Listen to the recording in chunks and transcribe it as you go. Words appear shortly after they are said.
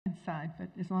inside, but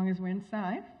as long as we're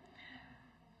inside.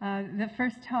 The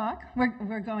first talk,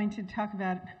 we're going to talk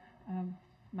about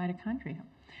mitochondria.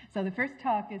 So the first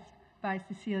talk is by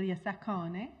Cecilia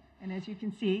Saccone, and as you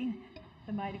can see,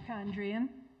 the mitochondrion,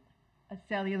 a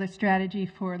cellular strategy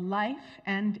for life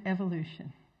and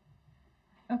evolution.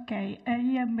 Okay, I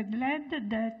am glad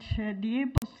that the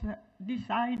EBOS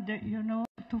decided,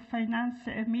 to finance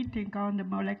a meeting on the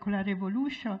molecular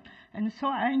evolution, and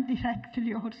so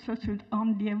indirectly also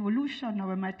on the evolution of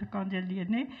mitochondrial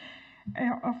DNA.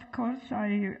 Of course,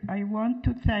 I want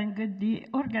to thank the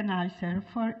organizer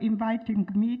for inviting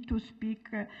me to speak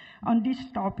on this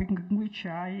topic, which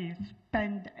I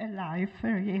spend a life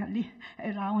really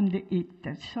around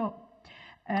it. So,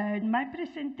 my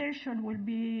presentation will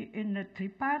be in a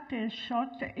three-part, a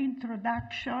short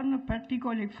introduction,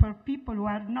 particularly for people who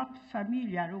are not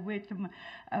familiar with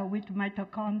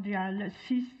mitochondrial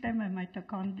system and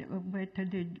with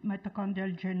the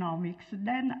mitochondrial genomics.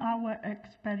 Then our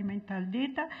experimental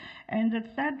data, and the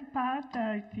third part,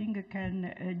 I think,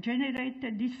 can generate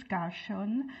a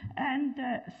discussion and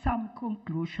some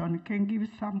conclusion, can give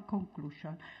some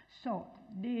conclusion. So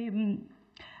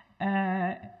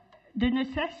the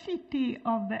necessity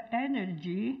of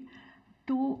energy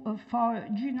for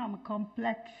genome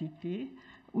complexity,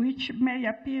 which may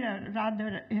appear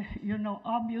rather,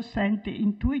 obvious and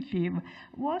intuitive,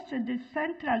 was the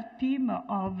central theme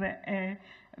of a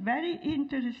very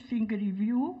interesting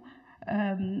review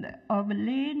of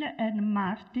Lane and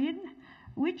Martin,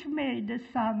 which made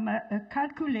some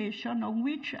calculation on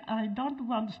which I don't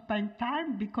want to spend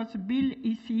time because Bill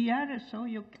is here, so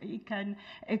he can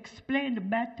explain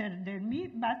better than me.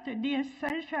 But the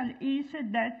essential is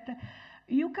that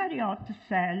eukaryote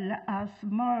cell has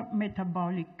more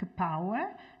metabolic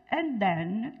power and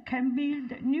then can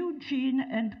build new gene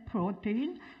and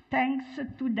protein thanks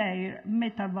to their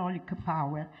metabolic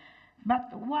power.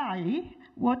 But why?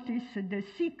 What is the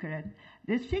secret?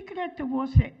 The secret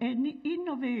was an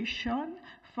innovation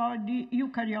for the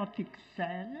eukaryotic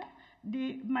cell,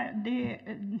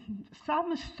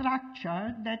 some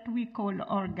structure that we call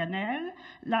organelle,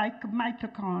 like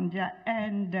mitochondria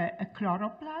and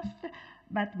chloroplast,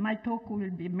 but my talk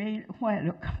will be made,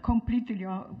 completely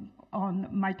on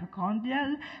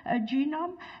mitochondrial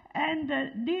genome, and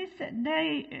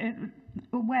they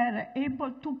were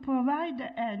able to provide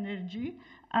energy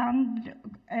and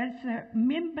as a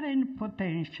membrane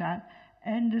potential.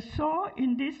 And so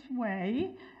in this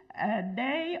way,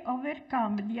 they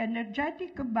overcome the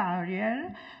energetic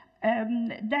barrier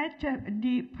that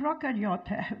the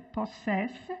prokaryote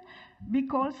possess,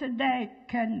 because they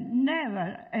can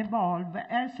never evolve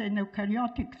as an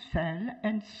eukaryotic cell,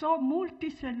 and so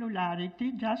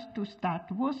multicellularity, just to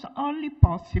start, was only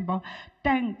possible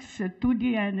thanks to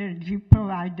the energy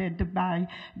provided by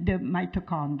the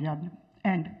mitochondria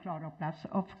and chloroplasts,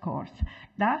 of course.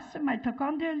 Thus,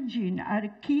 mitochondrial genes are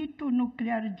key to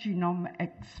nuclear genome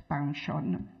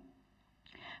expansion.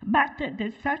 But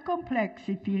the cell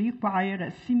complexity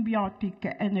requires symbiotic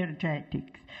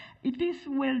energetics. It is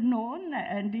well known,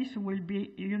 and this will be,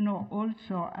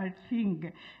 also, I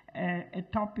think, a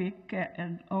topic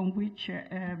on which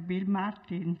Bill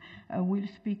Martin will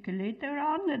speak later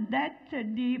on, that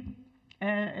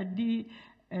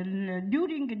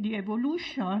during the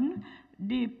evolution,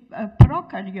 the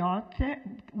prokaryotes,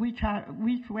 which are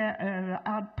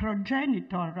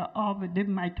progenitor of the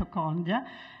mitochondria,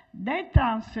 they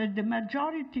transfer the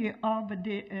majority of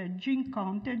the gene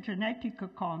content, genetic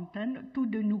content, to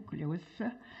the nucleus,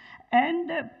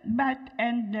 but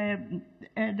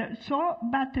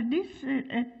this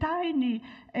tiny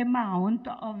amount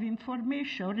of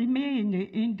information remain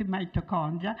in the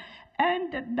mitochondria,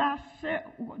 and thus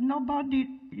nobody,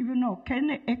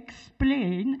 can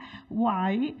explain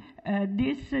why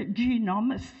this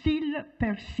genome still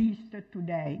persists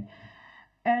today.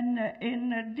 And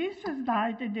in this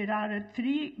slide, there are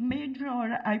three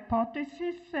major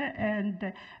hypotheses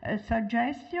and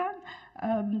suggestions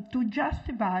to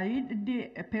justify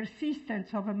the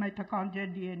persistence of a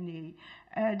mitochondrial DNA.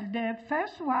 The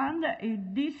first one is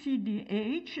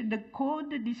DCDH, the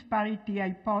code disparity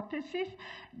hypothesis,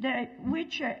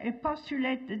 which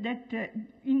postulates that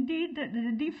indeed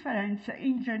the difference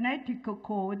in genetic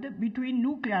code between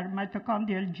nuclear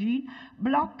mitochondrial gene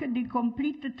block the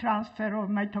complete transfer of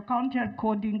mitochondrial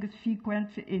coding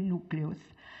sequence in nucleus.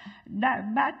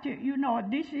 But, you know,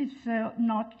 this is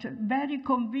not very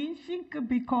convincing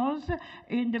because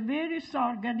in the various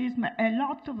organisms, a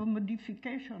lot of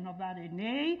modification of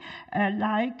RNA,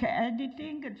 like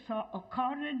editing, so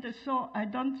occurred. So I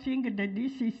don't think that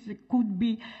this could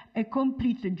be a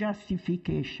complete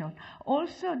justification.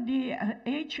 Also, the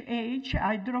HH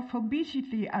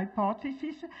hydrophobicity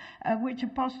hypothesis, which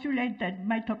postulates that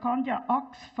mitochondrial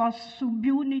OXPHOS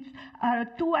subunits are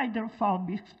too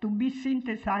hydrophobic to be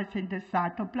synthesized in the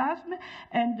cytoplasm,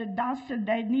 and thus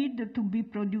they need to be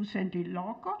produced in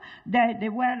loco.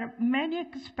 There were many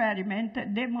experiments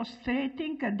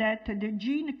demonstrating that the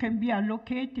gene can be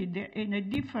allocated in a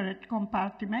different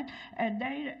compartment, and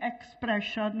their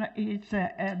expression is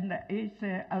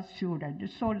assured.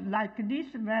 So, like this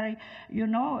very, you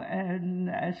know,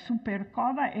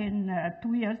 Superkova in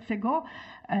 2 years ago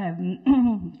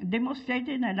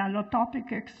demonstrated an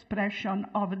allotopic expression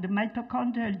of the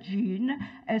mitochondrial gene,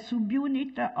 a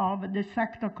subunit of the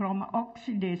cytochrome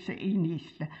oxidase in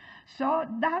yeast. So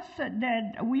thus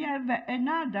that we have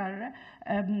another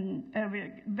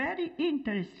very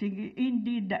interesting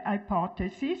indeed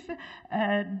hypothesis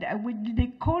with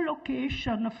the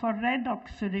collocation for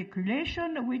redox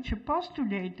regulation, which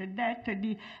postulated that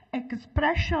the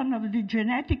expression of the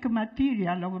genetic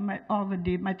material of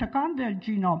the mitochondrial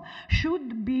genome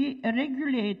should be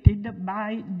regulated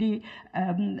by the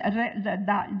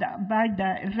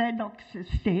redox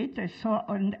state,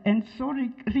 and so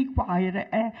require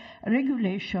a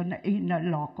regulation in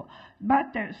loco.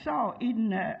 But so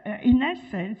in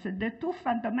essence, the two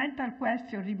fundamental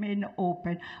questions remain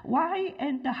open. Why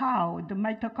and how the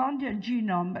mitochondrial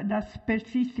genome does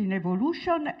persist in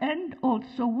evolution, and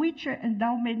also which and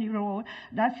how many roles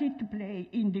does it play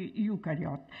in the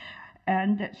eukaryote.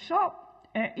 And so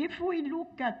if we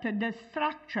look at the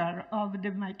structure of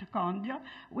the mitochondria,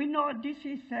 we know this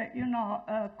is,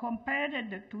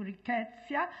 compared to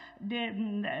rickettsia, the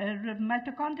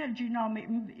mitochondrial genome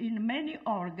in many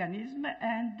organisms,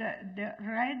 and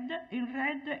in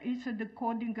red is the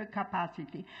coding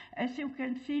capacity. As you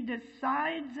can see, the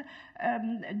size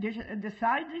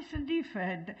is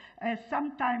different.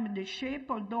 Sometimes the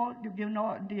shape, although you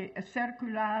know the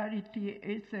circularity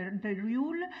is the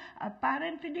rule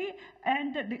apparently,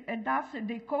 and thus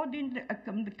the coding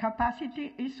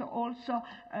capacity is also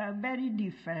very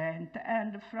different.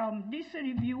 And from this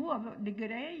review of the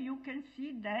gray, you can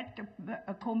see that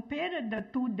compared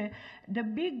to the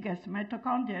biggest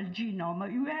mitochondrial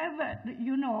genome, you have,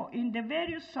 in the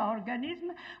various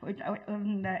organisms,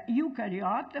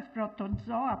 eukaryote,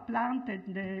 protozoa, plant,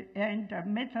 and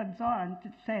metazoa,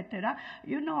 etc.,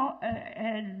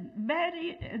 a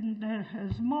very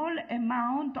small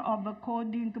amount of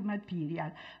coding material.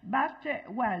 But,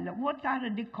 well, what are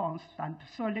the constants?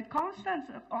 So the constants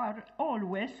are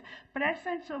always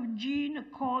presence of gene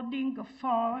coding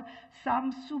for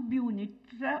some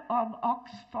subunits of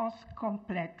OXPHOS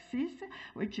complexes,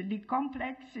 which the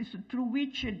complexes through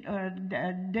which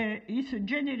there is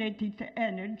generated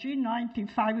energy,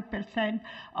 95%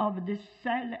 of the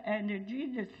cell energy,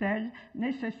 the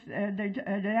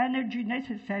energy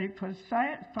necessary for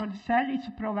the cell is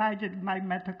provided by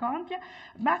mitochondria,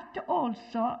 but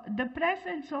also the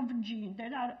presence of gene.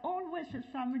 There are always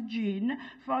some gene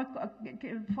for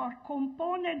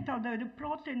component of the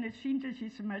protein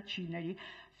synthesis machinery.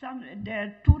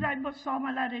 The 2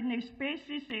 ribosomal RNA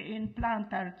spaces in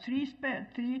plant are 3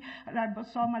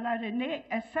 ribosomal RNA,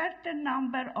 a certain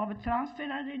number of transfer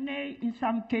RNA. In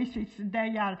some cases,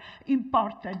 they are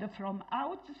imported from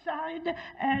outside,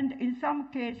 and in some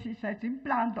cases, as in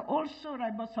plant, also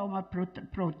ribosomal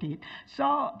protein.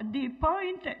 So the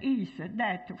point is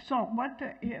that, so what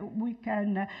we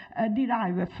can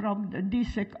derive from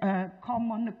this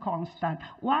common constant.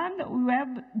 One, we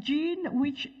have gene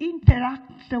which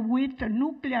interacts with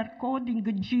nuclear coding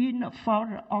gene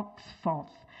for OXPHOS.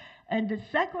 And the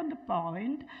second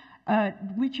point,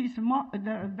 which is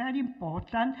very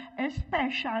important, a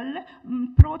special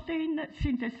protein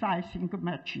synthesizing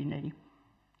machinery.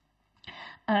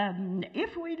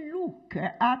 If we look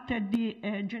at the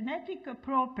genetic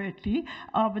property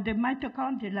of the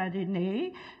mitochondrial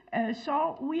RNA,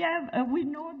 so we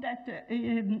know that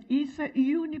it's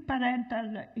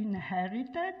uniparental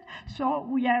inherited, so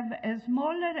we have a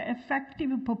smaller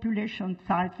effective population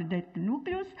size than the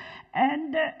nucleus,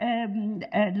 and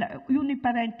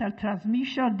uniparental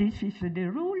transmission, this is the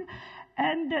rule.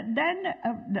 And then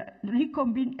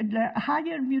the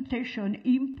higher mutation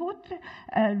input,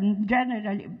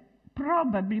 generally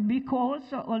Probably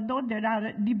because, although there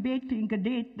are debating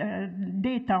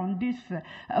data on this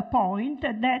point,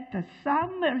 that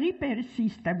some repair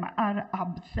systems are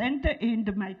absent in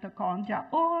the mitochondria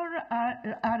or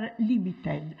are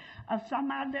limited.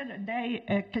 Some other, they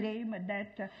claim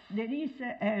that there is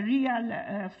a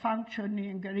real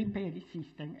functioning repair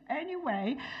system.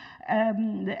 Anyway,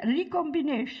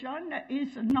 recombination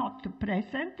is not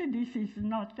present. This is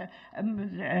not,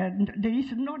 there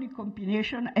is no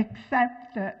recombination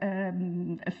except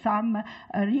some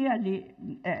really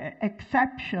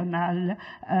exceptional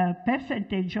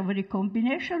percentage of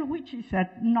recombination, which is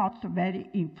not very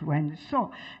influent.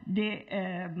 So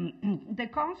the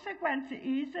consequence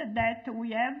is that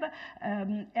we have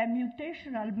a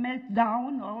mutational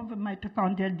meltdown of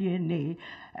mitochondrial DNA,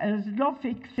 slow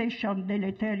fixation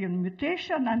deleterious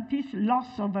mutation, and this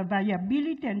loss of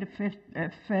viability and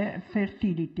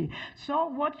fertility. So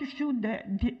what should,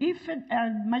 if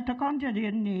mitochondrial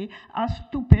DNA has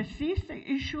to persist,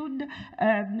 it should,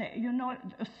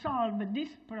 solve this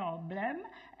problem,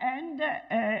 and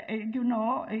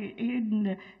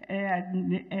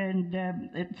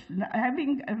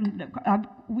having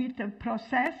with a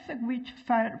process which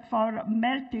for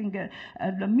melting,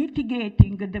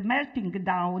 mitigating the melting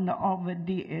down of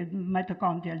the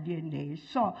mitochondrial DNA.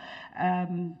 So.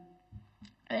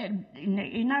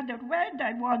 In other words,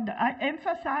 I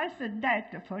emphasize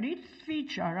that for each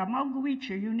feature, among which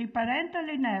uniparental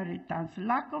inheritance,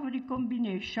 lack of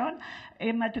recombination,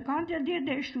 a mitochondrial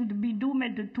DNA should be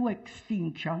doomed to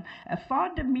extinction for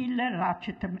the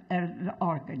Miller-Ratchet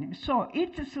organism. So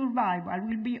its survival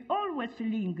will be always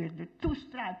linked to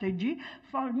strategy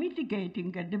for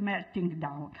mitigating the melting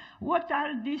down. What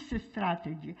are these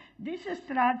strategies? This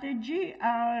strategy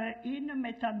in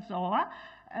metazoa,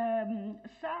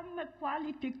 some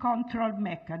quality control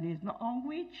mechanism on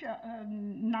which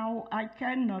now I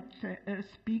cannot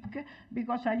speak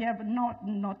because I have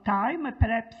no time,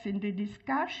 perhaps in the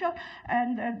discussion,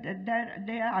 and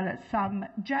there are some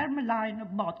germline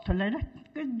bottlenecks.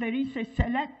 There is a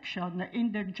selection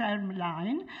in the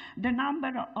germline. The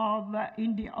number of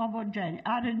in the ovogeny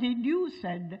are reduced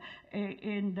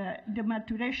in the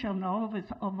maturation of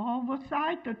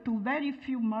ovocyte to very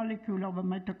few molecules of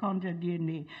mitochondrial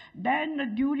DNA.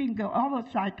 Then during the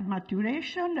ovocyte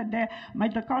maturation, the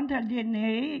mitochondrial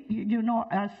DNA,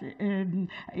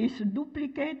 is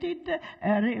duplicated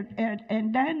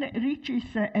and then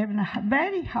reaches a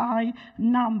very high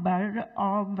number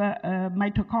of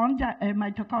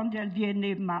mitochondrial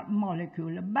DNA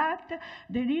molecule. But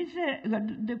there is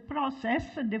the process,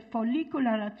 the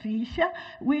follicular atresia,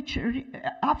 which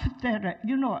after,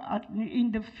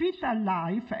 in the fetal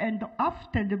life and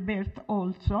after the birth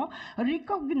also,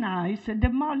 recognize the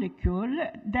molecule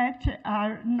that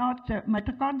are not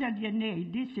mitochondrial DNA.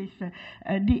 This is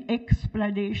the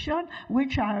explanation,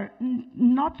 which are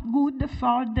not good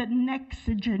for the next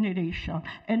generation.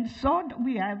 And so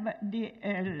we have the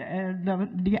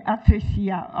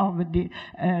atresia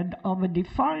of the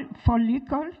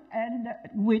follicle and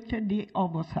with the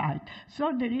ovocyte.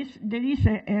 So there is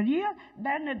a real,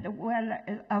 then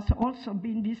has also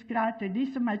been described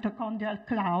this mitochondrial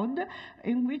cloud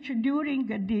in which during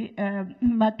the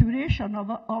maturation of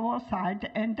oocyte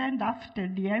and then after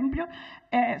the embryo,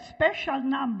 a special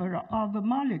number of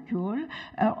molecules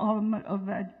of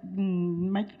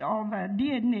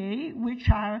DNA which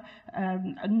are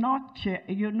not,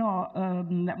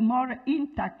 more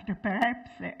intact,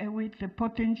 perhaps with the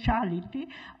potentiality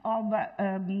of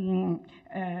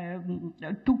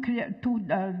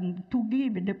to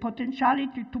give the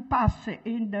potentiality to pass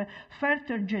in the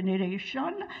further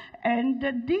generation. And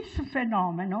this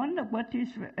phenomenon, what is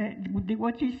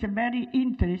very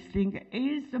interesting,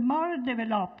 is more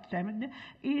developed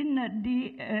in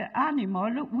the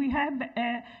animal. We have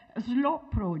a slow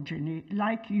progeny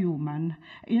like human.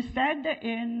 Instead,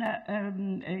 in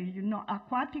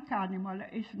aquatic animal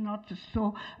is not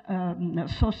so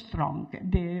strong.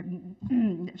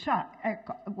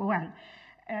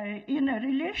 In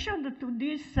relation to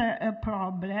this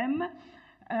problem,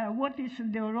 what is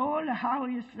the role, how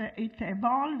is it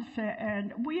evolves,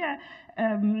 and we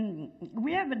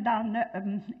have done,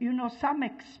 some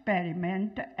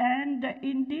experiment, and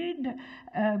indeed,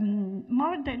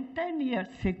 more than 10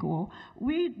 years ago,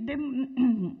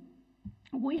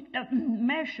 we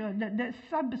measured the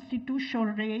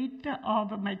substitution rate of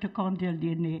mitochondrial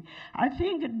DNA. I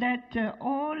think that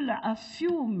all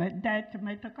assume that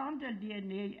mitochondrial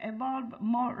DNA evolve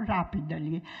more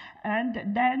rapidly and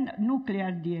then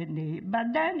nuclear DNA.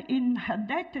 But then in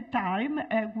that time,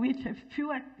 with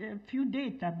few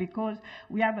data, because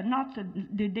we have not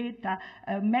the data,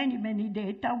 many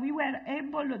data, we were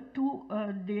able to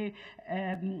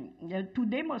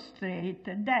demonstrate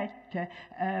that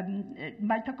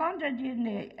mitochondrial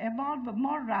DNA evolve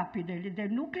more rapidly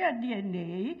than nuclear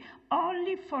DNA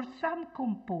only for some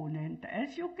component.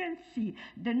 As you can see,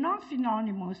 the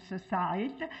non-synonymous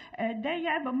site, they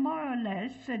have more or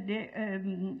less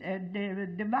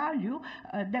the value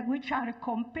which are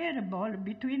comparable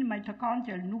between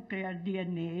mitochondrial and nuclear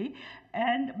DNA,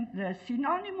 and the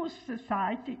synonymous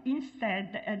site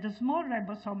instead, the small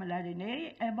ribosomal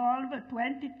RNA evolve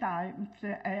 20 times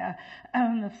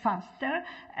faster,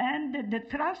 and the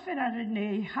transfer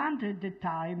RNA 100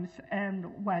 times. And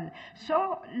well,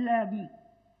 so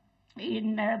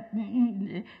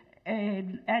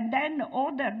and then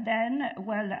other than,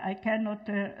 well, I cannot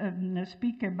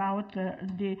speak about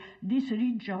this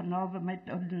region of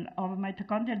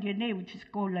mitochondrial DNA, which is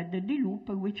called the D loop,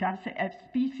 which has a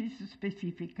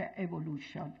species-specific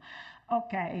evolution.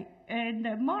 Okay,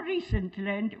 and more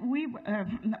recently, we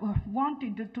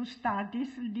wanted to study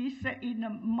this in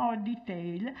more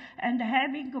detail and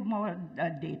having more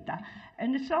data.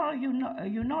 And so you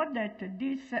know that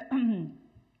this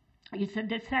is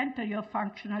the Center of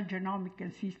Functional Genomic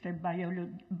and System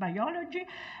Biology,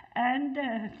 and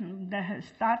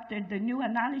started the new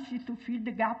analysis to fill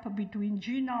the gap between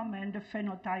genome and the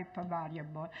phenotype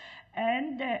variable.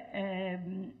 And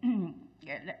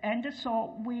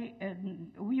so we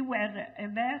were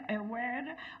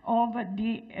aware of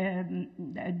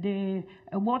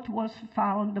what was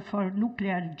found for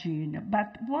nuclear gene,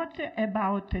 but what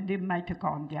about the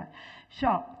mitochondria?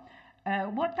 So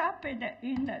what happened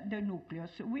in the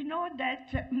nucleus? We know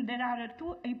that there are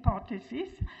two hypotheses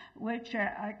which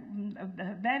are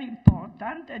very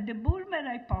important. The Bulmer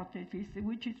hypothesis,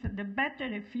 which is the better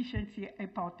efficiency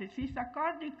hypothesis,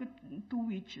 according to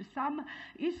which some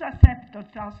isoacceptor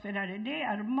transfer RNA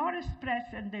are more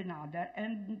expressed than others,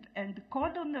 and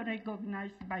codon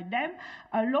recognized by them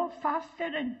allow faster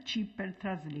and cheaper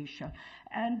translation.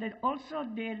 And also,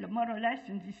 more or less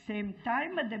in the same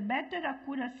time, the better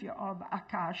accuracy of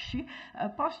Akashi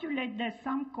postulate that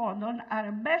some codons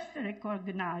are best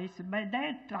recognized by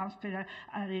their transfer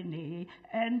RNA,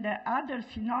 and other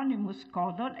synonymous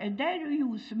codons, and their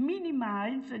use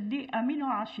minimize the amino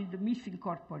acid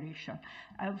misincorporation.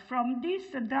 From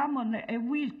this, Drummond and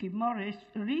Wilkie more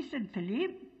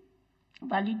recently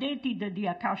validated the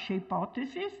Akashi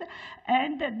hypothesis,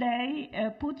 and they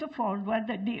put forward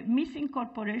the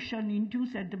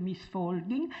misincorporation-induced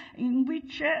misfolding, in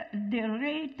which the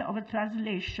rate of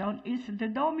translation is the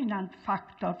dominant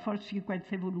factor for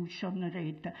sequence evolution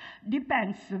rate.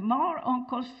 Depends more on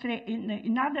constraint,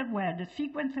 in other words,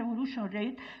 sequence evolution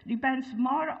rate depends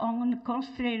more on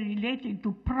constraint related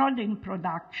to protein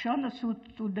production, so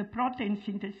to the protein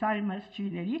synthesizing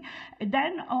machinery,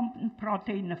 than on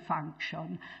protein function.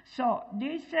 So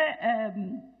this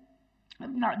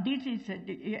this is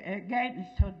again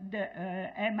the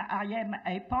MIM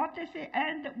hypothesis,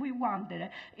 and we wonder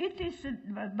it is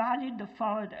valid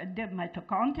for the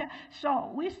mitochondria.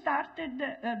 So we started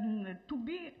to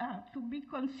be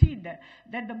considered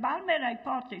that the Bulmer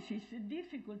hypothesis is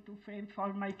difficult to frame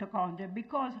for mitochondria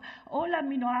because all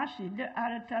amino acids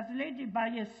are translated by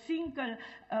a single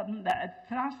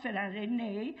transfer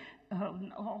RNA.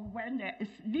 When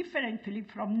differently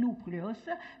from nucleus,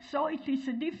 so it is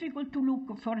difficult to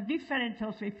look for difference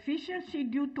of efficiency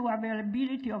due to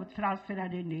availability of transfer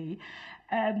RNA.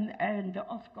 And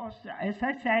of course, as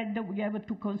I said, we have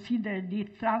to consider the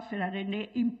transfer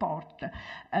RNA import.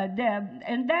 And then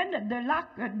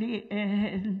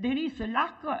there is a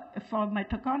lack for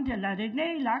mitochondrial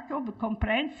RNA, lack of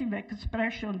comprehensive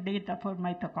expression data for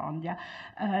mitochondria.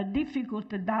 Difficult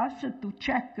thus to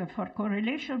check for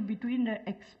correlation between the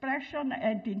expression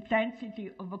and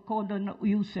intensity of codon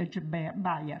usage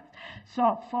bias.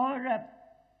 So for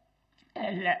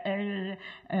the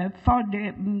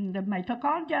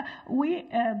mitochondria, we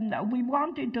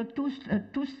wanted to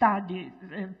study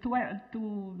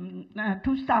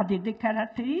the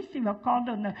characteristics of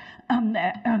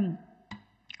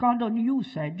codon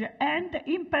usage, and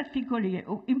in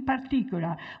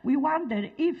particular, we wonder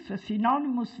if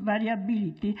synonymous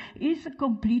variability is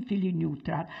completely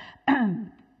neutral.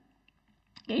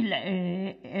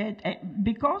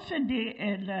 because in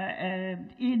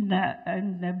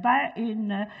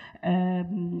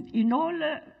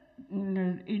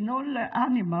all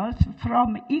animals,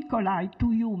 from E. coli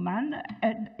to human,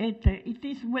 it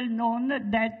is well known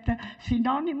that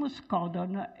synonymous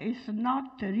codon is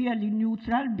not really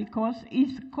neutral because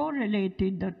it's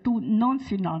correlated to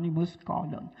non-synonymous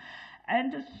codon.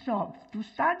 And so, to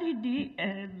study the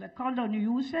codon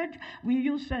usage, we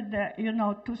used,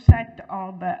 two sets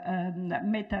of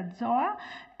metazoa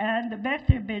and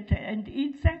vertebrate and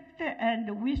insect, and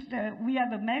we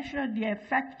have measured the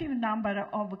effective number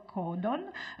of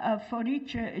codon for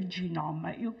each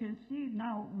genome. You can see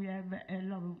now we have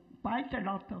quite a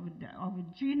lot of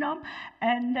genome,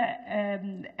 and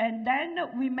then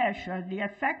we measure the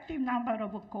effective number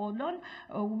of codon,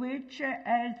 which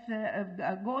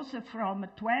goes from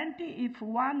 20 if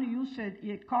one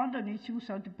codon is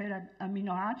used per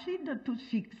amino acid to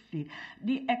 60.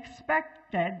 The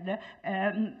expected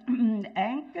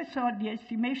ENC, so the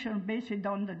estimation based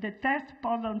on the test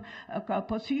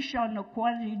position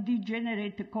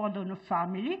quasi-degenerate codon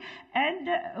family, and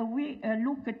we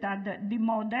looked at the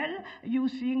model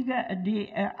using the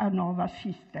ANOVA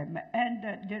system. And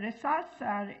the results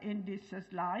are in this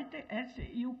slide. As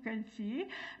you can see,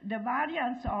 the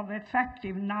variance of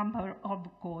effective number of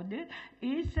codon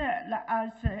is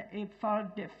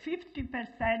for the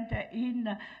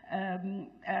 50%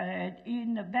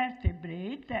 in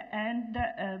vertebrate and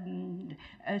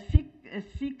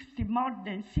 60, more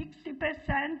than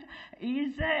 60%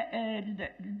 is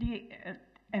the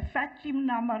effective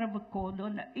number of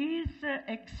codon is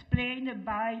explained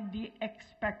by the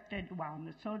expected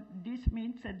one. So this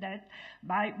means that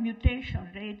by mutation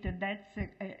rate, that's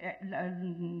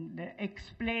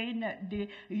explain the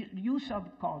use of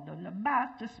codon.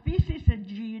 But species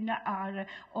gene have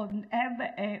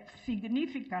a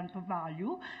significant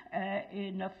value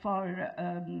for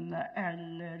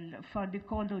the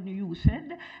codon used,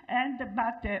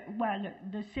 but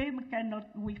the same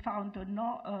we found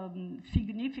no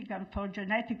significant for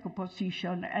genetic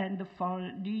position and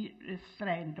for the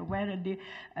strand where the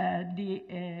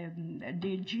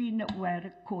gene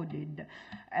were coded.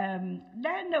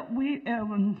 Then we,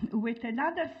 with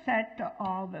another set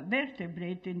of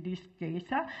vertebrate in this case,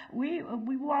 we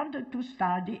wanted to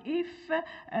study if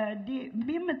the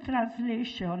BIM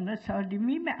translation, so the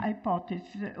BIM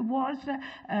hypothesis, was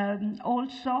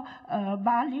also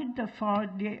valid for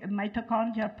the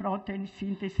mitochondrial protein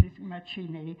synthesis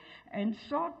machinery. And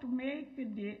so to make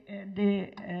the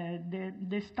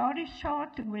story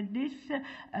short, with this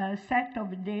set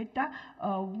of data,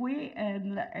 we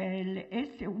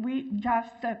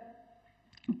just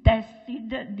tested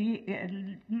the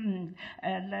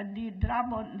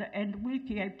Drummond and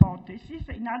Wilkie hypothesis.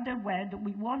 In other words,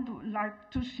 we would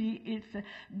like to see if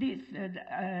this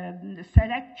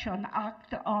selection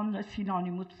act on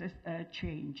synonymous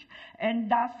change, and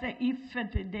thus if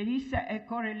there is a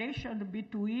correlation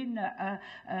between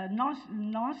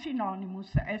non-synonymous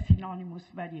and synonymous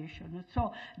variation.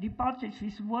 So the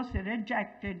hypothesis was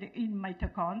rejected in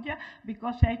mitochondria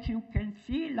because, as you can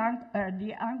see,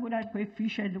 the angular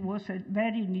coefficient was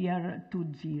very near to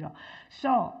 0.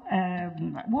 So,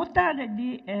 what are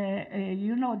the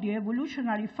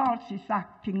evolutionary forces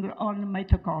acting on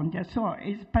mitochondria? So,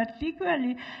 it's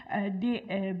particularly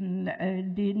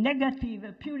the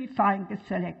negative purifying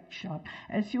selection.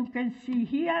 As you can see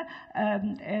here,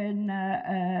 in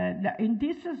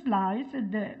this slide,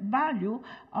 the value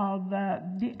of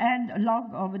the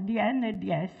log of the N and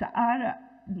the S are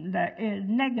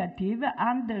negative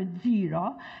under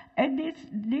 0, and this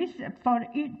for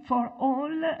all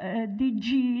the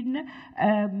gene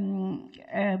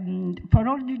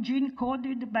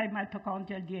coded by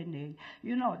mitochondrial DNA.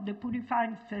 You know, the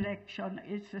purifying selection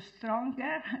is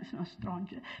stronger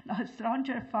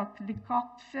for the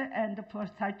COX and for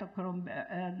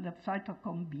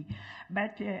cytochrome B,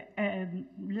 but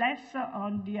less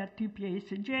on the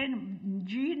ATPase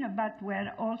gene, but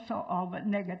were also of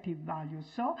negative values.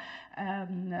 So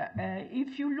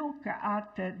if you look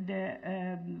at the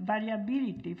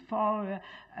variability for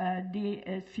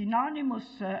the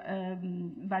synonymous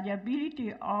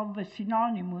variability of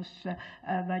synonymous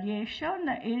variation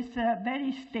is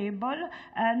very stable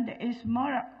and is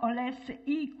more or less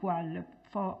equal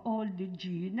for all the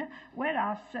gene,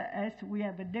 whereas, as we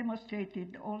have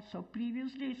demonstrated also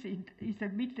previously, it is a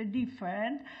bit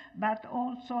different, but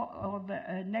also of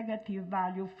a negative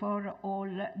value for all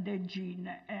the gene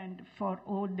and for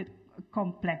all the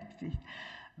complexes.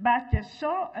 But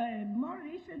more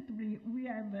recently, we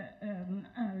have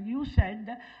used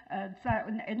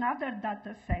another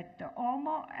data set,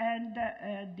 Homo and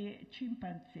the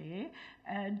chimpanzee,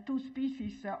 two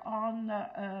species on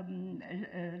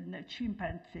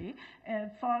chimpanzee.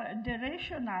 For the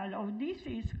rationale of this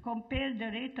is compare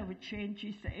the rate of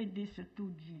changes in these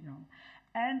two genomes.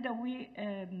 And we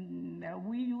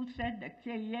used Ka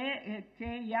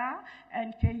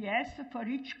and Ks for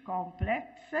each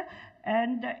complex.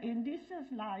 And in this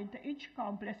slide, each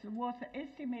complex was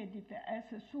estimated as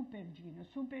a supergene.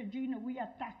 Supergene, we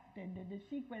attacked the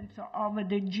sequence of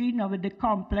the gene of the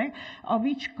complex, of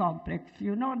each complex.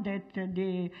 You know that,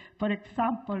 for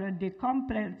example, the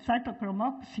complex cytochrome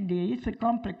oxidase,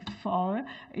 complex 4,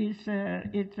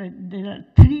 the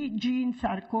 3 genes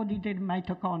are coded in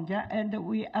mitochondria, and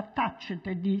we attached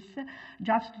this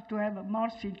just to have more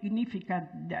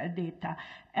significant data.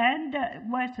 And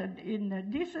in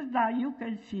this slide, you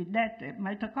can see that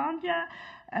mitochondria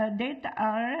that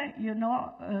are,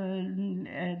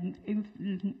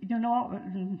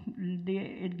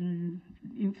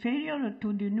 inferior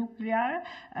to the nuclear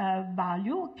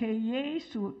value Ka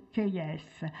to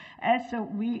Ks, as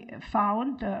we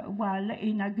found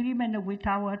in agreement with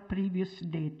our previous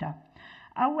data.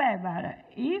 However,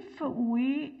 if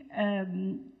we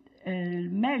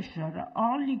measure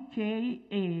only Ka,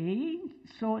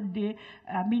 so the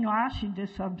amino acid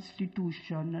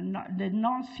substitution, the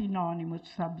non-synonymous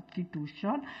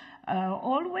substitution,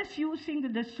 always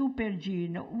using the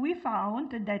supergene, we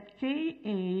found that Ka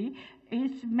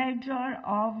is measure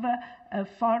of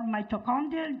for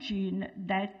mitochondrial gene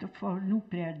that for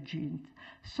nuclear genes.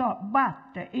 So,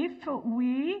 but if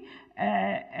we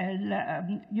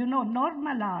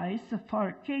normalize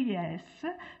for Ks,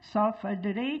 so for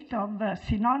the rate of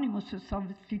synonymous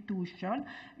substitution,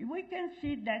 we can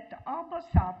see that Homo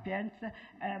sapiens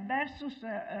versus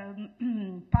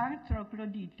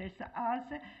Paranthropodites as,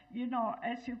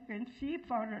 as you can see,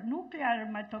 for nuclear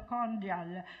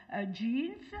mitochondrial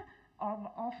genes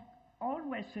of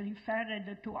always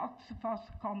referred to oxphos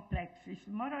complexes,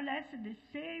 more or less the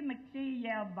same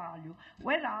Ka value,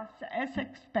 whereas, as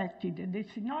expected, the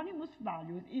synonymous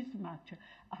value is much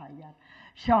higher.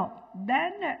 So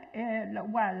then, at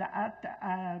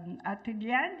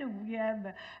the end, we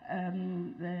have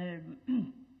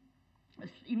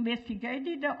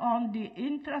investigated on the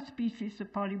intraspecies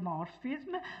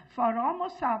polymorphism for Homo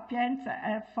sapiens,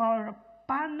 for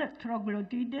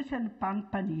Pan-troglodytes and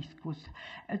Pan-paniscus,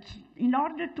 in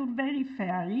order to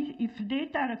verify if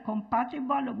data are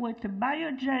compatible with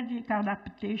biogenic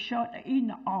adaptation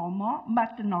in Homo,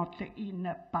 but not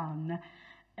in Pan.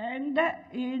 And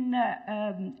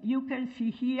you can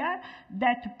see here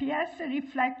that PS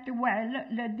reflect well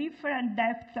the different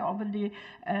depths of the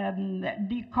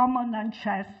common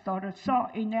ancestor. So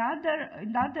in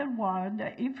other words,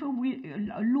 if we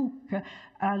look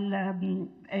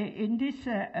in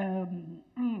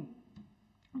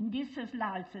this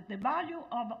slide, the value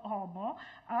of Homo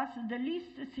as the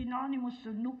least synonymous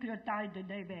nucleotide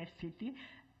diversity,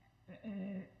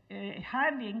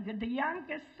 having the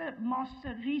youngest, most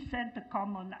recent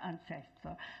common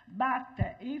ancestor. But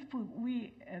if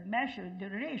we measure the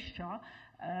ratio,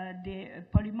 the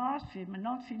polymorphism,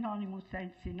 non-synonymous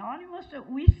and synonymous,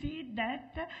 we see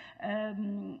that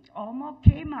Homo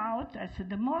came out as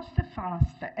the most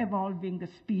fast evolving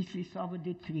species of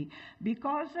the three.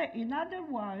 Because, in other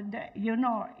words, he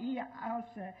has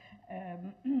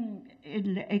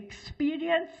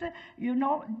experience,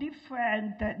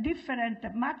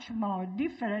 much more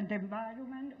different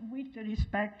environment with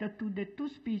respect to the two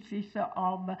species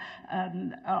of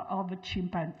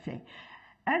chimpanzee.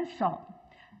 And so,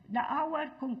 our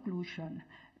conclusion: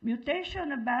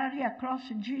 mutation vary across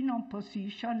genome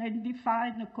position and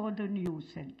define codon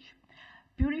usage.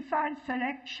 Purified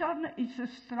selection is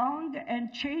strong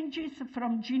and changes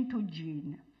from gene to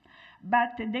gene.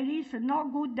 But there is no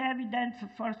good evidence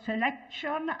for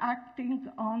selection acting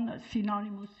on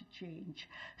synonymous change.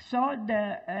 So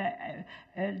the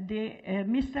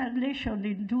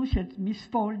mistranslation-induced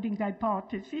misfolding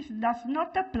hypothesis does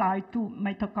not apply to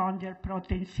mitochondrial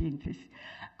protein synthesis.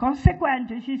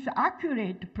 Consequently, this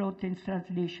accurate protein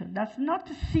translation does not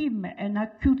seem an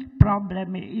acute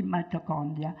problem in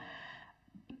mitochondria.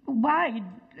 Why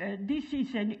this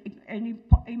is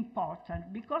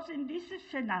important? Because in this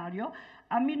scenario,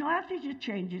 aminoacid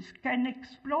changes can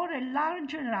explore a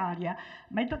larger area.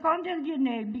 Mitochondrial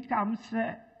DNA becomes,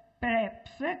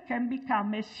 perhaps, can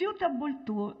become a suitable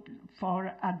tool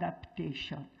for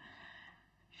adaptation.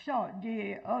 So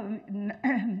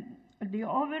The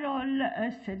overall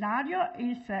scenario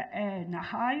is a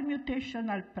high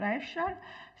mutational pressure,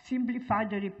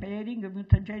 simplified repairing, a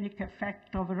mutagenic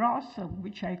effect of Ross,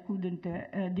 which I couldn't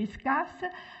discuss.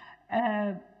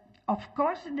 Of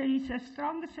course, there is a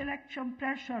strong selection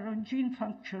pressure on gene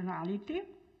functionality,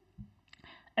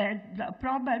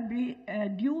 probably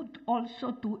due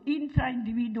also to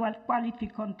intra-individual quality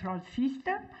control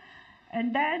system.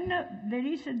 And then there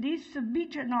is this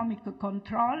bigenomic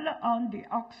control on the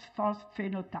OXPHOS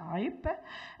phenotype.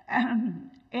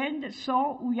 And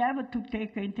so we have to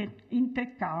take into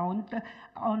account,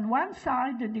 on one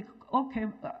side, the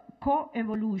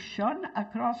co-evolution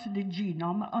across the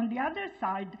genome. On the other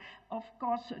side, of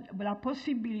course, the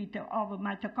possibility of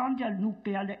mitochondrial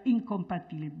nuclear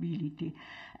incompatibility.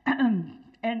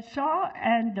 And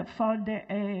for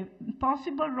the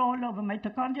possible role of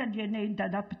mitochondrial DNA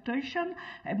adaptation,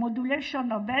 a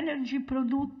modulation of energy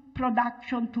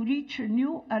production to reach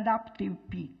new adaptive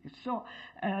peak. So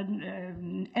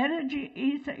energy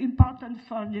is important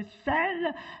for the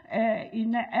cell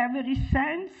in every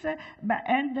sense,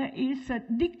 and is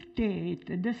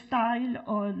dictate the style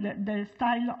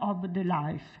of the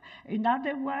life. In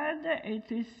other words,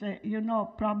 it is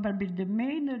probably the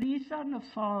main reason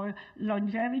for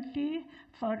longevity,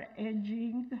 for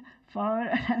aging, for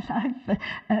life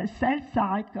cell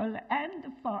cycle, and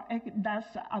for thus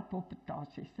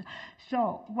apoptosis.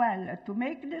 So, well, to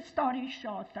make the story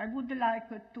short, I would like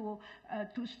to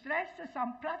stress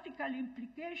some practical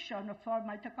implication for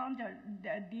mitochondrial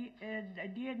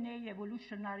DNA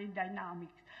evolutionary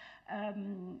dynamics.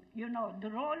 The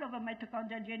role of a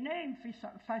mitochondrial DNA in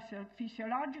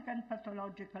physiological and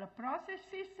pathological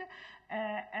processes,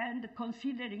 and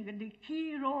considering the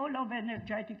key role of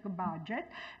energetic budget,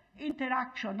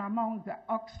 interaction among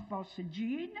OXPHOS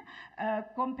gene,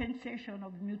 compensation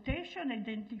of mutation,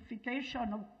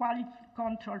 identification of quality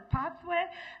control pathway,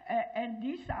 and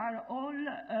these are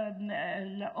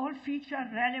all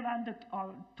features relevant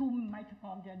to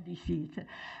mitochondrial disease.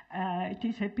 It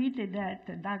is repeated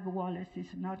that Doug Wallace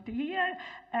is not here,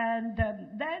 and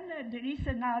then there is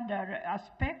another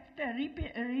aspect,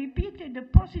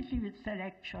 repeated positive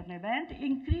selection event,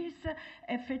 increase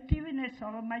effectiveness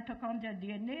of mitochondrial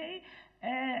DNA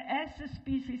as a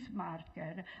species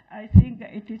marker. I think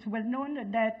it is well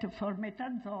known that for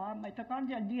metazoa,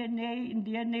 mitochondrial DNA in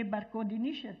DNA barcode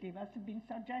initiative has been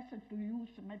suggested to use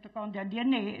mitochondrial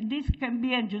DNA. This can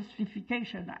be a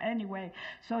justification anyway,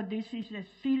 so this is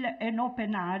still an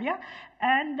open area.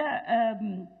 And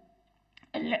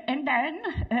then,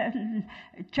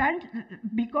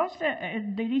 because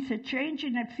there is a change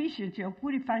in efficiency of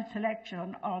purified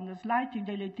selection on a slightly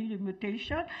deleterious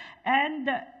mutation, and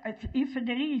if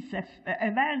there is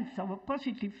events of a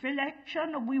positive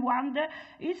selection, we wonder,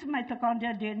 is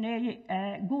mitochondrial DNA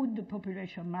a good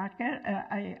population marker?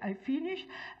 I finish.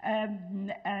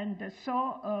 And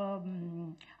so,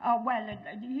 well,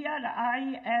 here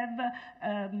I have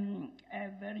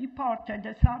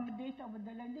reported some data of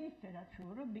the literature,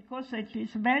 because it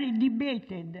is very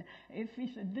debated if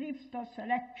it's a drift of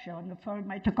selection for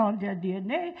mitochondrial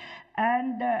DNA,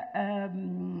 and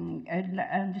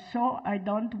so I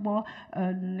don't want,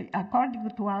 according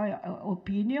to our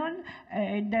opinion,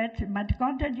 that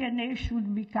mitochondrial DNA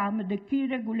should become the key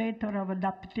regulator of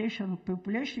adaptation of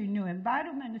population in new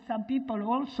environment. Some people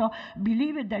also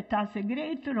believe that it has a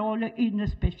great role in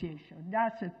speciation.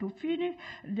 That's to finish.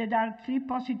 There are three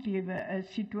positive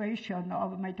situations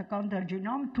of mitochondrial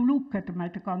genome to look at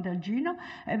mitochondrial genome: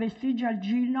 a vestigial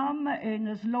genome in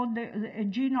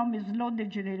genome in slow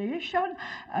degeneration,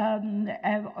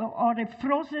 or a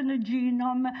frozen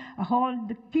genome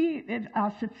hold key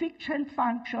as a fiction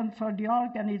function for the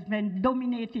organism and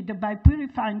dominated by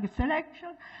purifying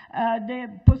selection. The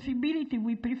possibility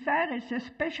we prefer is a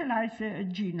specialized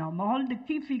genome, all the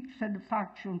key fixed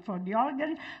function for the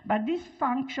organ, but these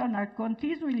functions are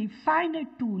continually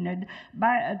fine-tuned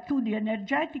to the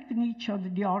energetic niche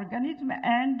of the organism,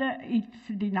 and its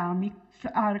dynamics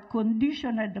are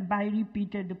conditioned by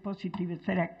repeated positive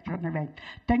selection events.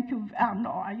 Thank you.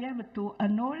 I have to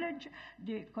acknowledge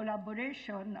the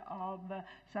collaboration of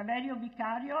Saverio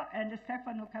Vicario and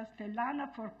Stefano Castellana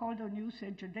for codon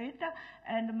usage data,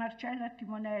 and Marcella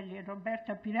Timonelli and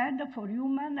Roberta Pirenda for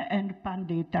human and pan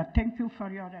data. Thank you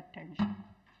for your attention.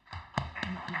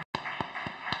 Thank you.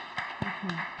 Thank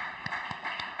you.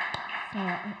 So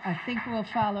I think we'll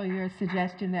follow your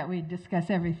suggestion that we discuss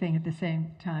everything at the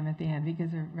same time at the end,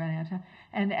 because we're running out of time.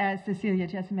 And as Cecilia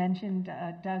just mentioned,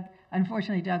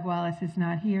 unfortunately Doug Wallace is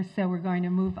not here, so we're going to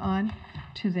move on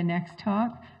to the next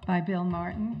talk by Bill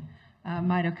Martin,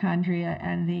 Mitochondria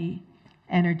and the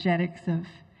Energetics of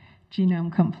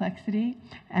genome complexity.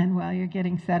 And while you're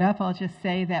getting set up, I'll just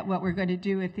say that what we're going to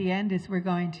do at the end is we're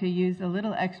going to use a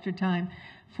little extra time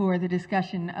for the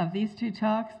discussion of these two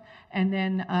talks, and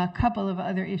then a couple of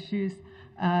other issues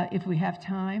if we have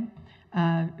time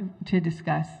to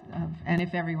discuss, and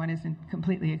if everyone isn't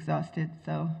completely exhausted.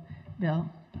 So, Bill,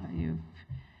 you.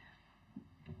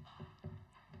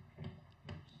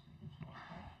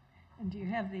 And do you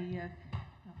have the...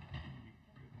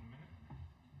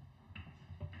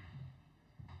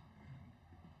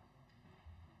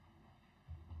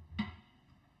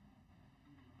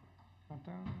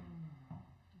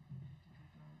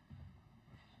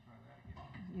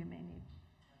 You may need.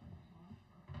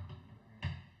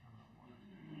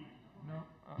 No,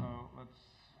 that's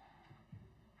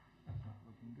not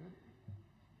looking good.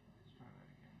 Let's try that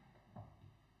again.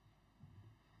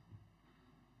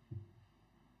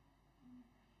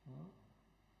 Hello?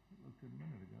 It looked good a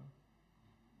minute ago.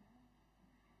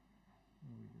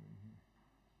 What are we doing here?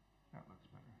 That looks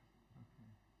better.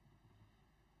 Okay.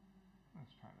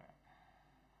 Let's try that.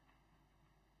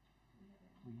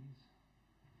 Please.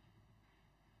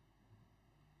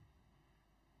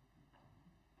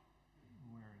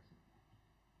 Where is it?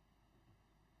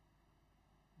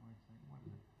 What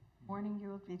is it? Warning, you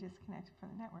will be disconnected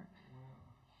from the network. Well,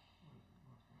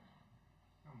 what's going on?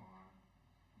 Come on.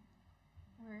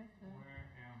 Where is it?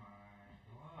 Where am I?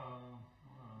 Hello?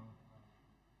 Hello?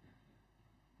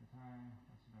 Datei,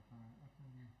 das ist Datei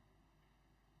öffnen.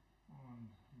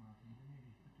 Und machen die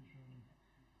Bitteschön.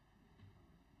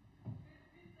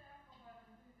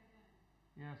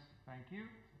 Yes, thank you.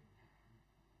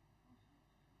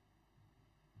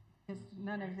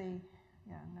 None of these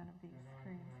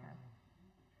screens have.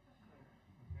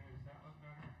 Okay, does that look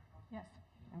better? Yes.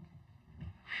 Okay.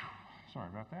 Sorry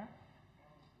about that.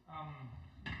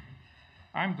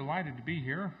 I'm delighted to be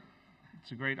here.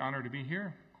 It's a great honor to be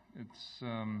here. It's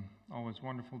always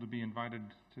wonderful to be invited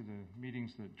to the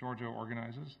meetings that Giorgio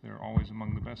organizes. They're always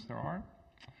among the best there are.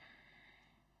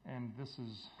 And this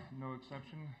is no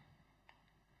exception.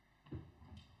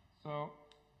 So,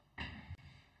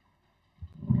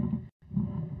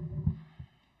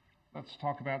 let's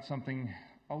talk about something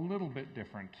a little bit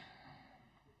different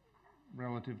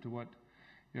relative to what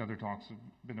the other talks have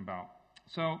been about.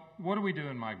 So, what do we do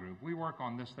in my group? We work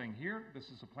on this thing here.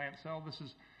 This is a plant cell. This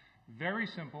is very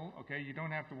simple, okay? You don't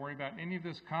have to worry about any of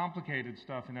this complicated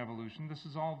stuff in evolution. This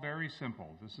is all very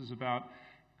simple. This is about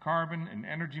carbon and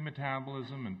energy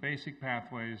metabolism and basic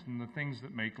pathways and the things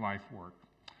that make life work.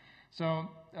 So,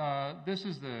 this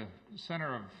is the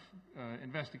center of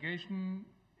investigation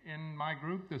in my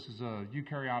group. This is a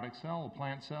eukaryotic cell, a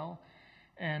plant cell,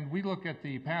 and we look at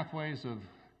the pathways of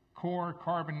core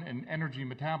carbon and energy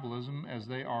metabolism as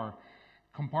they are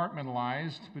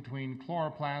compartmentalized between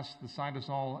chloroplasts, the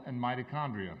cytosol, and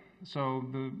mitochondria. So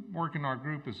the work in our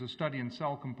group is a study in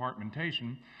cell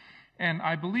compartmentation, and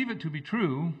I believe it to be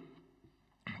true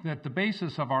that the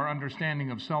basis of our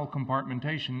understanding of cell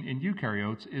compartmentation in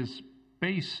eukaryotes is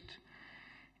based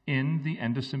in the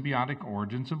endosymbiotic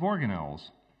origins of organelles.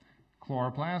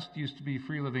 Chloroplast used to be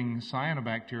free-living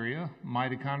cyanobacteria.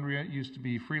 Mitochondria used to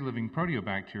be free-living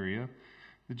proteobacteria.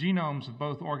 The genomes of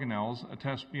both organelles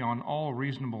attest beyond all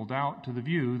reasonable doubt to the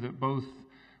view that both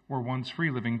were once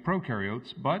free-living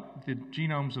prokaryotes, but the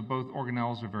genomes of both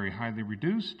organelles are very highly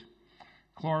reduced.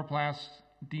 Chloroplast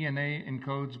DNA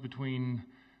encodes between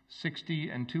 60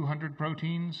 and 200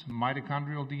 proteins.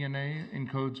 Mitochondrial DNA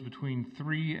encodes between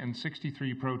 3 and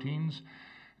 63 proteins.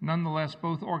 Nonetheless,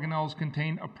 both organelles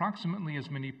contain approximately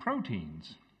as many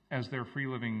proteins as their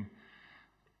free-living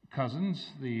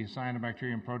cousins, the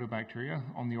cyanobacteria and protobacteria,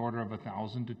 on the order of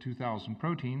 1,000 to 2,000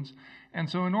 proteins. And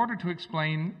so in order to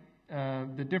explain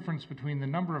the difference between the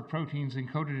number of proteins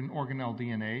encoded in organelle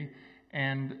DNA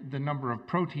and the number of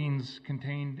proteins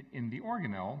contained in the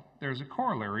organelle, there's a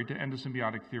corollary to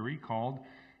endosymbiotic theory called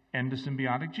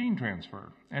endosymbiotic gene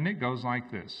transfer. And it goes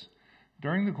like this.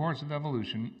 During the course of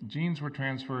evolution, genes were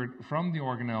transferred from the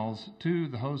organelles to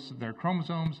the hosts of their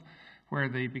chromosomes, where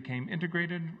they became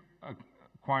integrated,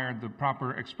 acquired the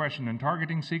proper expression and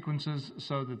targeting sequences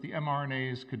so that the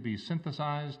mRNAs could be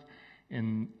synthesized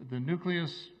in the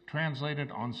nucleus, translated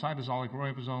on cytosolic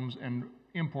ribosomes, and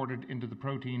imported into the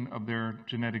protein of their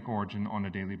genetic origin on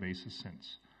a daily basis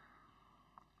since.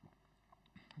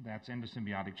 That's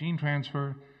endosymbiotic gene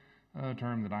transfer, a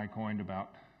term that I coined about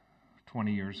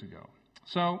 20 years ago.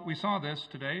 So we saw this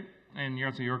today in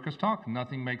Eyre-Walker's talk.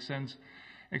 Nothing makes sense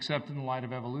except in the light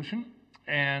of evolution.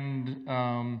 And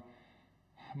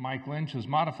Mike Lynch has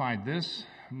modified this.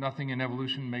 Nothing in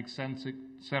evolution makes sense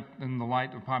except in the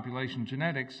light of population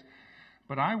genetics.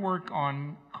 But I work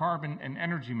on carbon and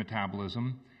energy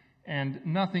metabolism, And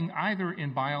nothing either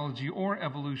in biology or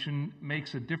evolution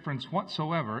makes a difference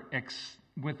whatsoever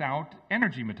without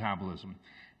energy metabolism.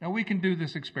 Now we can do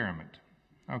this experiment,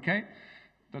 okay?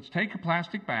 Let's take a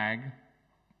plastic bag,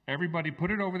 everybody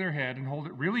put it over their head and hold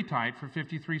it really tight for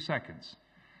 53 seconds.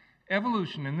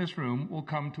 Evolution in this room will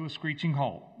come to a screeching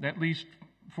halt, at least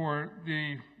for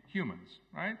the humans,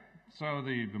 right? So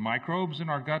the microbes in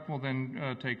our gut will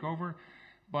then take over,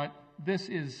 but this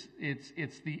is, it's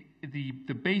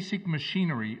the basic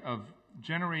machinery of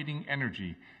generating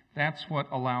energy. That's what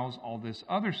allows all this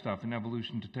other stuff in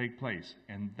evolution to take place.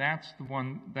 And that's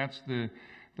the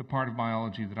part of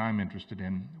biology that I'm interested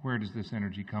in. Where does this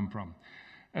energy come from?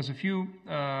 As a few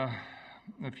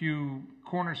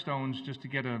cornerstones just to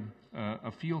get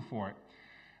a feel for it.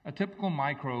 A typical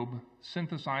microbe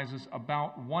synthesizes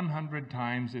about 100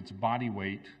 times its body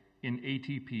weight in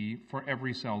ATP for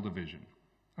every cell division.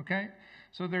 Okay?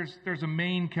 So there's a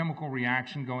main chemical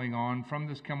reaction going on. From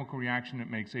this chemical reaction, it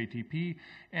makes ATP,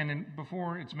 and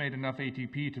before it's made enough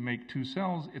ATP to make 2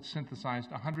 cells, it's synthesized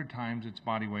 100 times its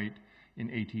body weight in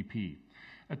ATP.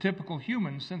 A typical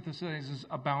human synthesizes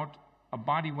about a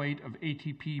body weight of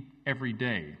ATP every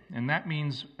day, and that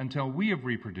means until we have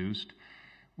reproduced,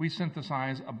 we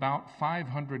synthesize about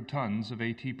 500 tons of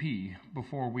ATP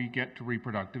before we get to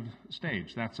reproductive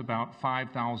stage. That's about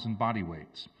 5,000 body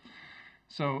weights.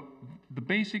 So the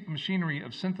basic machinery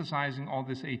of synthesizing all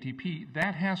this ATP,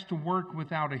 that has to work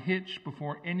without a hitch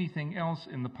before anything else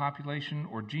in the population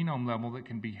or genome level that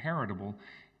can be heritable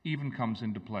even comes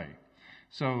into play.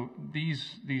 So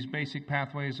these basic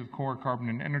pathways of core carbon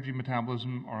and energy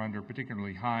metabolism are under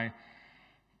particularly high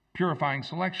purifying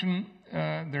selection.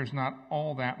 There's not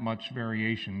all that much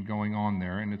variation going on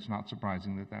there, and it's not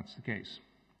surprising that that's the case.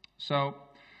 So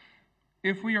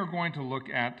if we are going to look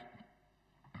at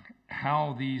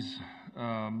how these,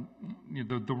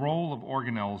 the role of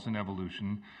organelles in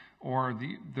evolution, or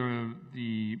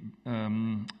the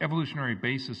evolutionary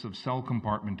basis of cell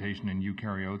compartmentation in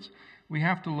eukaryotes, we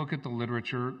have to look at the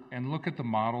literature and look at the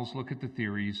models, look at the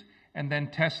theories, and then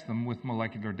test them with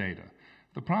molecular data.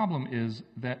 The problem is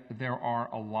that there are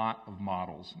a lot of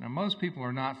models. Now, most people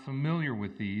are not familiar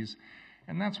with these,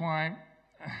 and that's why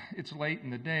it's late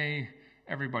in the day,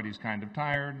 everybody's kind of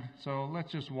tired, so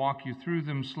let's just walk you through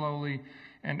them slowly,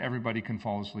 and everybody can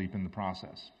fall asleep in the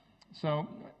process. So,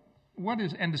 what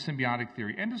is endosymbiotic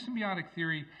theory? Endosymbiotic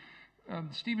theory,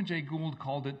 Stephen Jay Gould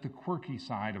called it the quirky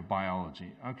side of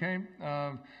biology, okay?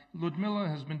 Ludmilla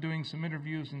has been doing some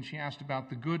interviews, and she asked about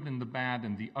the good and the bad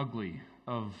and the ugly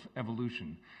of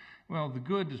evolution. Well, the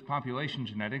good is population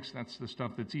genetics. That's the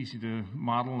stuff that's easy to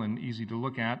model and easy to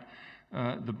look at.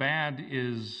 The bad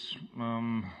is,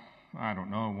 I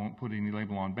don't know, I won't put any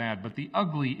label on bad, but the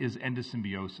ugly is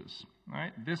endosymbiosis,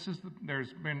 right?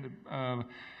 There's been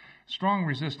strong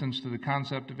resistance to the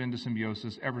concept of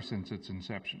endosymbiosis ever since its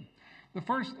inception. The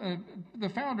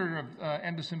founder of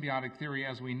endosymbiotic theory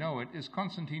as we know it is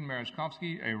Konstantin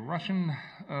Merezhkovsky, a Russian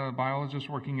biologist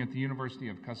working at the University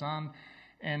of Kazan.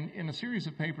 And in a series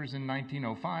of papers in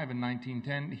 1905 and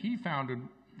 1910, he founded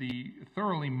the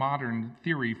thoroughly modern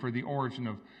theory for the origin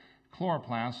of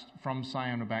chloroplasts from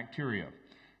cyanobacteria.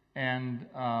 And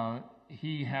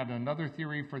he had another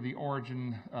theory for the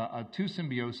origin, 2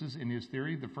 symbioses in his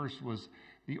theory. The first was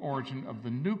the origin of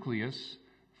the nucleus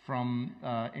from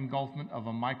engulfment of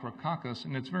a micrococcus.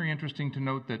 And it's very interesting to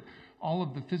note that all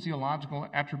of the physiological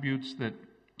attributes that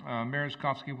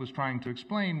Merezhkovsky was trying to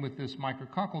explain with this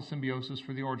micrococcal symbiosis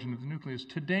for the origin of the nucleus,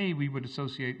 today we would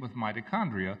associate with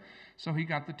mitochondria. So he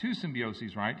got the 2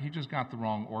 symbioses right, he just got the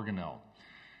wrong organelle.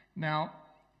 Now,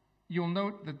 you'll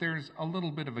note that there's a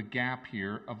little bit of a gap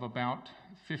here of about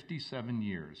 57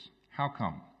 years. How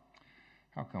come?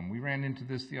 How come? We ran into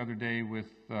this the other day with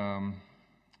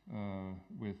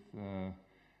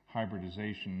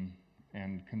hybridization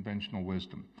and conventional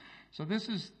wisdom. So this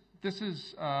is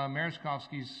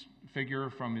Merezhkovsky's figure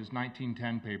from his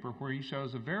 1910 paper, where he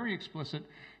shows a very explicit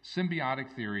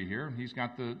symbiotic theory here. He's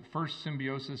got the first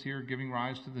symbiosis here giving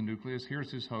rise to the nucleus.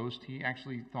 Here's his host. He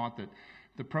actually thought that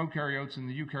the prokaryotes and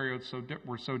the eukaryotes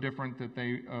were so different that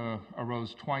they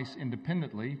arose twice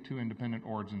independently, 2 independent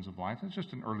origins of life. That's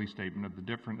just an early statement of the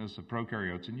differentness of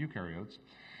prokaryotes and eukaryotes.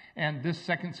 And this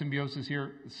second symbiosis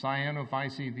here,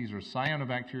 cyanophyceae, these are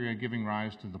cyanobacteria giving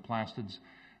rise to the plastids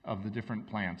of the different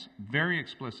plants. Very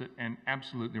explicit and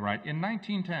absolutely right. In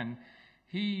 1910,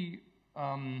 he,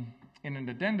 in an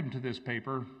addendum to this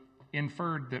paper,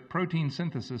 inferred that protein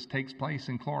synthesis takes place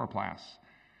in chloroplasts.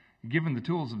 Given the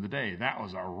tools of the day, that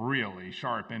was a really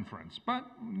sharp inference. But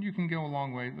you can go a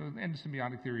long way. The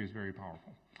endosymbiotic theory is very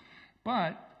powerful.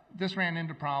 But this ran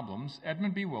into problems.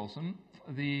 Edmund B. Wilson,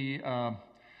 the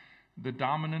the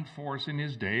dominant force in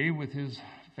his day with his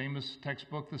famous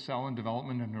textbook, The Cell in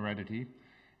Development and Heredity,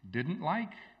 didn't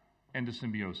like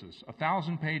endosymbiosis. A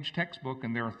 1,000-page textbook,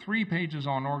 and there are 3 pages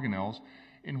on organelles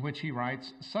in which he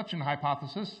writes, such an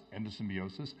hypothesis,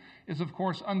 endosymbiosis, is of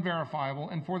course unverifiable,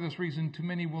 and for this reason to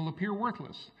many will appear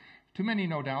worthless. To many,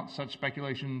 no doubt, such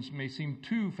speculations may seem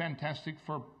too fantastic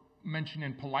for mention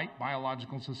in polite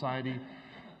biological society.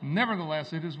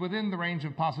 Nevertheless, it is within the range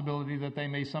of possibility that they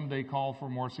may someday call for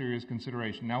more serious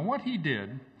consideration. Now, what he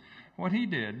did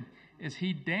is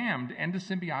he damned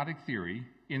endosymbiotic theory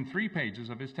in 3 pages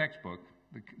of his textbook,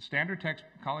 the standard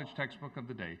college textbook of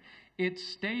the day. It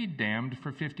stayed damned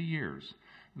for 50 years.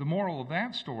 The moral of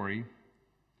that story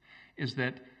is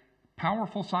that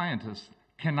powerful scientists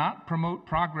cannot promote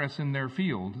progress in their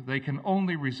field. They can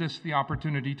only resist the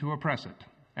opportunity to oppress it.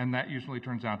 And that usually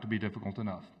turns out to be difficult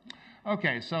enough.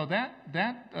 Okay, so that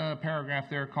paragraph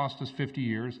there cost us 50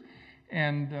 years.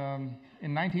 And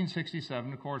in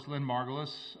 1967, of course, Lynn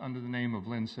Margulis, under the name of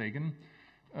Lynn Sagan,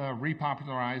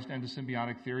 repopularized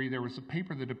endosymbiotic theory. There was a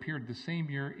paper that appeared the same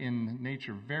year in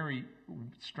Nature, very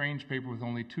strange paper with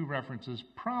only 2 references,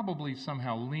 probably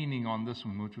somehow leaning on this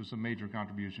one, which was a major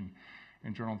contribution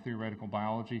in Journal of Theoretical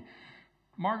Biology.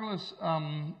 Margulis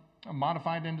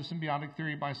modified endosymbiotic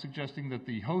theory by suggesting that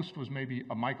the host was maybe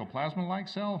a mycoplasma-like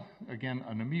cell, again,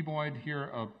 an amoeboid, here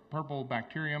a purple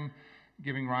bacterium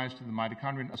giving rise to the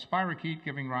mitochondrion, a spirochete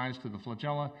giving rise to the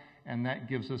flagella, and that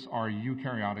gives us our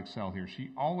eukaryotic cell here. She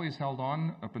always held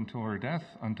on up until her death,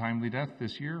 untimely death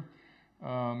this year,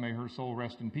 may her soul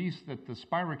rest in peace, that the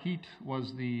spirochete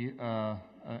was an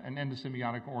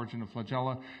endosymbiotic origin of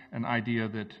flagella, an idea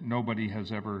that nobody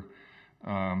has ever,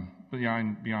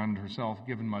 beyond herself,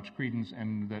 given much credence,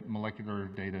 and that molecular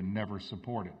data never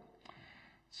supported.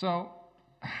 So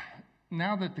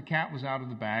now that the cat was out of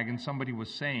the bag and somebody was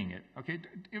saying it, okay,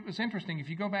 it was interesting. If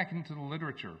you go back into the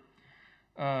literature,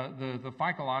 the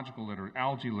phycological literature,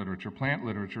 algae literature, plant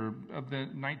literature of the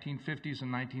 1950s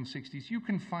and 1960s, you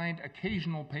can find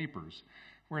occasional papers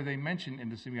where they mention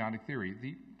endosymbiotic theory.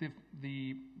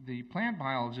 The plant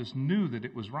biologists knew that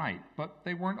it was right, but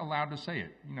they weren't allowed to say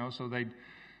it. So they'd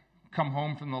come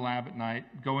home from the lab at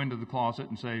night, go into the closet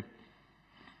and say,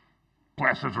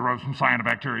 plastids arose from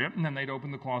cyanobacteria, and then they'd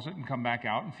open the closet and come back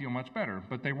out and feel much better,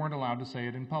 but they weren't allowed to say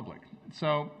it in public.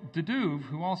 So de Duve,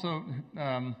 who also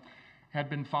had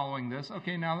been following this,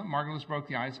 okay, now that Margulis broke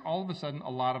the ice, all of a sudden a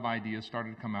lot of ideas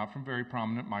started to come out from very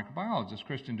prominent microbiologists.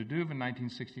 Christian de Duve in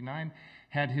 1969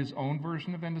 had his own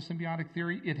version of endosymbiotic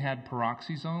theory. It had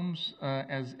peroxisomes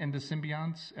as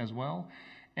endosymbionts as well.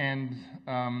 And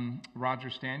Roger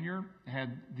Stanier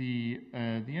had the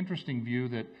interesting view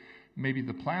that maybe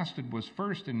the plastid was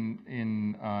first in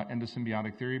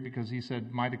endosymbiotic theory, because he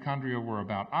said mitochondria were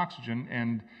about oxygen,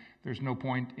 and there's no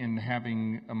point in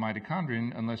having a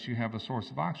mitochondrion unless you have a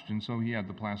source of oxygen, so he had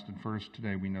the plastid first.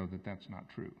 Today we know that that's not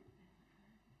true.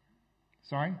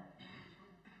 Sorry?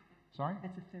 Sorry?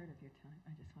 That's a third of your time.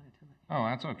 I just wanted to let Oh,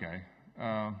 that's okay.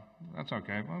 That's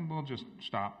okay. Well, we'll just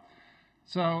stop.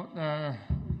 So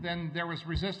then there was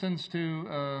resistance to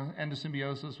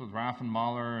endosymbiosis with Raff and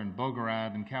Mahler and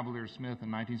Bogorad and Cavalier-Smith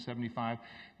in 1975.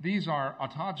 These are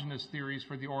autogenous theories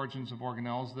for the origins of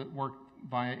organelles that work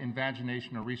via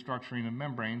invagination or restructuring of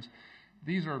membranes.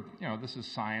 These are, this is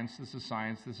science, this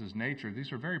is nature.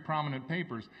 These are very prominent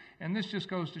papers, and this just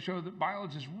goes to show that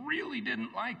biologists really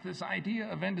didn't like this idea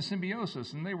of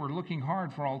endosymbiosis, and they were looking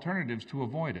hard for alternatives to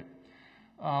avoid it.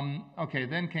 Okay,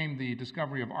 then came the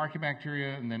discovery of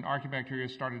archaebacteria, and then archaebacteria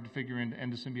started to figure into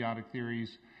endosymbiotic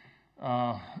theories.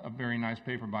 A very nice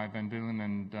paper by Van Villen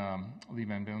and Lee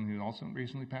Van Villen, who also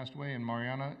recently passed away, and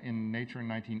Mariana in Nature in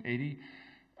 1980,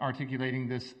 articulating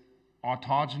this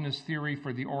autogenous theory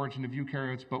for the origin of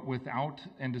eukaryotes, but without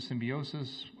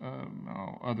endosymbiosis.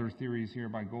 Other theories here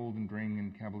by Goldendring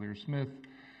and Cavalier-Smith.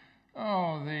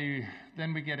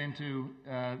 Then we get into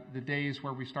the days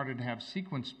where we started to have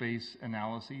sequence-based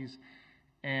analyses,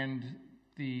 and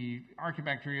the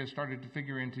archaebacteria started to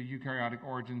figure into eukaryotic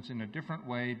origins in a different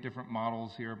way, different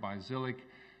models here by Zillick,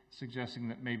 suggesting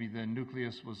that maybe the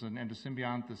nucleus was an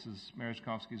endosymbiont. This is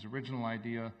Merezhkovsky's original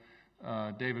idea.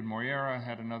 David Moreira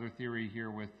had another theory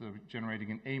here with generating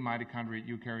an amitochondriate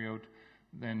eukaryote.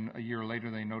 Then a year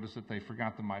later, they noticed that they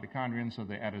forgot the mitochondrion, so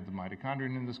they added the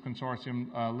mitochondrion in this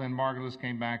consortium. Lynn Margulis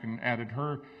came back and added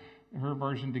her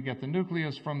version to get the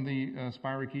nucleus from the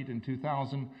spirochete in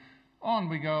 2000. On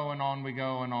we go, and on we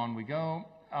go, and on we go.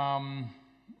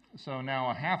 So now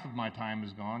a half of my time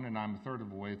is gone, and I'm a third of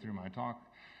the way through my talk.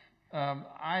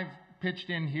 I've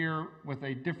pitched in here with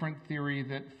a different theory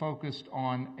that focused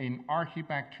on an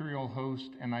archaebacterial host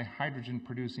and a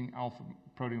hydrogen-producing alpha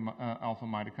alpha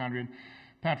mitochondrion.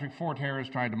 Patrick Forterre has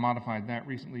tried to modify that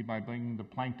recently by bringing the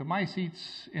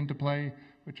planktomycetes into play,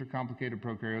 which are complicated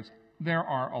prokaryotes. There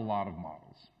are a lot of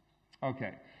models.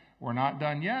 Okay, we're not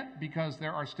done yet because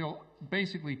there are still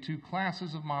basically two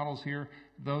classes of models here,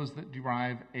 those that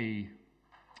derive a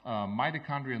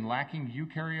mitochondrion-lacking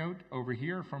eukaryote over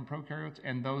here from prokaryotes,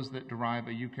 and those that derive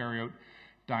a eukaryote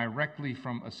directly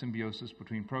from a symbiosis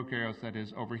between prokaryotes. That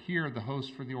is, over here, the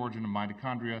host for the origin of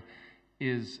mitochondria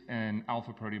is an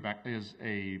is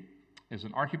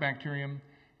an archibacterium,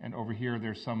 and over here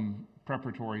there's some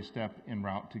preparatory step en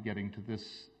route to getting to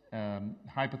this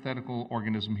hypothetical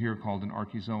organism here called an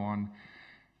archezoon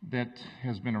that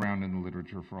has been around in the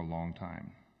literature for a long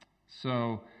time.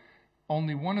 So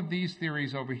only one of these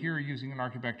theories over here using an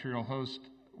archibacterial host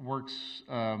works,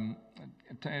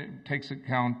 takes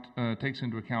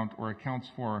into account or accounts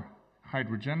for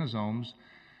hydrogenosomes.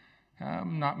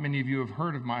 Not many of you have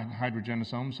heard of my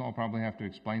hydrogenosomes, so I'll probably have to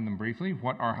explain them briefly.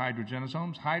 What are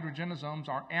hydrogenosomes? Hydrogenosomes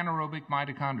are anaerobic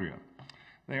mitochondria.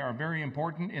 They are very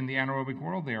important in the anaerobic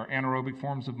world. They are anaerobic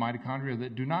forms of mitochondria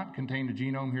that do not contain a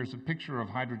genome. Here's a picture of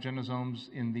hydrogenosomes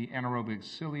in the anaerobic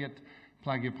ciliate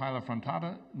Plagiophylla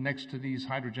frontata. Next to these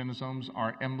hydrogenosomes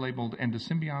are M-labeled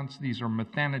endosymbionts. These are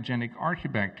methanogenic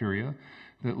archibacteria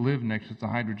that live next to the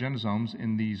hydrogenosomes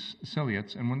in these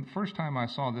ciliates. And when the first time I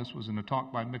saw this was in a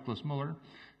talk by Miklas Müller,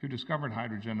 who discovered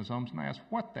hydrogenosomes, and I asked,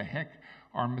 what the heck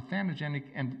are methanogenic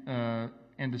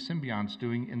endosymbionts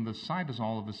doing in the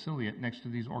cytosol of a ciliate next to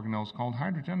these organelles called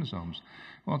hydrogenosomes?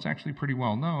 Well, it's actually pretty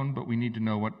well known, but we need to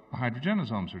know what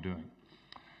hydrogenosomes are doing.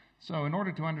 So in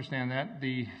order to understand that,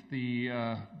 the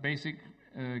basic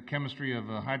chemistry of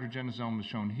a hydrogenosome is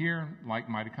shown here. Like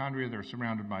mitochondria, they're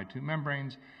surrounded by two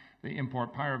membranes. They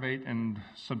import pyruvate and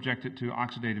subject it to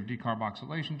oxidative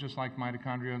decarboxylation, just like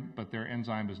mitochondria, but their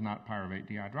enzyme is not pyruvate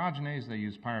dehydrogenase. They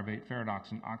use pyruvate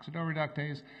ferredoxin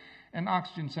oxidoreductase, an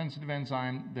oxygen-sensitive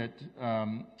enzyme that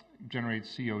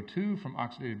generates CO2 from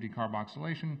oxidative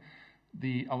decarboxylation.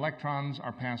 The electrons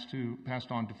are passed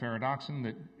on to ferredoxin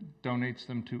that donates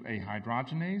them to a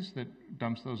hydrogenase that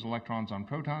dumps those electrons on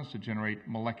protons to generate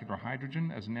molecular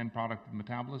hydrogen as an end product of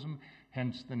metabolism,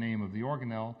 hence the name of the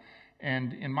organelle.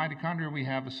 And in mitochondria, we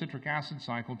have a citric acid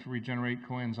cycle to regenerate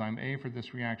coenzyme A for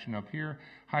this reaction up here.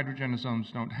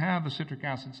 Hydrogenosomes don't have a citric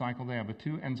acid cycle. They have a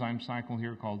two-enzyme cycle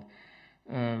here called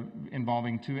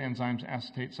involving two enzymes,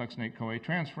 acetate succinate CoA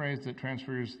transferase, that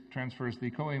transfers the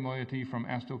CoA moiety from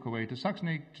acetyl-CoA to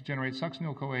succinate to generate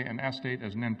succinyl-CoA and acetate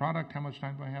as an end product. How much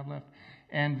time do I have left?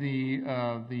 And the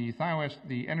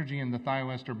energy in the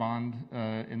thioester bond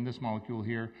in this molecule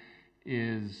here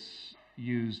is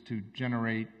used to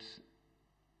generate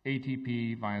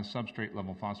ATP via substrate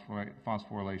level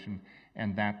phosphorylation,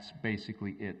 and that's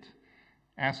basically it.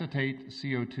 Acetate,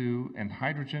 CO2, and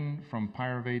hydrogen from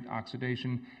pyruvate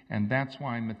oxidation, and that's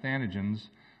why methanogens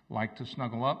like to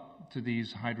snuggle up to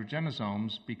these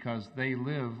hydrogenosomes because they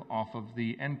live off of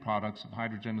the end products of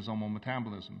hydrogenosomal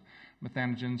metabolism.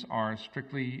 Methanogens are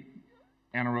strictly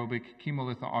anaerobic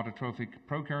chemolithoautotrophic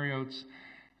prokaryotes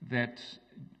that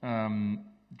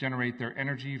generate their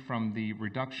energy from the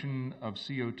reduction of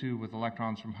CO2 with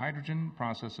electrons from hydrogen,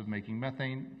 process of making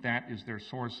methane. That is their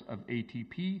source of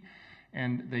ATP.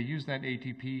 And they use that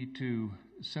ATP to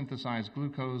synthesize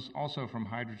glucose, also from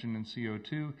hydrogen and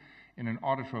CO2, in an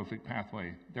autotrophic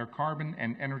pathway. Their carbon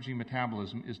and energy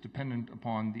metabolism is dependent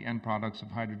upon the end products of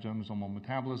hydrogenosomal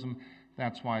metabolism.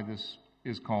 That's why this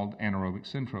is called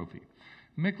anaerobic syntrophy.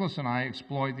 Miklas and I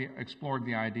explored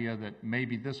the idea that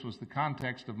maybe this was the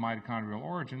context of mitochondrial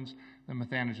origins, the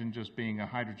methanogen just being a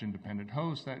hydrogen-dependent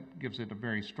host. That gives it a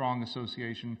very strong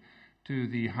association to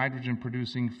the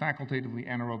hydrogen-producing facultatively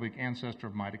anaerobic ancestor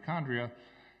of mitochondria,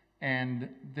 and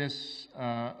this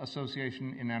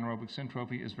association in anaerobic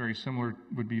syntrophy is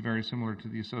would be very similar to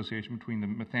the association between the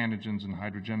methanogens and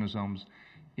hydrogenosomes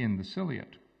in the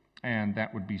ciliate, and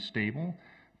that would be stable,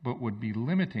 but would be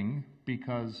limiting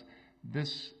because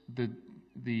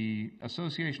the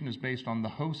association is based on the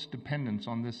host dependence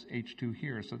on this H2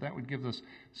 here, so that would give us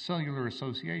cellular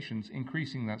associations,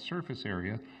 increasing that surface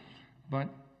area, but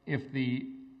if the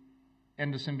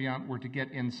endosymbiont were to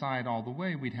get inside all the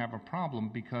way, we'd have a problem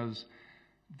because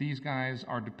these guys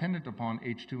are dependent upon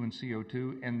H2 and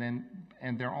CO2,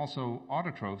 and they're also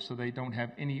autotrophs, so they don't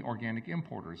have any organic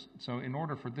importers. So in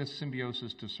order for this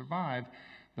symbiosis to survive,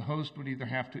 the host would either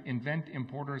have to invent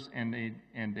importers and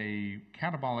a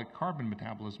catabolic carbon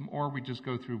metabolism, or we just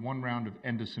go through one round of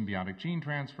endosymbiotic gene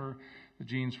transfer, the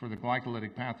genes for the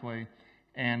glycolytic pathway,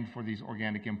 and for these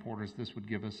organic importers, this would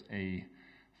give us a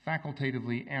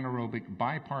facultatively anaerobic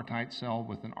bipartite cell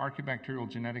with an archibacterial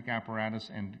genetic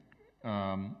apparatus and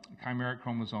chimeric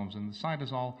chromosomes in the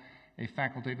cytosol, a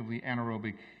facultatively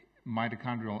anaerobic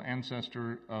mitochondrial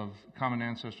ancestor of common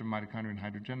ancestor mitochondrion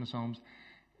hydrogenosomes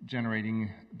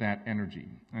generating that energy.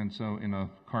 And so in a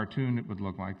cartoon it would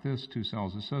look like this: two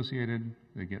cells associated,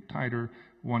 they get tighter,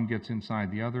 one gets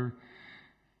inside the other.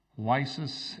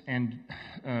 Lysis and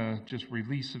just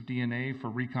release of DNA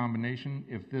for recombination.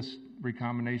 If this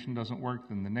recombination doesn't work,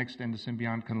 then the next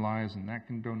endosymbiont can lyse and that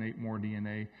can donate more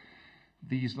DNA.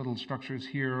 These little structures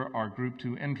here are group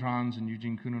 2 introns, and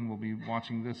Eugene Koonin will be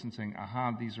watching this and saying,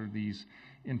 aha, these are these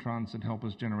introns that help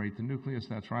us generate the nucleus.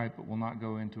 That's right, but we'll not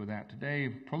go into that today.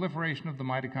 Proliferation of the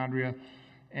mitochondria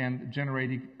and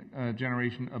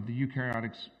generation of the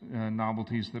eukaryotic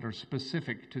novelties that are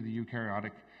specific to the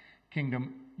eukaryotic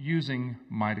kingdom using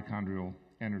mitochondrial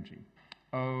energy.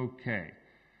 Okay,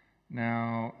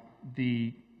 now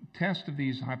the test of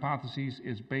these hypotheses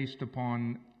is based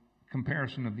upon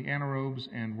comparison of the anaerobes,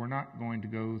 and we're not going to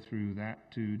go through that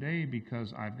today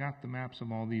because I've got the maps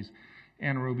of all these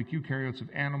anaerobic eukaryotes of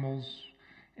animals,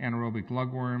 anaerobic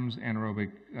lugworms,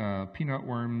 anaerobic peanut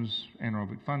worms,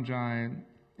 anaerobic fungi,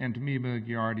 entamoeba,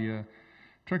 giardia,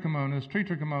 trichomonas, tree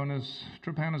trichomonas,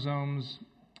 trypanosomes,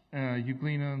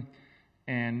 euglena,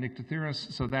 and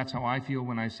Nyctotheris. So that's how I feel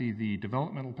when I see the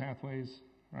developmental pathways,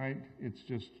 right? It's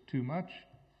just too much.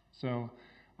 So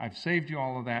I've saved you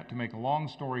all of that to make a long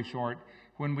story short.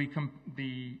 When we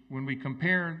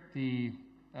compare the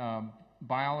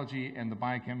biology and the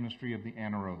biochemistry of the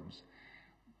anaerobes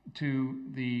to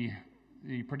the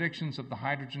predictions of the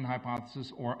hydrogen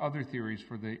hypothesis or other theories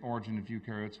for the origin of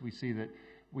eukaryotes, we see that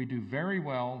we do very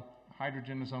well.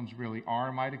 Hydrogenosomes really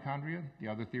are mitochondria. The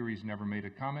other theories never made a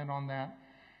comment on that.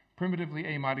 Primitively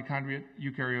amitochondrial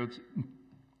eukaryotes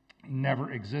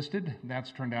never existed.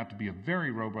 That's turned out to be a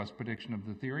very robust prediction of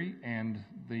the theory, and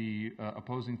the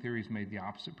opposing theories made the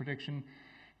opposite prediction.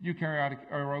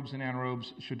 Eukaryotic aerobes and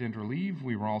anaerobes should interleave.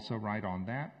 We were also right on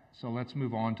that. So let's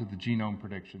move on to the genome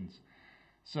predictions.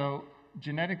 So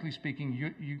genetically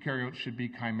speaking, eukaryotes should be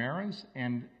chimeras,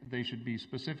 and they should be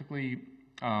specifically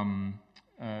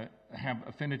have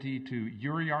affinity to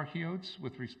euryarchaeotes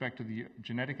with respect to the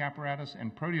genetic apparatus,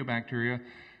 and proteobacteria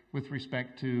with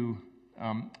respect to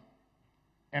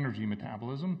energy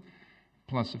metabolism,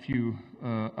 plus a few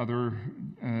other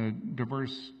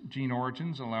diverse gene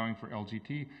origins allowing for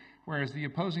LGT, whereas the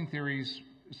opposing theories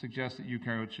suggest that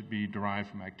eukaryotes should be derived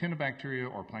from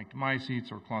actinobacteria or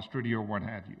planktomycetes or clostridia or what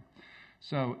have you.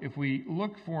 So if we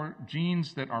look for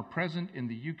genes that are present in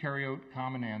the eukaryote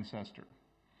common ancestor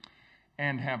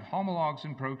and have homologs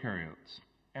in prokaryotes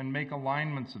and make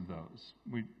alignments of those,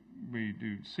 we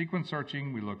do sequence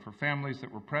searching, we look for families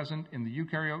that were present in the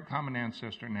eukaryote common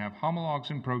ancestor and have homologs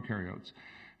in prokaryotes,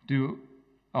 do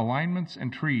alignments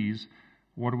and trees.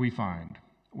 What do we find?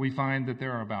 We find that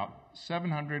there are about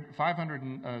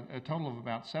a total of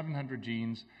about 700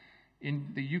 genes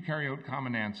in the eukaryote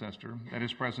common ancestor that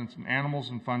is present in animals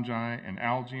and fungi and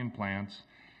algae and plants,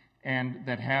 and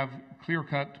that have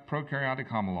clear-cut prokaryotic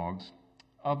homologs.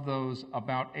 Of those,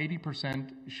 about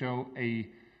 80% show a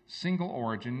single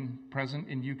origin present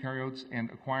in eukaryotes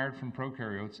and acquired from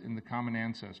prokaryotes in the common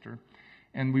ancestor.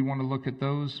 And we want to look at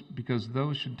those because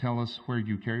those should tell us where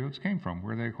eukaryotes came from,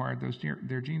 where they acquired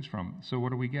their genes from. So what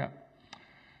do we get?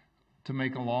 To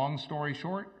make a long story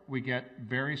short, we get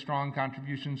very strong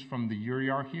contributions from the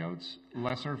euryarchaeotes,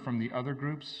 lesser from the other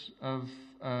groups of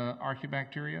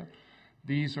archaeobacteria.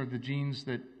 These are the genes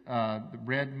that, the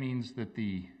red means that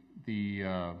the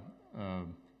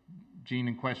gene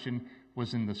in question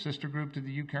was in the sister group to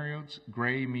the eukaryotes.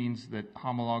 Gray means that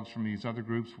homologs from these other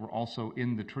groups were also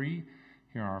in the tree.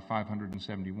 Here are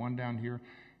 571 down here.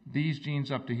 These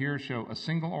genes up to here show a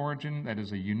single origin, that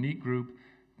is a unique group.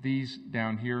 These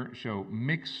down here show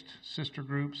mixed sister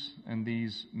groups, and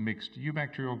these mixed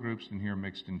eubacterial groups, and here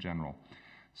mixed in general.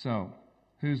 So,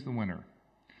 who's the winner?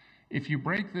 If you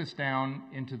break this down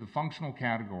into the functional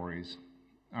categories,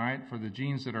 all right, for the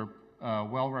genes that are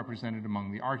well represented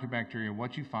among the archaeobacteria,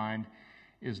 what you find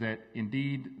is that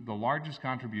indeed the largest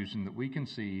contribution that we can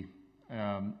see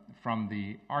from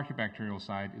the archaeobacterial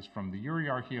side is from the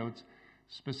euryarchaeotes,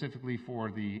 specifically for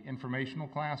the informational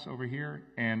class over here,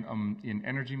 and in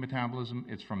energy metabolism,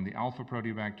 it's from the alpha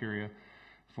proteobacteria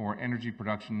for energy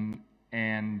production,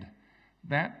 and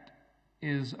that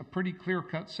is a pretty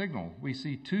clear-cut signal. We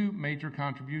see two major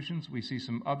contributions. We see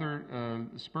some other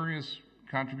spurious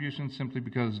contributions simply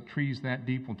because trees that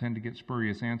deep will tend to get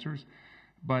spurious answers.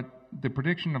 But the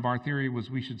prediction of our theory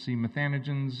was we should see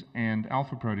methanogens and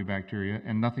alpha proteobacteria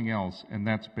and nothing else, and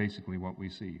that's basically what we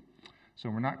see. So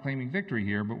we're not claiming victory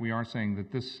here, but we are saying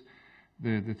that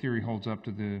the theory holds up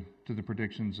to the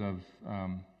predictions of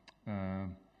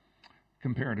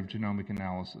comparative genomic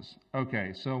analysis.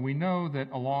 Okay, so we know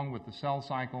that along with the cell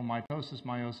cycle, mitosis,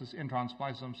 meiosis, intron,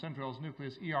 spliceosome, centrioles,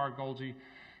 nucleus, ER, Golgi,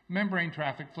 membrane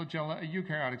traffic, flagella, a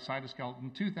eukaryotic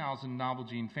cytoskeleton, 2,000 novel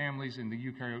gene families in the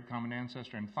eukaryote common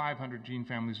ancestor, and 500 gene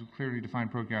families with clearly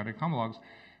defined prokaryotic homologs,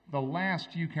 the last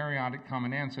eukaryotic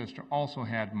common ancestor also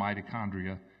had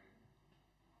mitochondria.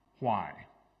 Why?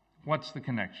 What's the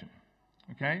connection?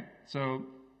 Okay, so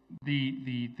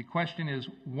the question is,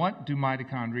 what do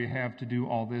mitochondria have to do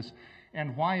all this,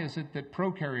 and why is it that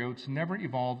prokaryotes never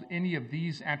evolved any of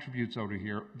these attributes over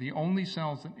here? The only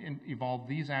cells that evolved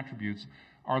these attributes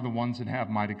are the ones that have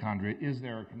mitochondria. Is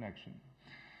there a connection?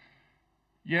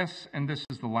 Yes, and this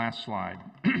is the last slide.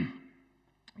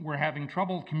 We're having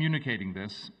trouble communicating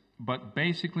this, but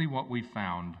basically what we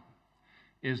found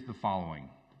is the following.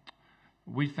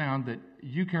 We found that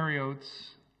eukaryotes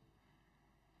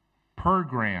per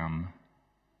gram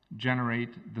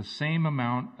generate the same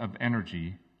amount of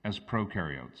energy as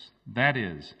prokaryotes. That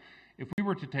is, if we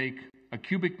were to take a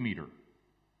cubic meter,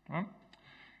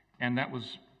 and that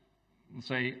was, let's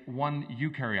say, one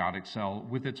eukaryotic cell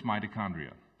with its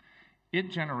mitochondria,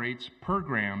 it generates per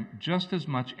gram just as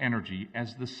much energy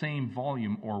as the same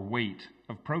volume or weight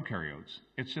of prokaryotes.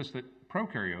 It's just that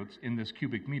prokaryotes in this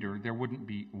cubic meter, there wouldn't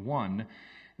be one,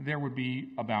 there would be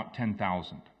about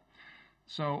 10,000.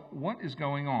 So what is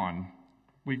going on?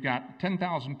 We've got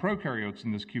 10,000 prokaryotes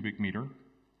in this cubic meter,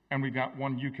 and we've got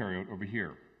one eukaryote over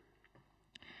here.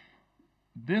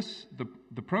 The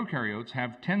prokaryotes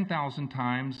have 10,000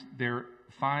 times their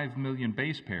 5 million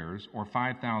base pairs, or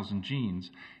 5,000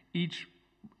 genes, each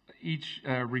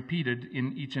repeated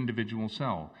in each individual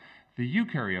cell. The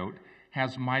eukaryote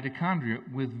has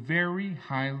mitochondria with very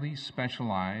highly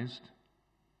specialized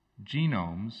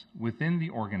genomes within the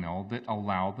organelle that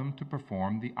allow them to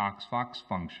perform the OXPHOX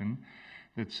function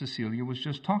that Cecilia was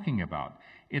just talking about.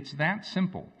 It's that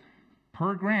simple.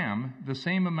 Per gram, the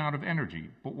same amount of energy,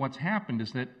 but what's happened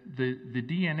is that the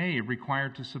DNA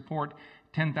required to support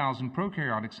 10,000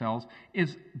 prokaryotic cells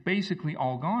is basically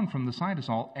all gone from the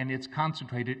cytosol, and it's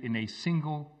concentrated in a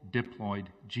single diploid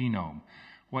genome.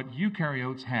 What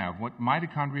eukaryotes have, what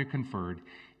mitochondria conferred,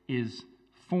 is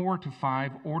 4 to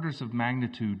 5 orders of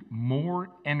magnitude more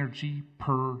energy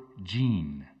per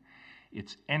gene.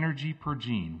 It's energy per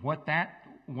gene.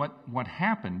 What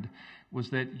happened was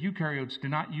that eukaryotes do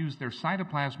not use their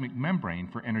cytoplasmic membrane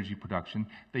for energy production.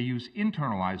 They use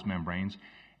internalized membranes,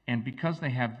 and because they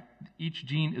have, each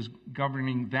gene is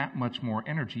governing that much more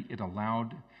energy, it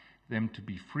allowed them to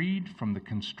be freed from the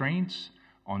constraints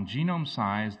on genome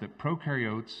size that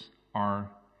prokaryotes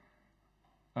are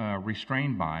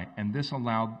restrained by, and this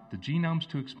allowed the genomes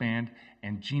to expand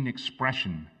and gene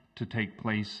expression to take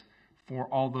place for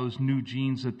all those new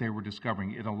genes that they were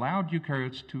discovering. It allowed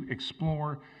eukaryotes to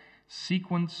explore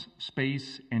sequence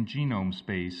space and genome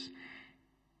space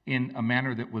in a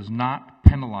manner that was not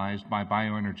penalized by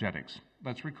bioenergetics.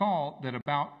 Let's recall that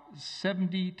about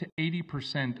 70 to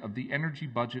 80% of the energy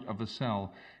budget of a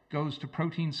cell goes to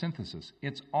protein synthesis.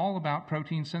 It's all about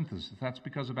protein synthesis. That's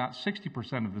because about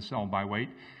 60% of the cell by weight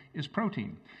is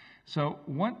protein. So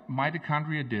what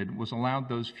mitochondria did was allowed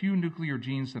those few nuclear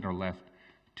genes that are left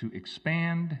to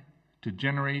expand, to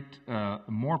generate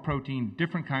more protein,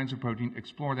 different kinds of protein,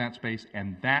 explore that space,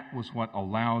 and that was what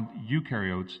allowed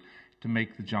eukaryotes to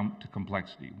make the jump to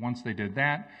complexity. Once they did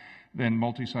that, then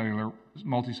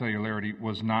multicellularity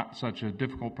was not such a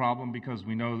difficult problem, because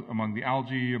we know among the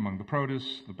algae, among the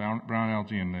protists, the brown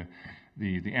algae, and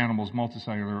the animals,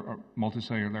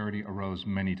 multicellularity arose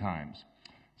many times.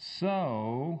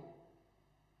 So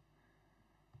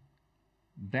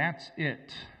that's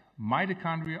it.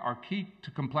 Mitochondria are key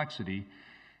to complexity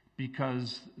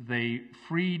because they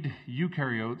freed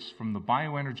eukaryotes from the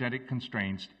bioenergetic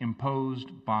constraints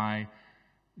imposed by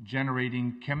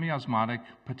generating chemiosmotic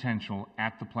potential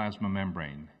at the plasma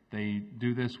membrane. They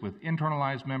do this with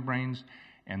internalized membranes,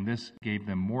 and this gave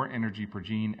them more energy per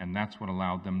gene, and that's what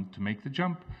allowed them to make the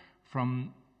jump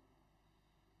from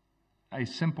a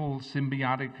simple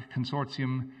symbiotic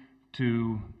consortium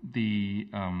to the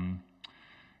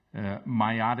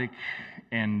meiotic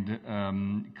and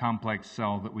complex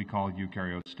cell that we call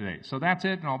eukaryotes today. So that's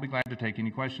it, and I'll be glad to take any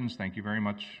questions. Thank you very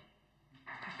much.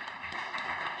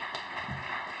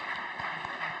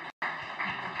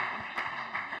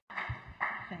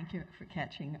 Thank you for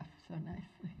catching up so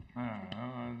nicely.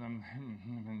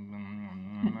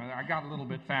 I got a little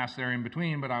bit fast there in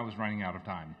between, but I was running out of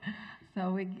time.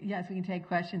 So we can take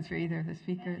questions for either of the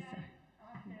speakers.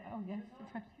 Oh, yes.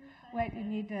 That's right. Wait, you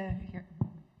need to hear.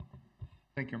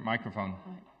 Take your microphone.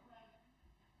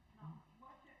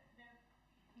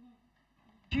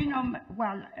 Gene genome,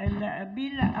 well,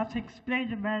 Bill has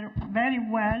explained very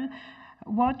well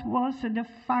what was the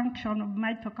function of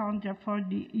mitochondria for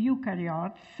the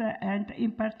eukaryotes, and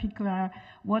in particular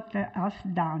what has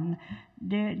done.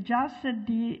 Just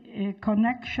the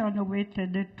connection with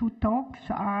the two talks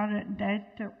are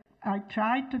that I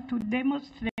tried to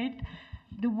demonstrate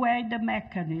the way the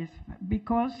mechanism,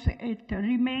 because it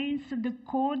remains the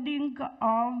coding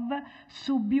of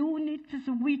subunits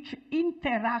which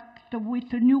interact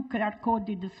with nuclear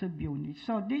coded subunits.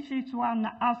 So this is one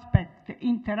aspect,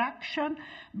 interaction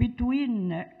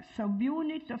between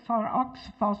subunits for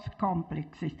OX-phos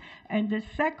complexes. And the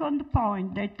second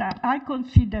point that I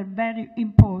consider very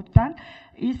important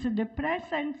is the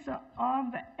presence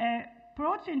of a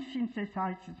protein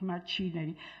synthesizes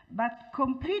machinery, but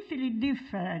completely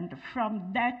different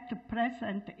from that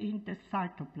present in the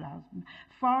cytoplasm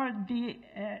for the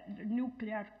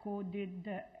nuclear-coded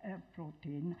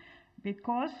protein,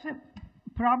 because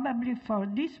probably for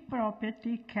this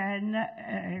property can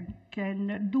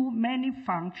do many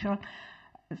functions,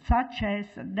 such as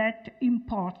that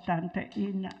important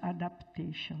in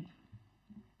adaptation.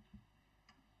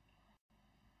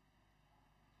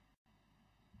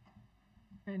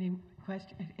 Any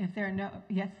question? If there are no,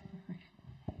 yes?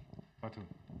 It's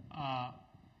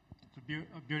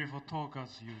a beautiful talk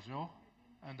as usual,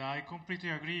 and I completely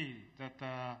agree that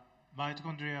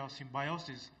mitochondrial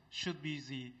symbiosis should be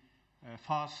the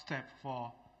first step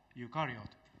for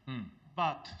eukaryote.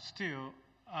 But still,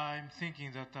 I'm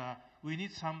thinking that we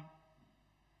need some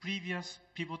previous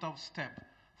pivotal step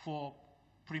for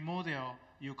primordial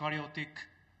eukaryotic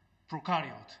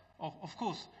prokaryote. Of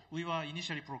course, we were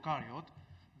initially prokaryote.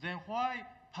 Then why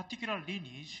particular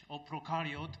lineage of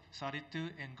prokaryote started to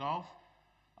engulf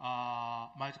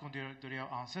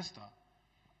mitochondrial ancestor?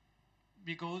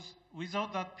 Because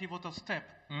without that pivotal step,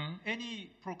 any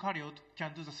prokaryote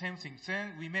can do the same thing.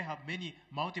 Then we may have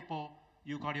multiple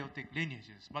eukaryotic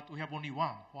lineages, but we have only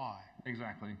one. Why?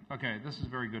 Exactly. Okay, this is a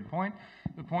very good point.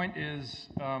 The point is,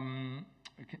 can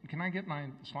I get my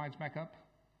slides back up?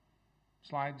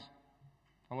 Slides?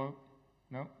 Hello?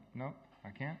 No? No?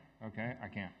 I can't? Okay, I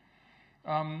can't.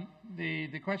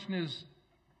 The question is,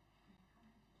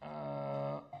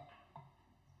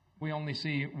 we only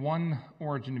see one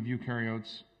origin of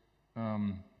eukaryotes.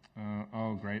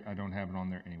 Oh, great, I don't have it on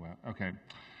there anyway. Okay.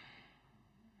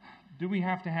 Do we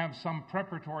have to have some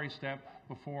preparatory step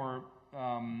before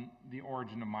the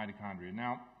origin of mitochondria?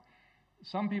 Now,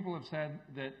 some people have said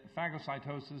that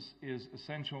phagocytosis is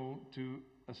essential to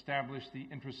establish the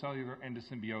intracellular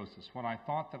endosymbiosis. What I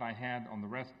thought that I had on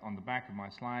the back of my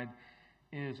slide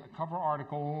is a cover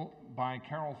article by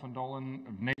Carol von Dolen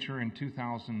of Nature in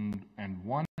 2000,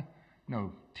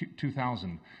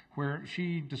 where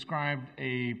she described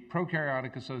a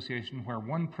prokaryotic association where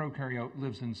one prokaryote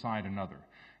lives inside another.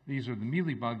 These are the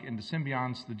mealybug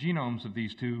endosymbionts. The genomes of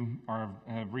these two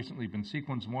have recently been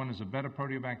sequenced. One is a beta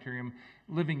proteobacterium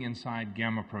living inside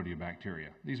gamma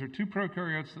proteobacteria. These are two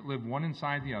prokaryotes that live one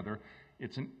inside the other.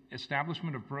 It's an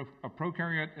establishment of a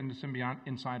prokaryote endosymbiont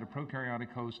inside a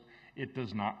prokaryotic host. It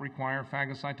does not require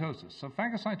phagocytosis. So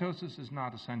phagocytosis is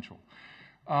not essential.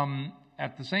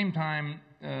 At the same time,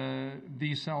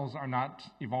 these cells are not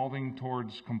evolving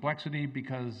towards complexity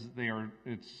because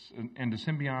it's an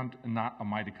endosymbiont and not a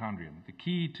mitochondrion. The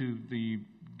key to the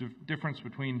difference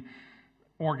between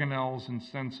organelles in the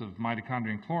sense of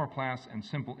mitochondrion chloroplasts and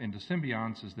simple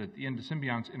endosymbionts is that the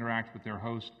endosymbionts interact with their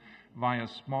host via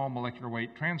small molecular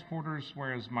weight transporters,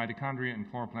 whereas mitochondria and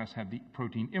chloroplasts have the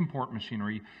protein import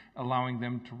machinery, allowing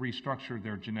them to restructure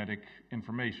their genetic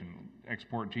information,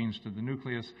 export genes to the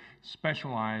nucleus,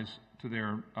 specialize to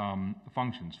their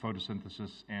functions,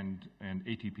 photosynthesis and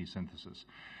ATP synthesis.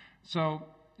 So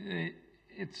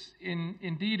it's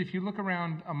indeed, if you look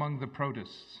around among the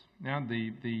protists, now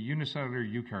the unicellular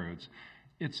eukaryotes,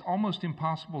 it's almost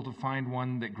impossible to find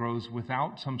one that grows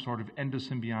without some sort of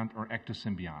endosymbiont or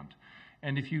ectosymbiont.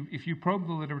 And if you probe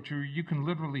the literature, you can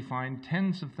literally find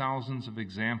tens of thousands of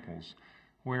examples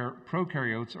where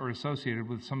prokaryotes are associated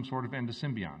with some sort of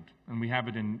endosymbiont. And we have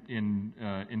it in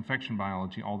infection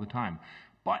biology all the time.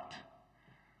 But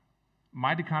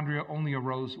mitochondria only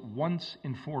arose once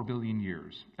in 4 billion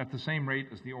years, at the same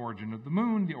rate as the origin of the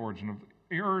moon, the origin of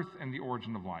the Earth, and the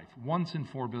origin of life. Once in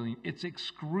 4 billion. It's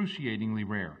excruciatingly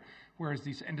rare. Whereas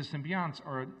these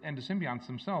endosymbionts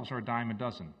themselves are a dime a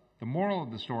dozen. The moral of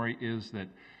the story is that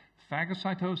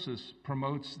phagocytosis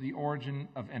promotes the origin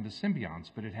of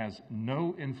endosymbionts, but it has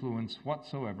no influence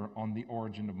whatsoever on the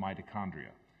origin of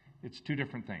mitochondria. It's two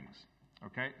different things.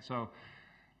 Okay, so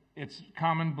it's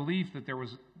common belief that there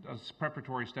was a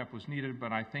preparatory step was needed,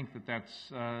 but I think that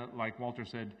that's, like Walter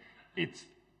said, it's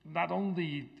not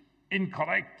only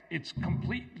incorrect, it's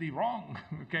completely wrong.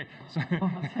 Okay. So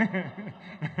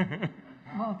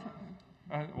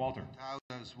Walter. How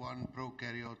does one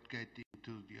prokaryote get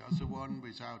into the other one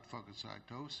without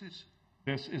phagocytosis?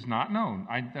 This is not known.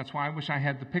 That's why I wish I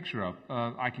had the picture up.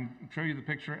 I can show you the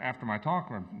picture after my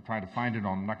talk, or try to find it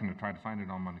on. I'm not going to try to find it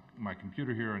on my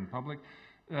computer here in public.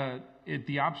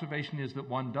 The observation is that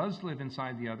one does live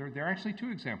inside the other. There are actually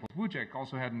two examples. Wujek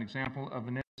also had an example of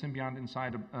a symbiont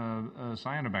inside a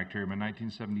cyanobacterium in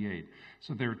 1978.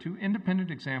 So there are two independent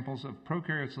examples of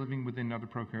prokaryotes living within other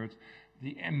prokaryotes.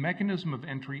 The mechanism of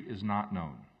entry is not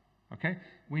known. Okay,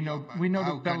 we know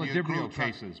the Belladibrio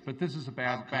cases, but this is a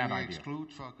bad idea. Exclude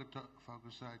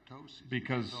phagocytosis?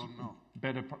 Because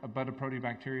beta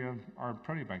proteobacteria are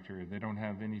proteobacteria. They don't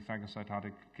have any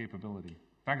phagocytotic capability.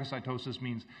 Phagocytosis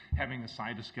means having a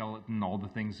cytoskeleton, all the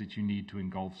things that you need to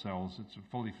engulf cells. It's a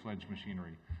fully fledged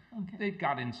machinery. Okay. They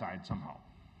got inside somehow.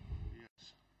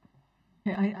 Yes.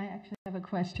 Yeah, I actually have a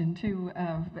question too.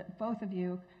 Both of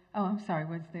you. Oh, I'm sorry.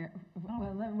 Was there?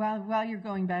 Well, while you're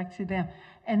going back to them,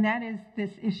 and that is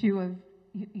this issue of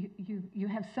you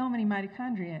have so many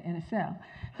mitochondria in a cell,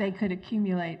 they could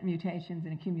accumulate mutations,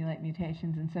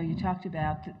 and so you talked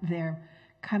about their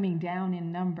coming down in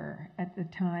number at the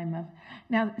time of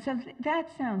now. So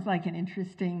that sounds like an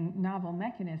interesting novel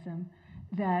mechanism.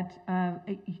 That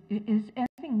is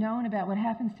anything known about what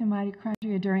happens to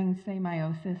mitochondria during, say,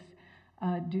 meiosis?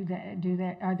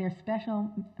 Are there special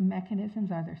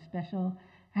mechanisms? Are there special?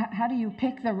 How do you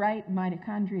pick the right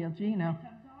mitochondrial genome?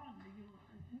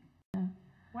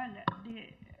 Well,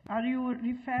 are you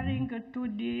referring to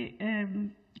the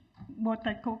what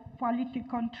I call quality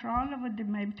control of the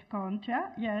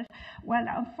mitochondria? Yes. Well,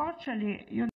 unfortunately,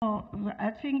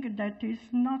 I think that is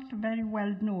not very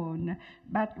well known.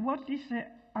 But what is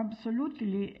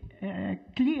absolutely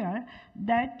clear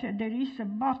that there is a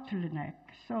bottleneck.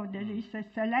 So there is a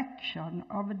selection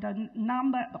of the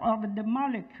number of the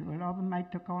molecule of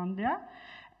mitochondria,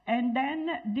 and then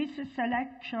this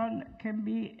selection can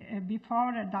be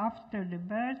before and after the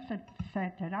birth,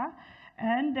 etc.,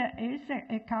 and is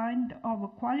a kind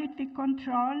of quality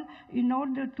control in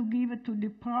order to give to the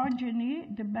progeny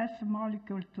the best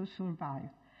molecule to survive.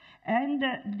 And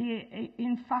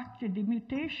in fact, the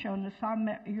mutation, some,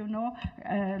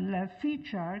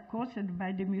 feature caused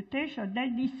by the mutation, they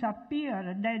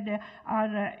disappear, they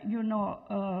are,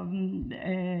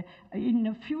 in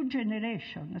a few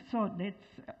generations. So that's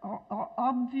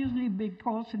obviously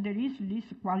because there is this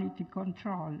quality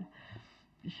control.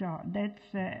 So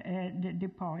that's the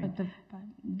point.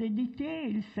 The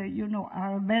details,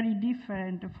 are very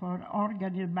different for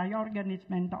by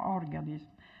organism and organism.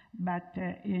 But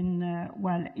in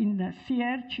the sea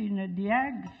urchin, the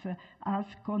eggs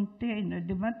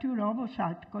the mature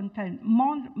ovocyte contain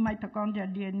more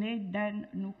mitochondrial DNA than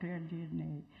nuclear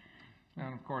DNA.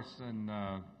 And of course, in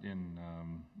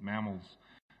mammals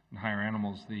and higher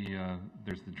animals,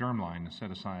 there's the germline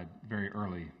set aside very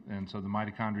early, and so the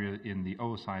mitochondria in the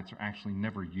oocytes are actually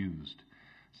never used.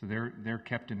 So they're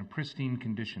kept in a pristine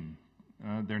condition.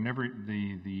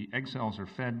 The egg cells are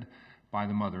fed by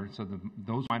the mother, so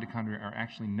those mitochondria are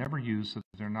actually never used, so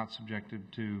that they're not subjected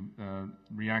to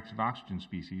reactive oxygen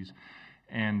species,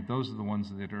 and those are the ones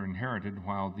that are inherited,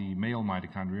 while the male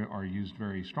mitochondria are used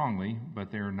very strongly, but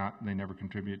they never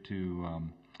contribute to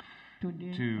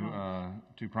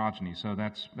progeny. So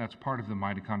that's part of the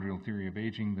mitochondrial theory of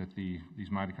aging, that these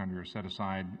mitochondria are set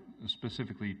aside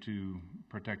specifically to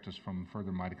protect us from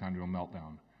further mitochondrial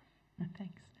meltdown.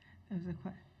 Thanks.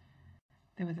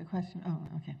 There was a question. Oh,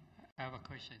 okay. I have a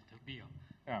question to Bill.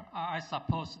 Yeah. I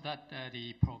suppose that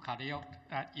the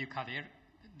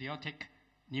eukaryotic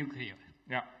nucleus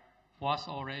was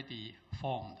already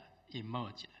formed,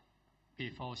 emerged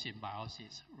before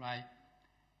symbiosis, right?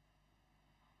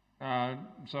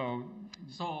 So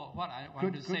what I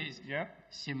want to say is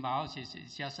symbiosis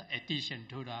is just addition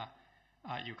to the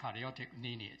eukaryotic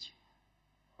lineage.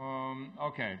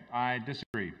 Okay, I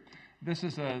disagree. This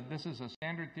is a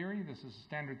standard theory. This is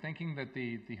standard thinking that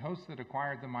the host that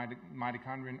acquired the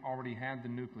mitochondrion already had the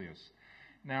nucleus.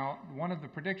 Now, one of the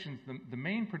predictions, the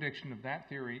main prediction of that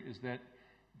theory is that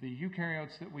the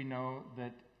eukaryotes that we know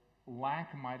that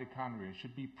lack mitochondria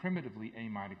should be primitively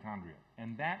amitochondria,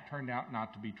 and that turned out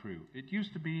not to be true. It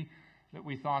used to be that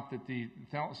we thought that the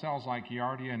cells like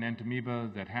Giardia and Entamoeba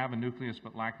that have a nucleus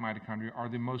but lack mitochondria are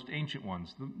the most ancient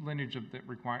ones, the lineage that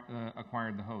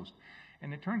acquired the host.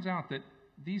 And it turns out that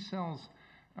these cells,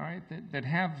 all right, that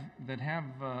have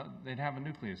a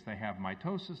nucleus. They have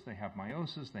mitosis, they have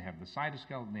meiosis, they have the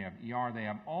cytoskeleton, they have ER, they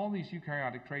have all these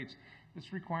eukaryotic traits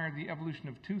that's required the evolution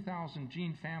of 2,000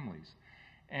 gene families.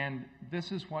 And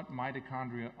this is what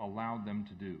mitochondria allowed them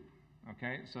to do.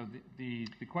 Okay, so the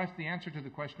answer to the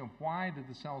question of why did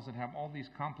the cells that have all these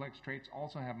complex traits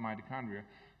also have mitochondria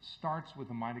starts with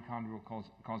a mitochondrial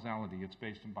causality. It's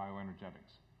based in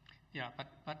bioenergetics. Yeah,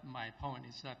 but my point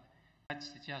is that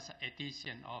that's just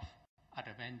addition of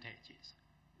advantages.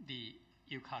 The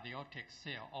eukaryotic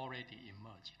cell already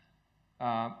emerged.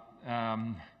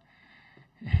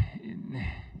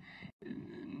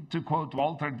 To quote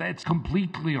Walter, that's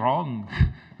completely wrong.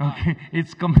 Okay,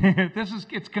 it's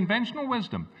conventional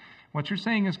wisdom. What you're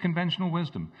saying is conventional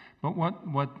wisdom. But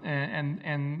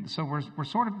so we're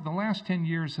sort of, the last 10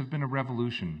 years have been a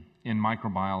revolution in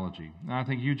microbiology. And I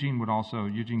think Eugene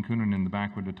Koonin in the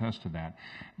back would attest to that.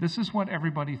 This is what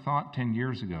everybody thought 10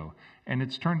 years ago. And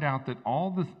it's turned out that all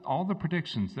the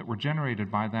predictions that were generated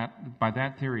by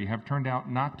that theory have turned out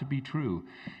not to be true.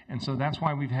 And so that's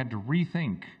why we've had to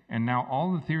rethink. And now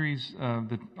all the theories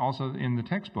that also in the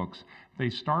textbooks, they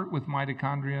start with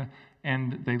mitochondria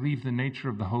and they leave the nature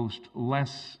of the host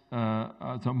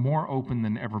more open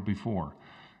than ever before.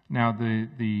 Now, the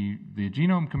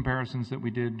genome comparisons that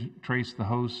we did trace the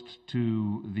host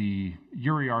to the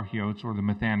euryarchaeotes or the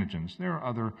methanogens. There are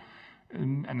other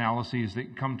analyses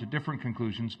that come to different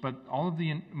conclusions, but all of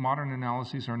the modern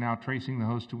analyses are now tracing the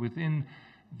host to within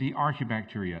the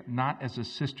archaebacteria, not as a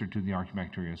sister to the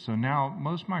archaebacteria. So now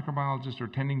most microbiologists are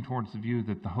tending towards the view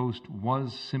that the host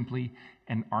was simply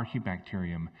an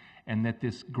archaebacterium, and that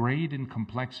this grade in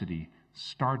complexity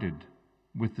started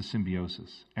with the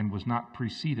symbiosis and was not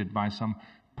preceded by some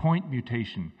point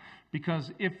mutation.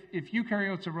 Because if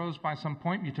eukaryotes arose by some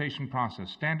point mutation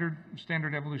process,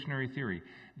 standard evolutionary theory,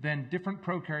 then different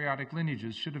prokaryotic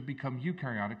lineages should have become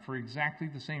eukaryotic for exactly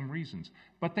the same reasons.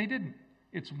 But they didn't.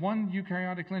 It's one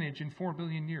eukaryotic lineage in 4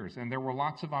 billion years, and there were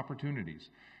lots of opportunities.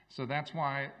 So that's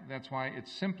why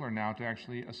it's simpler now to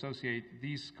actually associate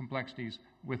these complexities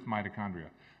with mitochondria.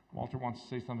 Walter wants to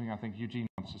say something. I think Eugene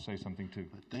wants to say something too.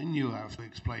 But then you have to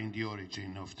explain the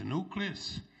origin of the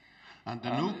nucleus. And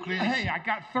the nucleus... Hey, I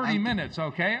got 30 minutes,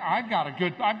 okay? I've got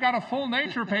a full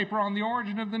Nature paper on the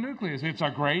origin of the nucleus. It's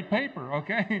a great paper,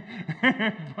 okay?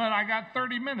 But I got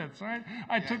 30 minutes, right?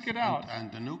 I took it out.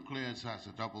 And the nucleus has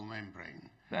a double membrane.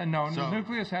 No, the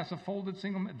nucleus has a folded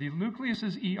single... The nucleus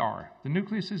is ER. The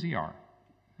nucleus is ER.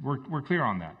 We're clear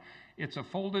on that. It's a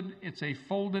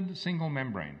folded single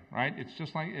membrane, right? It's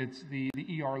just like, it's the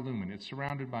ER lumen. It's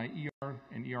surrounded by ER,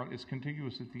 and ER is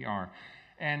contiguous with the R.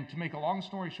 And to make a long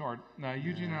story short,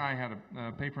 Eugene and I had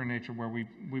a paper in Nature where we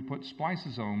put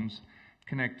spliceosomes,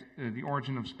 connect the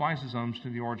origin of spliceosomes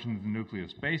to the origin of the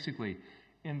nucleus. Basically,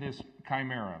 in this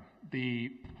chimera,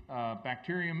 the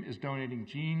bacterium is donating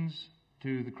genes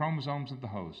to the chromosomes of the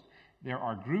host. There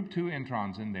are group 2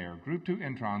 introns in there. Group 2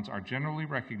 introns are generally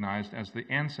recognized as the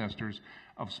ancestors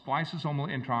of spliceosomal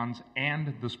introns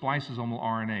and the spliceosomal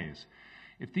RNAs.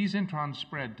 If these introns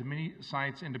spread to many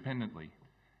sites independently,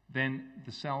 then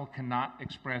the cell cannot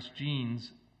express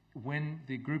genes when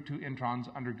the group 2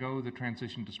 introns undergo the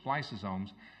transition to spliceosomes,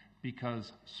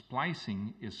 because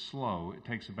splicing is slow. It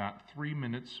takes about 3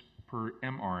 minutes per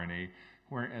mRNA,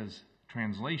 whereas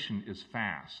translation is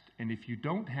fast. And if you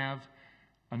don't have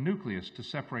a nucleus to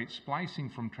separate splicing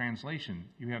from translation,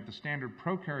 you have the standard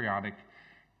prokaryotic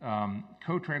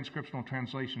co-transcriptional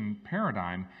translation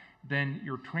paradigm, then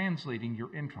you're translating your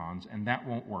introns, and that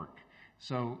won't work.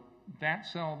 So that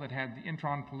cell that had the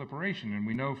intron proliferation, and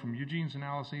we know from Eugene's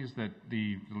analyses that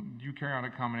the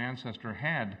eukaryotic common ancestor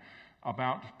had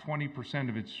about 20%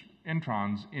 of its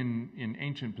introns in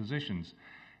ancient positions,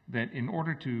 that in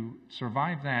order to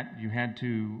survive that, you had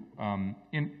to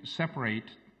separate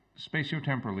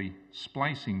spatiotemporally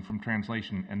splicing from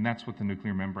translation, and that's what the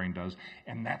nuclear membrane does.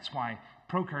 And that's why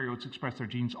prokaryotes express their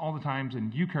genes all the time,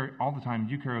 and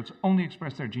eukaryotes only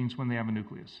express their genes when they have a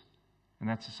nucleus. And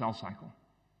that's the cell cycle.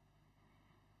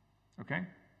 Okay?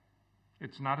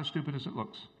 It's not as stupid as it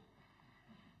looks.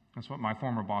 That's what my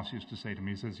former boss used to say to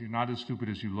me. He says, "You're not as stupid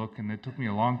as you look," and it took me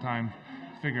a long time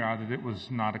to figure out that it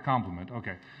was not a compliment.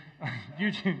 Okay.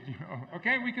 Eugene,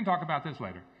 okay, we can talk about this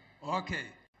later. Okay.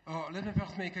 Let me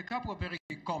first make a couple of very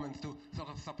quick comments to sort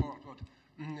of support what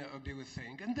Bill was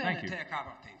saying, and then attack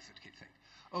other things that he's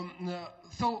saying.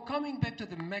 So coming back to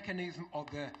the mechanism of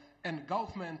the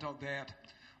engulfment of that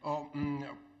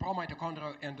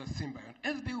promitochondria and the symbiont,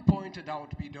 as Bill pointed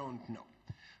out, we don't know.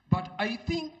 But I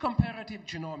think comparative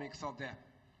genomics of the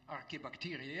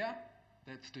archaebacteria,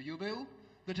 that's to you, Bill,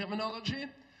 the terminology,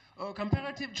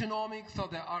 comparative genomics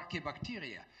of the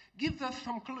archaebacteria gives us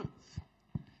some clues.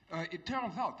 It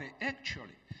turns out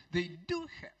they do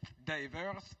have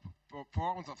diverse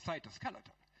forms of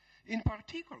cytoskeleton. In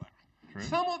particular,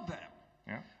 some of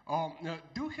them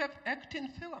do have actin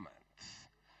filaments,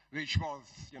 which was,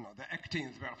 the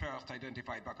actins were first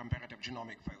identified by comparative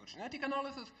genomic phylogenetic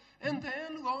analysis, and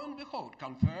then, lo and behold,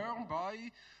 confirmed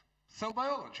by cell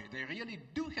biology. They really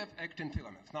do have actin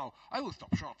filaments. Now, I will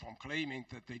stop short from claiming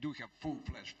that they do have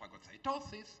full-fledged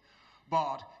phagocytosis,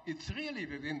 but it's really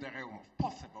within the realm of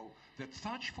possible that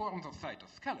such forms of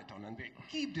cytoskeleton, and we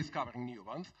keep discovering new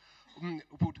ones,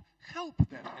 would help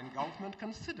that engulfment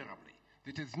considerably.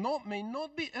 It may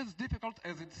not be as difficult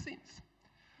as it seems.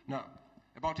 Now,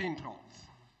 about introns.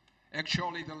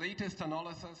 Actually, the latest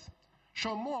analyses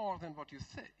show more than what you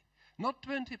say. Not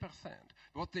 20%.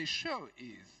 What they show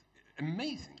is,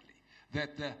 amazingly,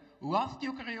 that the last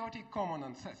eukaryotic common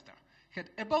ancestor had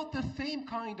about the same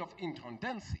kind of intron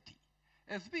density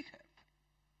as we have.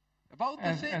 About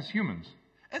the same. As humans?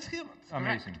 As humans,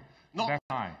 amazing. That's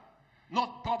high.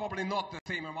 Probably not the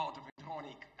same amount of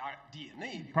intronic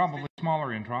DNA. Probably smaller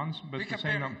introns, but the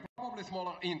same number. Probably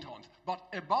smaller introns, but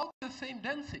about the same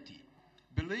density.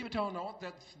 Believe it or not,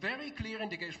 that's very clear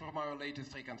indication from our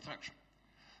latest reconstruction.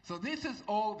 So this is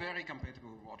all very compatible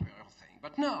with what we are saying.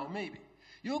 But now, maybe,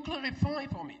 you'll clarify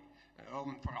for me,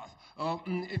 for us, a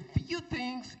few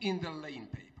things in the Lane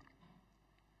paper.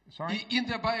 Sorry? In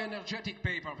the bioenergetic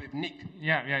paper with Nick.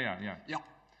 Yeah.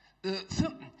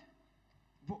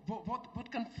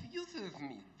 What confuses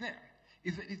me there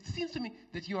is that it seems to me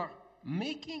that you are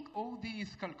making all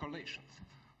these calculations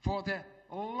for the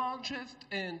largest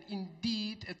and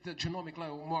indeed at the genomic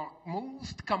level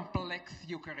most complex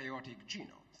eukaryotic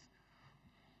genomes,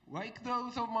 like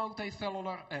those of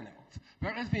multicellular animals.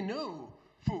 Whereas we know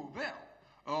full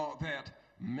well that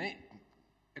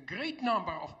a great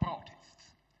number of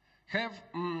protists have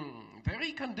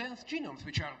very condensed genomes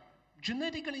which are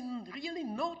genetically really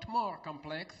not more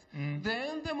complex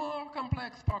than the more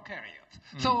complex prokaryotes.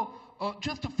 So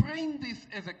just to frame this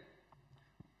as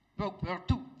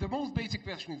the most basic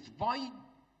question is, why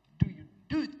do you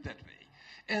do it that way?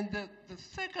 And the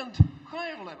second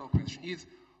higher level question is,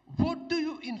 what do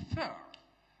you infer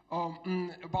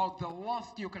about the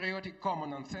last eukaryotic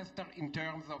common ancestor in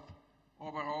terms of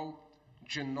overall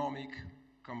genomic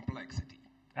complexity?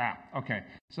 Okay.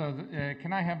 So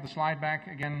can I have the slide back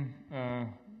again,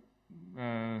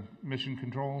 mission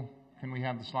control? Can we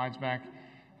have the slides back?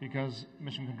 Because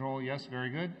mission control, yes, very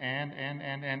good. And.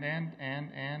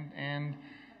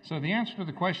 So the answer to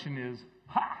the question is,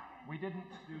 we didn't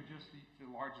do just the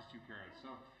largest eukaryotes.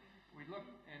 So we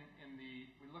looked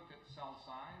we looked at cell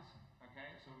size. Okay.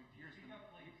 So here's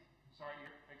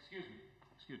excuse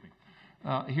me.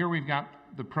 Here we've got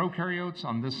the prokaryotes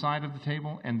on this side of the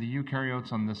table and the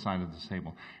eukaryotes on this side of the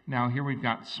table. Now here we've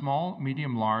got small,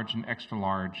 medium, large, and extra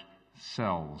large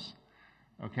cells.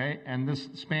 Okay, and this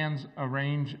spans a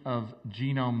range of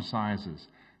genome sizes.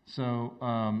 So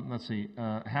let's see,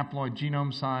 haploid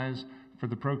genome size for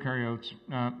the prokaryotes,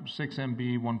 6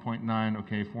 MB, 1.9,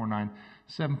 okay, 4.9,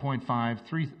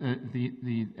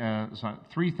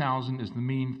 7.5, 3,000 is the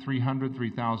mean, 300,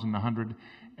 3,100,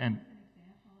 and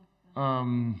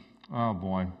oh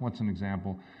boy, what's an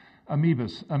example?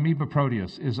 Amoeba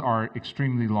proteus is our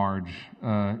extremely large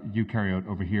eukaryote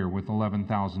over here with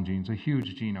 11,000 genes, a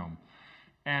huge genome.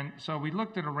 And so we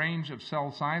looked at a range of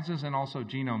cell sizes and also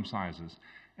genome sizes.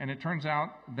 And it turns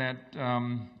out that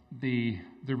the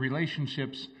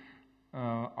relationships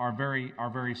are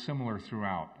very similar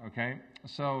throughout, okay?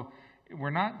 So we're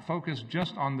not focused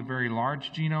just on the very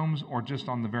large genomes or just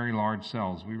on the very large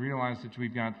cells. We realized that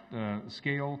we've got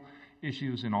scale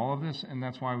issues in all of this, and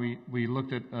that's why we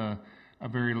looked at a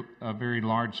very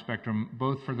large spectrum,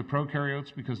 both for the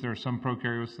prokaryotes, because there are some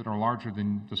prokaryotes that are larger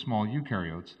than the small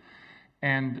eukaryotes.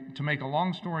 And to make a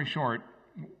long story short,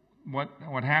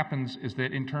 what happens is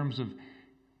that in terms of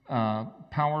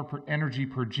power per energy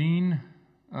per gene,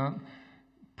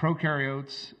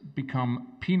 prokaryotes become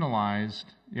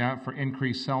penalized, for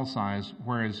increased cell size,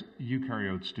 whereas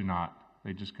eukaryotes do not.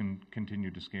 They just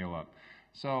continue to scale up.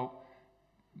 So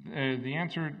the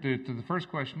answer to the first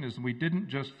question is we didn't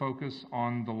just focus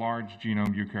on the large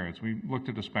genome eukaryotes. We looked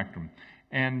at a spectrum.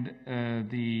 And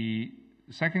the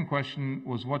second question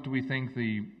was, what do we think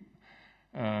the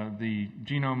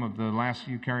genome of the last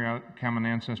eukaryote common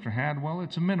ancestor had? Well,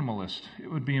 it's a minimalist.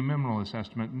 It would be a minimalist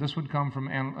estimate. And this would come from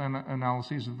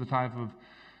analyses of the type of,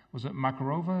 was it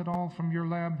Makarova et al. From your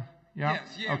lab? Yeah.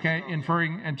 Yes. Okay.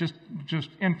 Inferring and just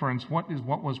inference. What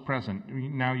was present?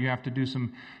 Now you have to do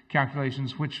some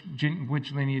calculations. Which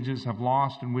lineages have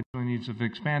lost and which lineages have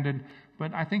expanded.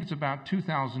 But I think it's about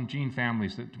 2,000 gene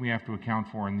families that we have to account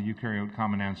for in the eukaryote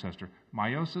common ancestor: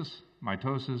 meiosis,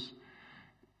 mitosis,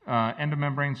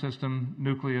 endomembrane system,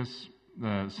 nucleus,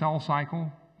 the cell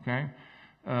cycle. Okay.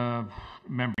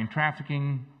 membrane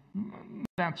trafficking,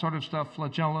 that sort of stuff,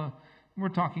 flagella. We're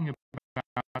talking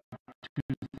about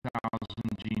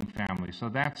 2,000 gene families. So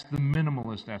that's the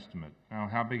minimalist estimate. Now,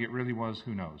 how big it really was,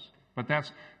 who knows? But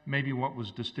that's maybe what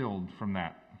was distilled from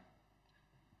that.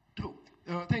 True.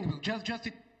 Thank you. Just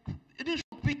an additional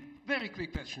very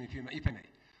quick question, if I may.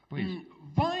 Please.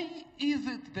 Why is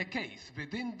it the case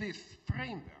within this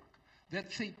framework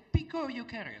that, say,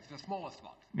 pico-eukaryotes, the smallest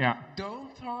ones,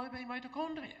 don't throw away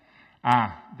mitochondria?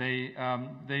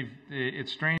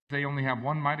 It's strange. They only have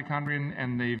one mitochondrion,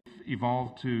 and they've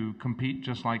evolved to compete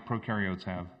just like prokaryotes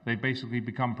have. They basically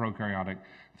become prokaryotic.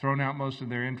 Thrown out most of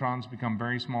their introns, become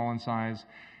very small in size,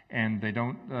 and they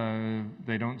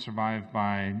don't survive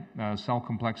by cell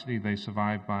complexity. They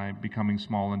survive by becoming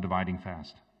small and dividing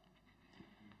fast.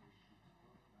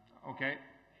 Okay.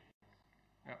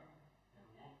 Yeah.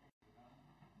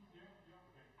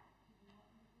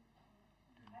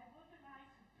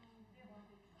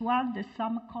 To add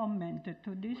some comment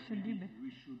to this debate.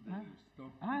 We should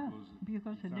stop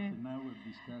because it's the an hour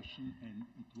discussion and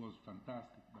it was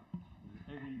fantastic, but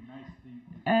every nice thing.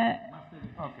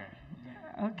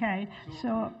 Okay,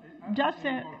 so just.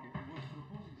 Was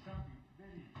proposing something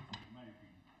very different, in my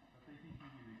opinion, but I think he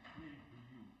will explain to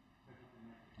you better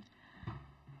than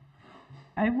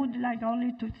I. I would like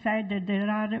only to say that there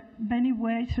are many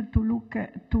ways to look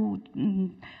to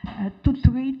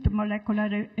treat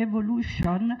molecular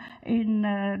evolution in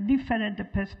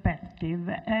different perspective,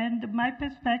 and my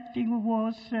perspective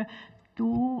was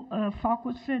to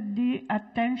focus the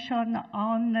attention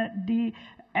on the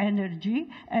energy.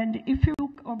 And if you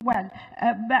look, but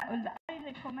I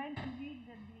recommend to read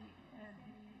the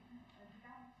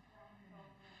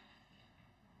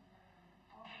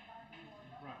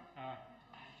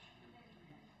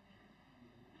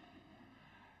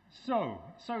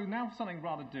So now something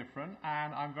rather different,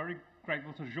 and I'm very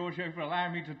grateful to Giorgio for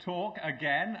allowing me to talk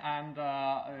again, and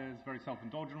it's very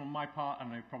self-indulgent on my part,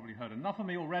 and they've probably heard enough of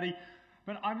me already.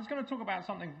 But I was going to talk about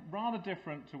something rather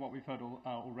different to what we've heard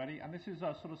already, and this is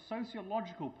a sort of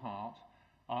sociological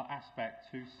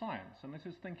aspect to science, and this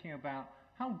is thinking about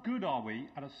how good are we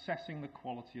at assessing the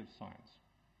quality of science.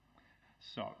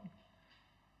 So,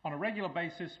 on a regular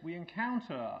basis, we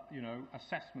encounter,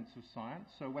 assessments of science.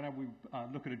 So whenever we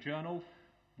look at a journal,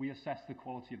 we assess the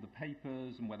quality of the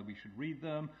papers and whether we should read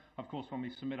them. Of course, when we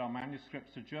submit our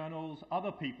manuscripts to journals,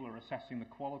 other people are assessing the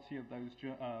quality of those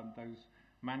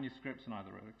manuscripts and either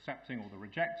accepting or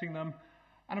rejecting them.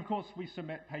 And of course, we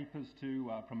submit papers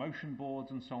to promotion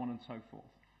boards and so on and so forth.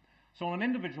 So on an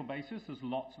individual basis, there's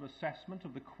lots of assessment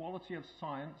of the quality of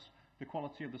science, the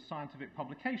quality of the scientific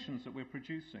publications that we're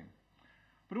producing.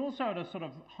 But also at a sort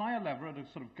of higher level, at a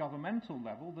sort of governmental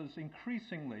level, there's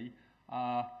increasingly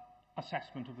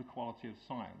assessment of the quality of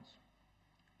science.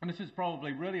 And this is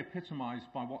probably really epitomized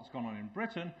by what's gone on in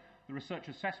Britain, the research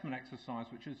assessment exercise,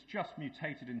 which has just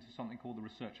mutated into something called the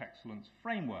Research Excellence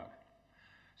Framework.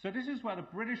 So this is where the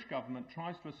British government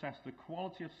tries to assess the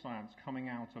quality of science coming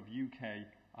out of UK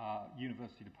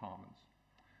university departments.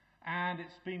 And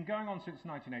it's been going on since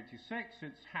 1986.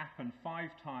 It's happened 5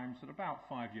 times at about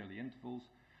 5-yearly intervals.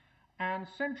 And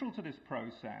central to this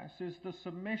process is the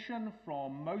submission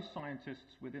from most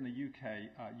scientists within a UK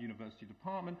university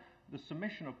department, the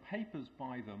submission of papers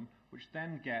by them, which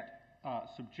then get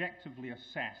subjectively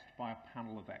assessed by a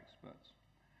panel of experts.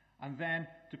 And then,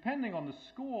 depending on the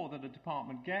score that a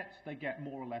department gets, they get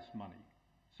more or less money.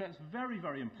 So it's very,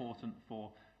 very important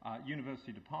for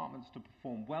university departments to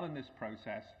perform well in this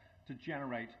process to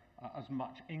generate as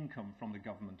much income from the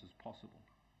government as possible.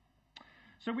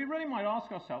 So we really might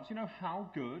ask ourselves, how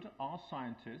good are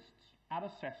scientists at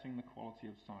assessing the quality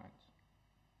of science?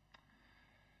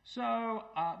 So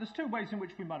there's 2 ways in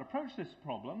which we might approach this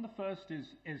problem. The first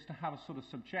is to have a sort of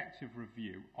subjective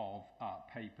review of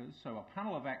papers. So a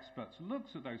panel of experts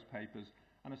looks at those papers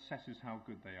and assesses how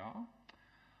good they are.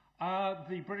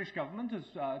 The British government has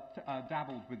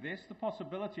dabbled with this, the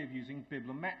possibility of using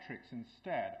bibliometrics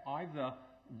instead, either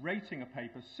rating a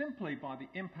paper simply by the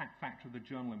impact factor of the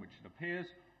journal in which it appears,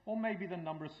 or maybe the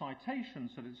number of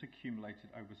citations that it's accumulated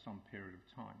over some period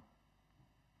of time.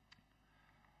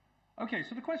 Okay,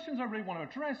 so the questions I really want to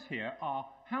address here are,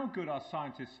 how good are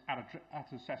scientists at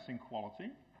assessing quality,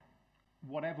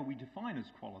 whatever we define as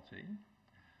quality?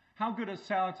 How good are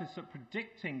scientists at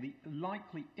predicting the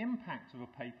likely impact of a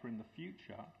paper in the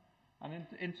future? And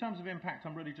in terms of impact,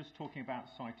 I'm really just talking about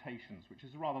citations, which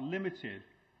is a rather limited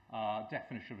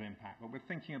definition of impact. But we're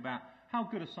thinking about how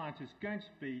good a scientist is going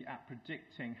to be at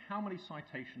predicting how many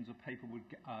citations a paper would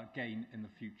gain in the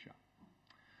future.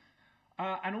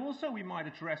 And also we might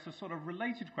address a sort of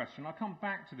related question. I'll come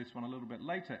back to this one a little bit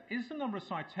later. Is the number of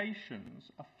citations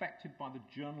affected by the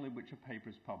journal in which a paper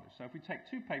is published? So if we take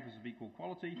two papers of equal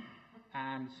quality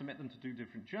and submit them to two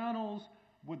different journals,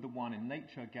 would the one in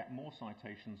Nature get more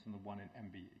citations than the one in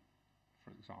MBE,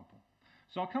 for example?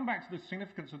 So I'll come back to the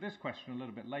significance of this question a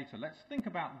little bit later. Let's think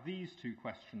about these two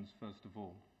questions first of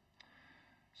all.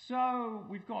 So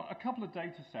we've got a couple of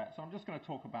data sets. I'm just going to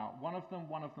talk about one of them.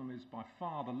 One of them is by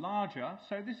far the larger.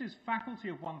 So this is faculty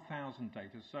of 1,000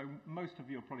 data. So most of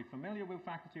you are probably familiar with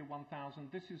faculty of 1,000.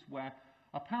 This is where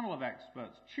a panel of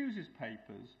experts chooses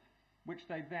papers, which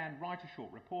they then write a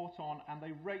short report on, and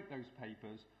they rate those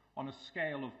papers on a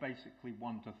scale of basically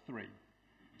 1 to 3.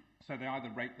 So they either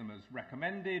rate them as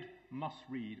recommended, must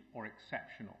read, or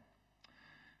exceptional.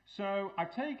 So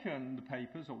I've taken the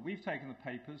papers, or we've taken the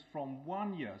papers from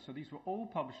 1 year. So these were all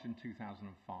published in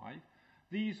 2005.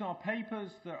 These are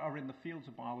papers that are in the fields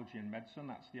of biology and medicine.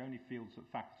 That's the only fields that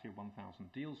Faculty of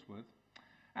 1,000 deals with.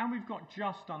 And we've got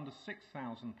just under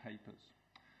 6,000 papers.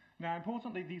 Now,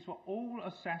 importantly, these were all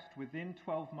assessed within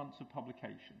 12 months of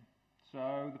publication.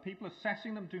 So the people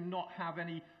assessing them do not have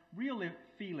any real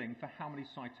feeling for how many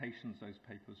citations those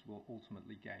papers will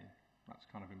ultimately gain. That's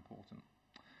kind of important.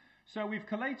 So we've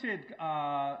collated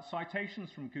citations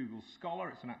from Google Scholar.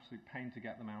 It's an absolute pain to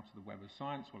get them out of the Web of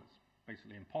Science. Well, it's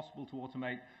basically impossible to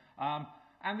automate.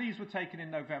 And these were taken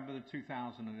in November of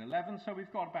 2011, so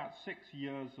we've got about 6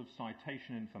 years of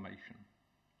citation information.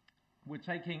 We're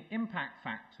taking impact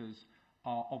factors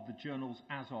of the journals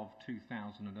as of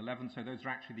 2011, so those are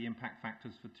actually the impact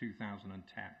factors for 2010.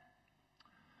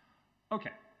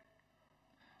 Okay.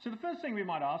 So the first thing we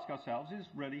might ask ourselves is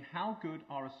really how good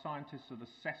are scientists at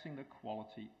assessing the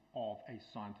quality of a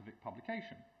scientific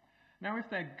publication? Now, if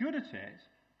they're good at it,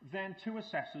 then two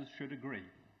assessors should agree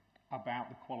about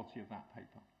the quality of that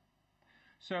paper.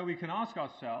 So we can ask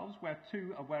ourselves where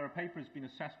a paper has been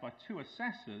assessed by two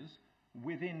assessors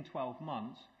within 12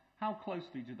 months, how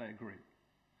closely do they agree?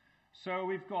 So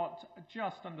we've got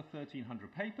just under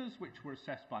 1,300 papers which were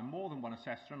assessed by more than one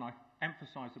assessor, and I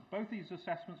emphasize that both these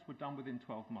assessments were done within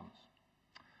 12 months.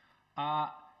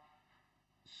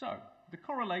 So the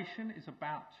correlation is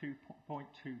about 2.24.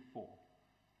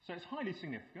 So it's highly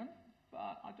significant, but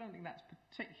I don't think that's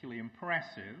particularly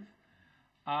impressive.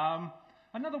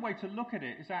 Another way to look at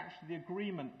it is actually the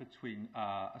agreement between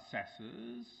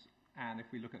assessors, and if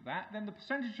we look at that, then the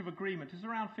percentage of agreement is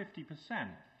around 50%.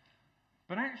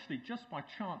 But actually, just by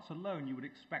chance alone, you would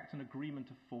expect an agreement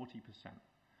of 40%.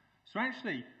 So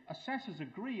actually, assessors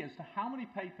agree as to how many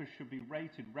papers should be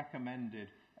rated, recommended,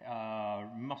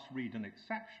 must read, and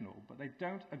exceptional, but they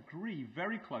don't agree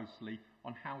very closely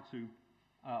on how to,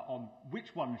 on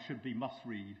which ones should be must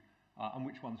read and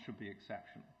which ones should be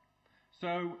exceptional.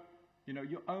 So, you know,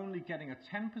 you're only getting a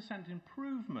 10%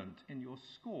 improvement in your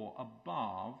score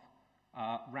above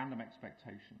random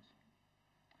expectations.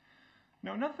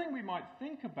 Now, another thing we might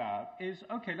think about is,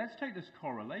 okay, let's take this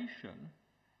correlation.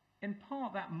 In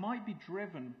part, that might be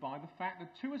driven by the fact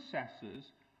that two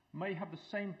assessors may have the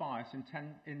same bias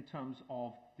in terms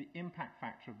of the impact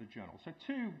factor of the journal. So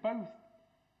both,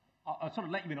 I'll sort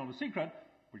of let you in on a secret,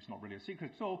 which is not really a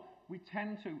secret at all. We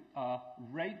tend to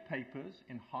rate papers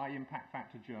in high impact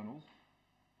factor journals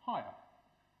higher.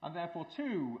 And therefore,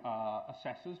 two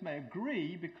assessors may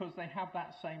agree because they have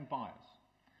that same bias.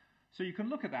 So you can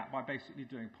look at that by basically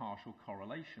doing partial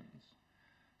correlations.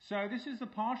 So this is the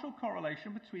partial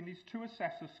correlation between these two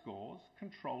assessor scores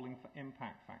controlling for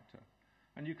impact factor.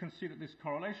 And you can see that this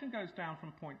correlation goes down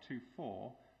from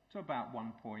 0.24 to about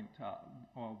 1.6.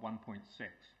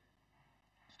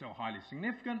 Still highly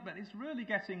significant, but it's really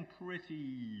getting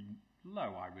pretty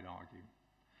low, I would argue.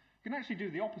 You can actually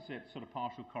do the opposite sort of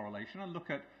partial correlation and look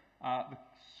at the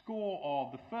score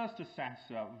of the first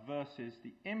assessor versus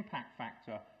the impact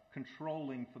factor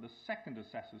controlling for the second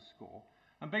assessor's score.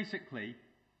 And basically,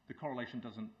 the correlation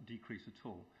doesn't decrease at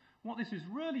all. What this is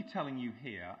really telling you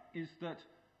here is that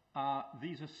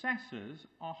these assessors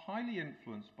are highly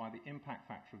influenced by the impact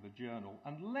factor of the journal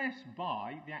and less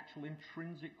by the actual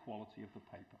intrinsic quality of the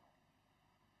paper.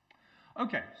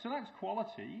 Okay, so that's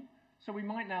quality. So we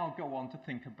might now go on to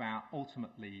think about,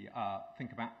 ultimately,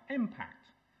 think about impact.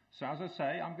 So as I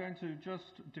say, I'm going to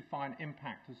just define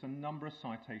impact as the number of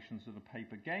citations that a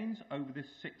paper gains over this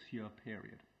 6-year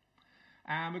period.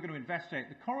 And we're going to investigate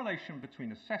the correlation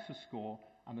between assessor score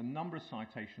and the number of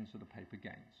citations that a paper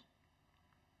gains.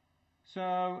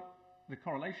 So the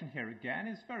correlation here again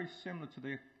is very similar to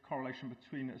the correlation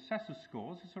between assessor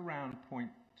scores. It's around 0.25.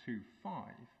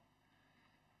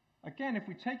 Again, if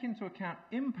we take into account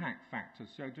impact factors,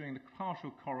 so doing the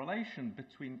partial correlation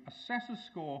between assessor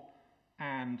score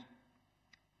and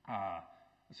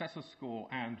assessor score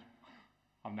and,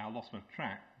 I've now lost my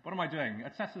track. What am I doing?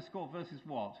 Assessor score versus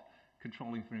what?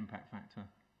 Controlling for impact factor.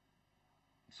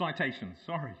 Citations,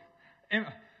 sorry.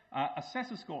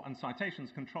 Assessor score and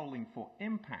citations controlling for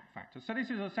impact factor. So this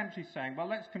is essentially saying, well,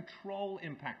 let's control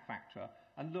impact factor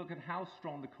and look at how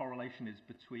strong the correlation is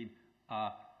between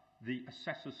the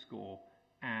assessor score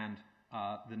and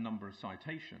the number of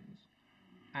citations.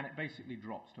 And it basically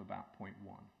drops to about 0.1.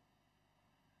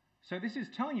 So this is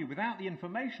telling you, without the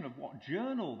information of what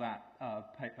journal that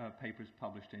paper is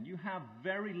published in, you have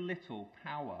very little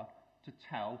power to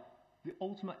tell the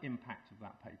ultimate impact of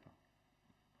that paper.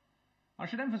 I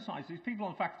should emphasize, these people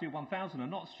on Faculty of 1000 are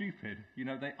not stupid. You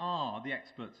know, they are the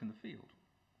experts in the field.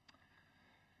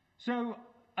 So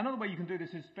another way you can do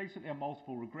this is basically a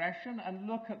multiple regression and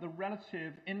look at the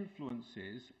relative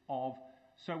influences of,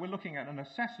 so we're looking at an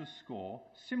assessor score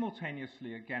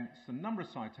simultaneously against the number of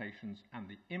citations and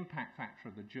the impact factor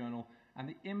of the journal, and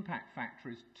the impact factor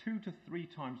is 2 to 3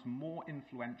 times more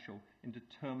influential in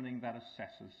determining that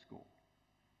assessor's score.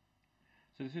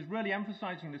 So this is really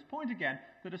emphasizing this point again,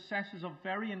 that assessors are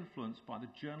very influenced by the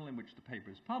journal in which the paper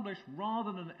is published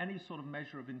rather than any sort of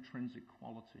measure of intrinsic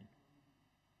quality.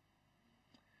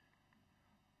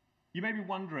 You may be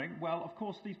wondering, well, of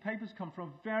course, these papers come from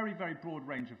a very, very broad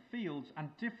range of fields, and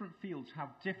different fields have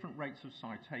different rates of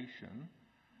citation.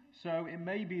 So it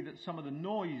may be that some of the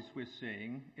noise we're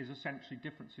seeing is essentially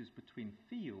differences between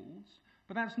fields,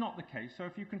 but that's not the case. So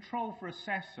if you control for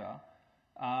assessor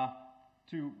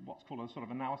to what's called a sort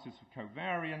of analysis of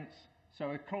covariance,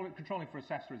 so controlling for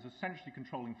assessor is essentially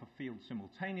controlling for fields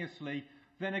simultaneously,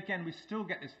 then again we still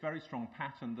get this very strong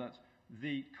pattern that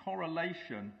the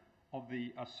correlation of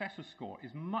the assessor score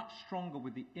is much stronger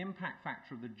with the impact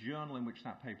factor of the journal in which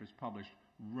that paper is published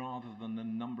rather than the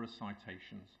number of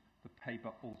citations the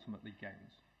paper ultimately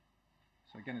gains.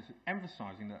 So again, it's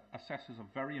emphasizing that assessors are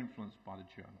very influenced by the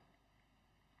journal.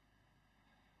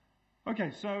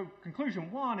 Okay, so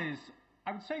conclusion 1 is,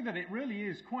 I would say that it really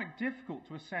is quite difficult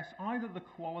to assess either the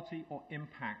quality or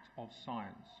impact of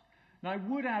science. Now, I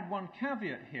would add one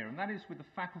caveat here, and that is with the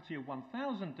Faculty of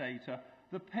 1000 data,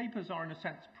 the papers are in a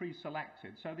sense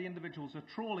pre-selected, so the individuals are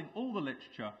trawling all the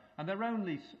literature and they're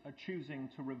only choosing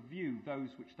to review those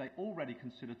which they already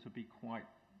consider to be quite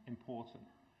important.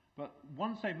 But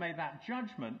once they've made that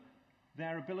judgment,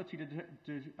 their ability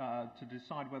to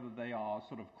decide whether they are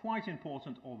sort of quite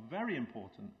important or very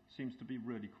important seems to be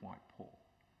really quite poor.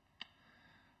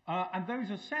 And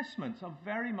those assessments are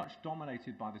very much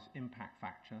dominated by this impact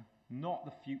factor, not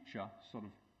the future sort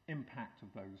of impact of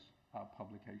those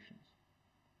publications.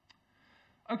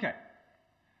 Okay,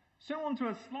 so on to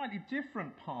a slightly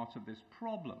different part of this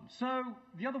problem. So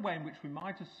the other way in which we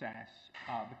might assess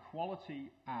the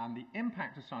quality and the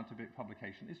impact of scientific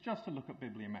publication is just to look at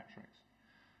bibliometrics.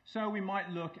 So we might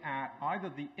look at either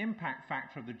the impact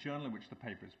factor of the journal in which the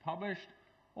paper is published,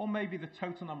 or maybe the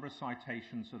total number of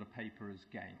citations that a paper has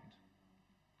gained.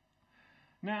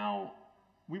 Now,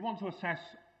 we want to assess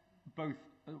both,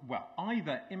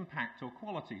 either impact or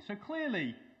quality. So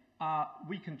clearly,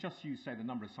 we can just use, say, the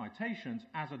number of citations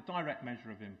as a direct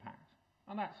measure of impact.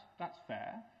 And that's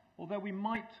fair, although we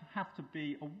might have to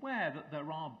be aware that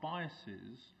there are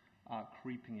biases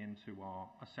creeping into our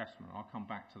assessment. I'll come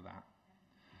back to that.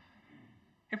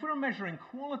 If we're measuring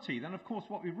quality, then of course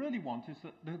what we really want is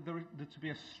that there to be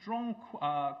a strong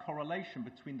correlation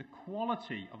between the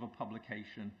quality of a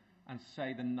publication and,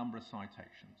 say, the number of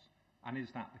citations. And is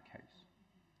that the case?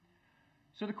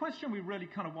 So the question we really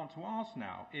kind of want to ask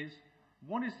now is,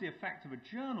 what is the effect of a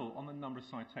journal on the number of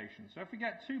citations? So if we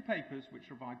get 2 papers which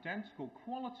are of identical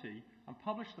quality and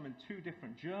publish them in 2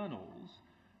 different journals,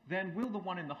 then will the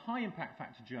one in the high impact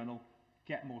factor journal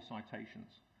get more citations?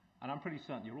 And I'm pretty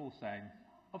certain you're all saying,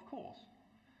 of course.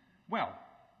 Well,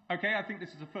 okay, I think this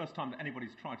is the first time that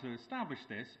anybody's tried to establish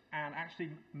this and actually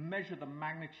measure the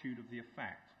magnitude of the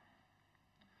effect.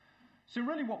 So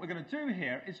really what we're going to do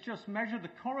here is just measure the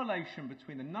correlation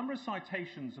between the number of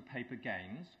citations a paper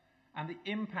gains and the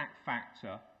impact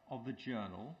factor of the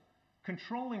journal,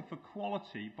 controlling for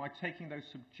quality by taking those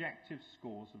subjective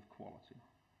scores of quality.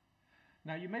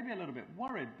 Now, you may be a little bit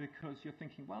worried because you're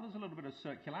thinking, well, there's a little bit of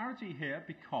circularity here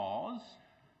because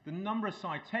the number of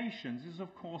citations is,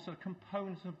 of course, a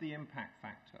component of the impact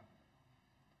factor.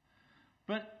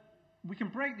 But we can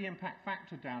break the impact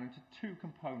factor down into 2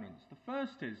 components. The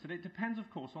first is that it depends, of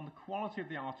course, on the quality of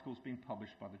the articles being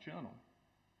published by the journal.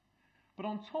 But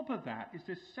on top of that is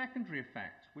this secondary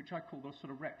effect, which I call the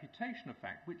sort of reputation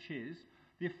effect, which is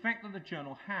the effect that the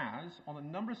journal has on the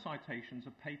number of citations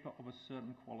a paper of a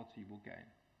certain quality will gain.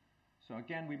 So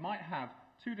again, we might have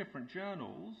two different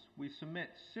journals, we submit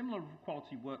similar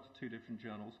quality work to two different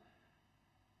journals,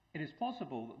 it is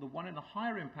possible that the one in the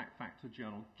higher impact factor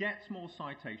journal gets more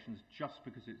citations just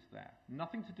because it's there.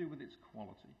 Nothing to do with its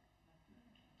quality.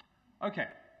 Okay,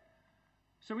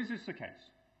 so is this the case?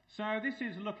 So this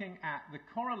is looking at the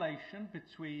correlation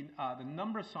between the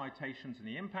number of citations and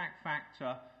the impact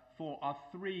factor for our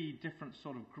three different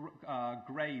sort of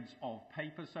grades of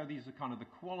papers. So these are kind of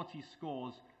the quality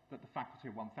scores that the faculty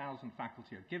of 1,000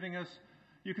 faculty are giving us.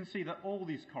 You can see that all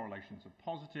these correlations are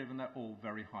positive and they're all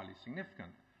very highly significant.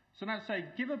 So let's say,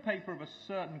 give a paper of a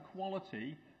certain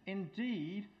quality.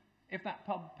 Indeed, if that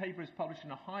paper is published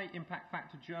in a high impact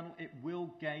factor journal, it will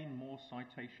gain more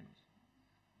citations.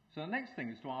 So the next thing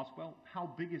is to ask, well,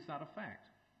 how big is that effect?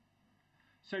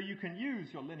 So you can use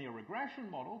your linear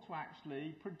regression model to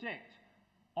actually predict,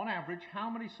 on average, how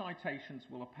many citations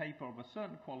will a paper of a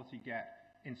certain quality get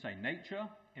in, say, Nature,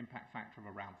 impact factor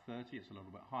of around 30, it's a little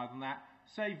bit higher than that,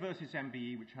 say, versus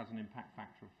MBE, which has an impact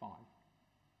factor of 5.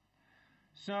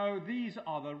 So these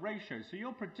are the ratios. So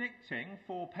you're predicting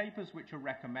for papers which are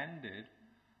recommended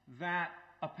that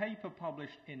a paper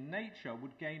published in Nature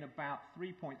would gain about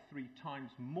 3.3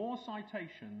 times more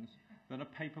citations than a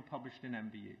paper published in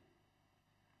MBE.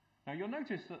 Now you'll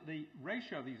notice that the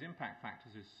ratio of these impact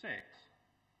factors is 6,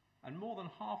 and more than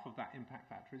half of that impact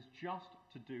factor is just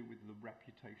to do with the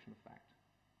reputation effect.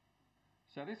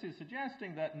 So this is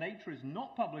suggesting that Nature is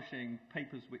not publishing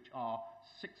papers which are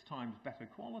 6 times better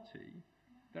quality.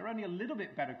 They're only a little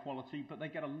bit better quality, but they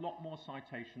get a lot more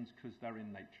citations because they're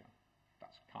in Nature.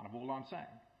 That's kind of all I'm saying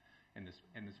in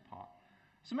this part.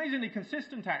 It's amazingly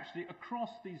consistent, actually,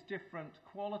 across these different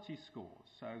quality scores.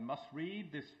 So must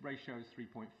read, this ratio is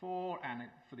 3.4, and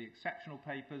for the exceptional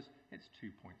papers, it's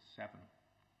 2.7.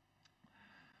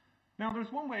 Now,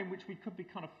 there's one way in which we could be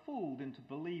kind of fooled into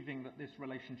believing that this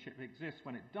relationship exists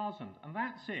when it doesn't, and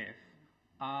that's if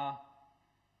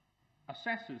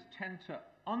assessors tend to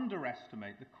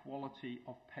underestimate the quality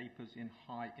of papers in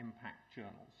high-impact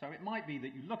journals. So it might be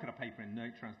that you look at a paper in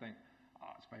Nature and think, oh,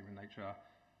 it's a paper in Nature,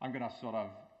 I'm going to sort of,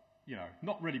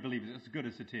 not really believe it's as good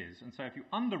as it is. And so if you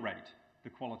underrate the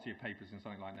quality of papers in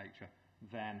something like Nature,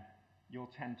 then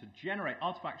you'll tend to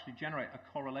artificially generate a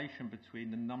correlation between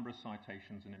the number of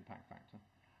citations and impact factor.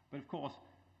 But of course,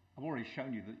 I've already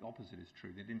shown you that the opposite is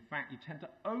true, that in fact you tend to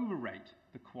overrate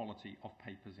the quality of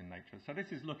papers in Nature. So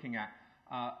this is looking at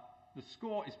the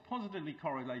score is positively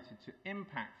correlated to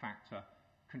impact factor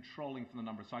controlling for the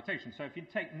number of citations. So if you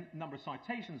take number of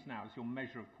citations now as your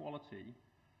measure of quality,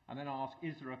 and then ask,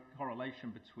 is there a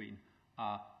correlation between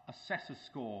assessor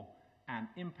score and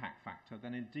impact factor,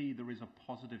 then indeed there is a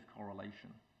positive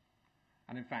correlation.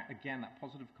 And in fact, again, that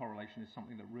positive correlation is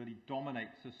something that really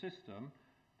dominates the system,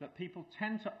 that people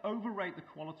tend to overrate the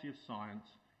quality of science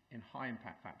in high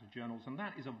impact factor journals, and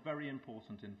that is a very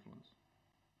important influence.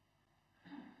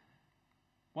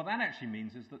 What that actually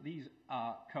means is that these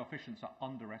coefficients are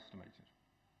underestimated.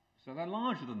 So they're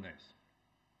larger than this.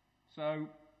 So,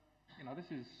 this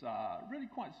is really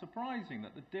quite surprising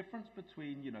that the difference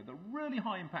between, the really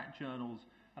high impact journals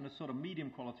and the sort of medium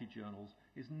quality journals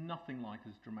is nothing like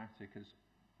as dramatic as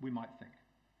we might think.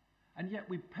 And yet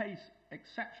we place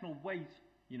exceptional weight,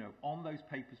 on those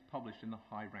papers published in the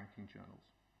high ranking journals.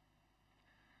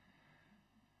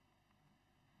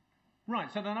 Right,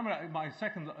 so my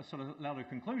second sort of ladder of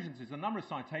conclusions is the number of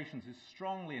citations is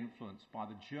strongly influenced by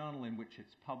the journal in which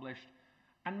it's published,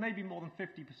 and maybe more than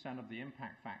 50% of the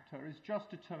impact factor is just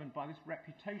determined by this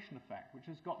reputation effect, which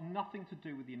has got nothing to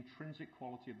do with the intrinsic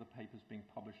quality of the papers being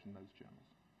published in those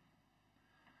journals.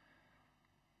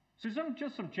 So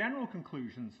just some general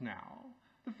conclusions now.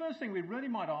 The first thing we really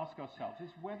might ask ourselves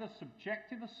is whether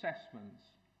subjective assessments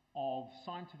of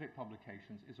scientific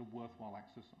publications is a worthwhile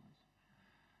exercise.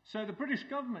 So the British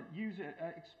government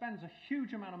expends a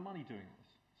huge amount of money doing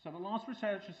this. So the last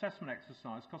research assessment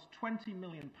exercise cost £20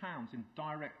 million in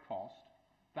direct cost.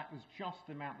 That was just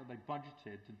the amount that they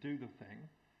budgeted to do the thing.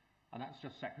 And that's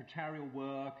just secretarial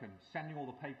work and sending all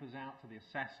the papers out to the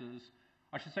assessors.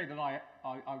 I should say that I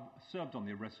served on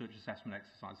the research assessment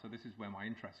exercise, so this is where my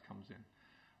interest comes in.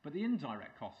 But the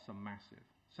indirect costs are massive.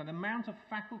 So the amount of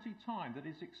faculty time that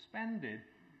is expended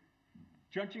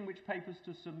judging which papers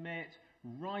to submit,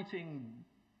 writing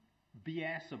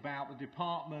BS about the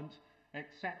department,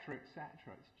 etc.,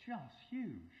 etc. It's just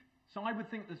huge. So I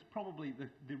would think there's probably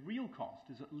the real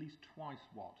cost is at least twice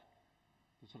what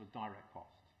the sort of direct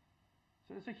costs.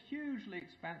 So it's a hugely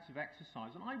expensive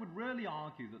exercise, and I would really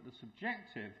argue that the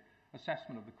subjective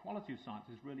assessment of the quality of science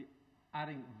is really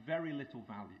adding very little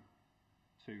value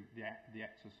to the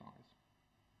exercise.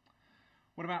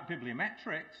 What about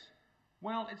bibliometrics?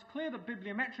 Well, it's clear that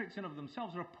bibliometrics in of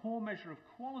themselves are a poor measure of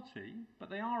quality, but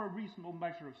they are a reasonable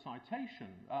measure of citation,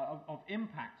 of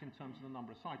impact in terms of the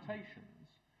number of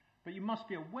citations. But you must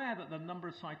be aware that the number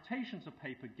of citations a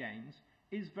paper gains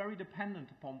is very dependent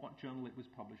upon what journal it was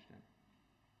published in.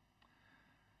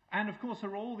 And of course, there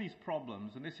are all these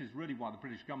problems, and this is really why the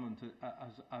British government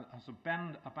has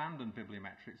abandoned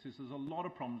bibliometrics, is there's a lot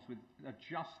of problems with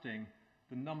adjusting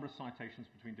the number of citations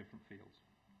between different fields.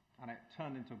 And it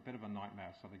turned into a bit of a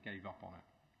nightmare, so they gave up on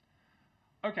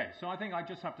it. Okay, so I think I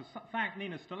just have to thank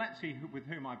Nina Stiletsky, with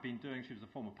whom I've been doing, she was a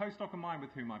former postdoc of mine, with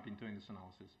whom I've been doing this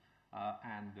analysis.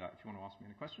 If you want to ask me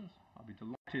any questions, I'll be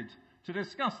delighted to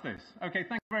discuss this. Okay,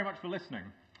 thank you very much for listening.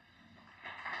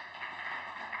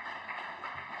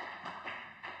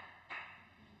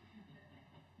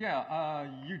 Yeah,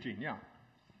 Eugene, yeah.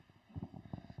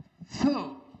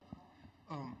 So,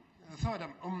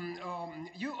 Adam,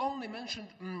 you only mentioned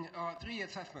 3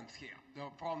 assessments here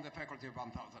from the faculty of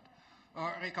 1000.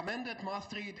 Recommended,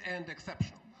 must-read, and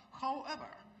exceptional. However,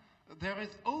 there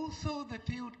is also the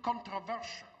field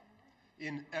controversial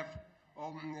in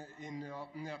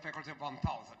faculty of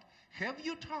 1000. Have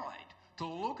you tried to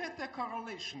look at the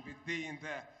correlation between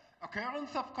the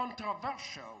occurrence of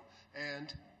controversial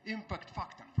and impact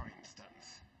factor, for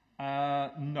instance?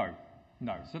 No.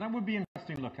 So that would be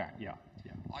interesting to look at, yeah.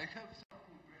 I have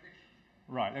certain predictions.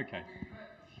 Right, okay.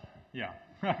 Yeah,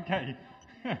 okay.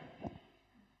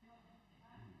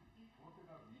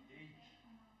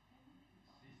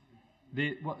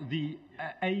 The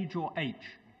age or H?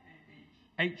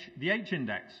 The H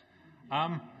index.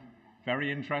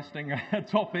 Very interesting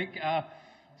topic.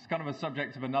 It's kind of a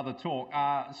subject of another talk.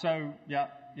 So, yeah,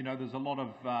 you know, there's a lot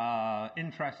of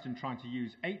interest in trying to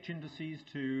use H indices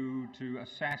to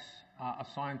assess a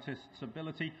scientist's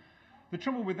ability. The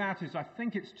trouble with that is I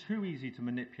think it's too easy to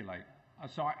manipulate.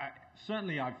 So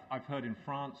certainly I've heard in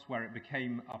France where it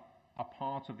became a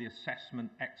part of the assessment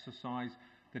exercise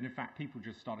that in fact people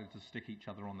just started to stick each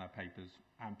other on their papers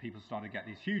and people started to get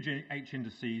these huge H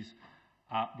indices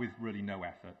with really no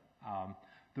effort.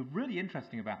 The really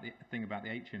interesting thing about the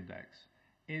H index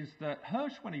is that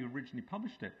Hirsch, when he originally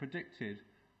published it, predicted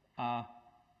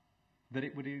that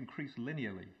it would increase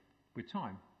linearly with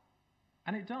time.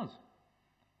 And it does.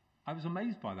 I was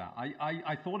amazed by that.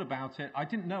 I thought about it. I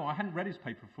didn't know. I hadn't read his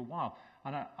paper for a while.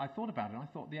 And I thought about it, and I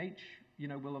thought the H,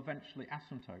 will eventually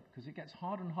asymptote because it gets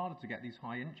harder and harder to get these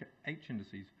high H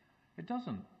indices. It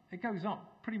doesn't. It goes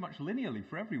up pretty much linearly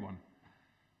for everyone.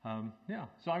 Yeah,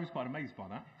 so I was quite amazed by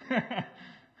that.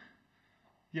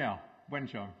 Yeah,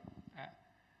 Wenchang.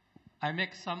 I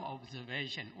make some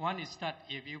observation. One is that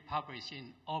if you publish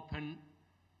in open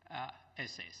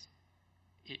essays,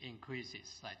 it increases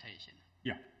citation.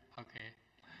 Yeah.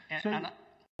 Okay. So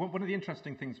one of the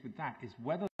interesting things with that is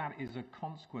whether that is a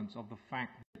consequence of the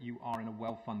fact that you are in a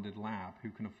well-funded lab who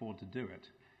can afford to do it.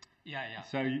 Yeah.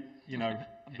 So,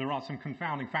 there are some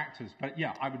confounding factors, but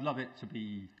yeah, I would love it to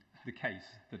be the case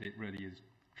that it really is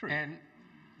true. And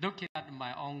looking at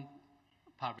my own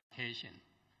publication,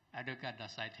 I look at the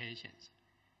citations.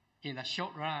 In the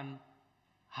short run,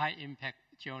 high-impact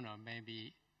journal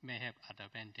may have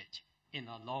advantage. In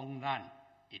the long run,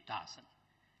 it doesn't.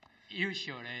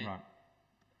 Usually, right.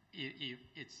 If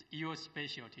it's your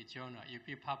specialty journal, if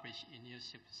you publish in your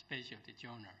specialty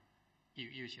journal,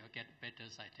 you should get better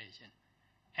citation.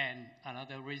 And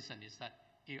another reason is that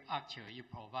you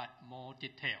provide more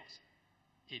details.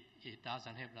 It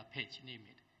doesn't have the page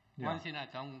limit. Yeah. One thing I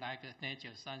don't like with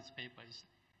Nature Science paper is,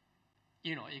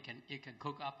 you can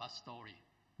cook up a story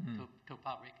to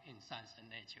publish in Science and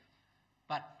Nature,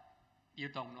 but you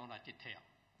don't know the detail.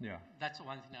 Yeah. That's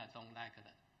one thing I don't like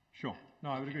that. Sure.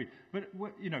 No, I would agree. But,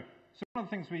 so one of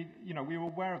the things we were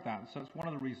aware of that, so it's one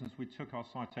of the reasons we took our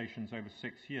citations over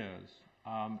 6 years.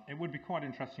 It would be quite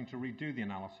interesting to redo the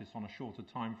analysis on a shorter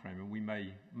time frame, and we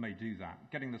may do that.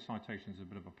 Getting the citations is a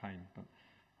bit of a pain, but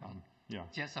yeah.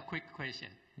 Just a quick question.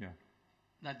 Yeah.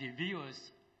 The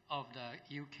reviewers of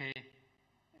the UK,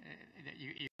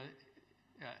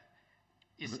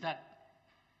 is that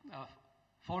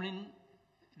foreign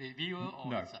reviewer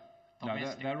or no. is it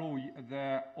domestic? No,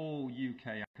 they're all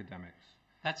UK academics.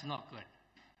 That's not good.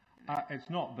 It's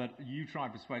not, but you try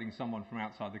persuading someone from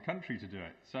outside the country to do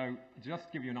it. So just to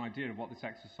give you an idea of what this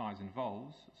exercise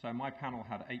involves, so my panel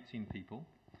had 18 people.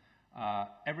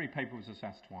 Every paper was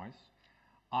assessed twice.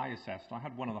 I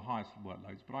had one of the highest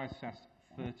workloads, but I assessed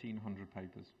 1,300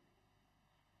 papers.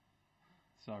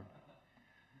 So,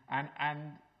 and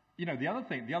the other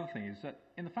thing is that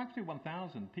in the Faculty of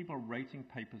 1000, people are rating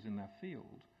papers in their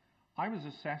field. I was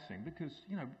assessing because,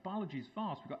 biology is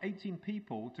vast. We've got 18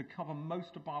 people to cover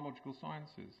most of biological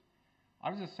sciences. I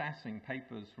was assessing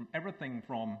papers from everything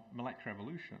from molecular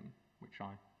evolution, which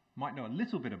I might know a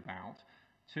little bit about,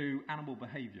 to animal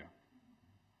behavior,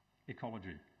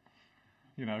 ecology,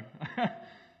 you know. Citation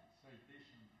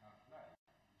half-life,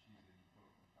 which is an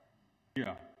important factor.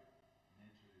 Yeah.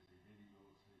 Nature is a very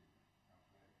low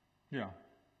half-life. Yeah.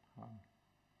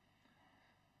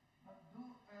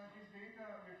 These data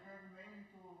refer mainly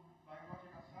to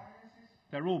biological sciences?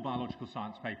 They're all biological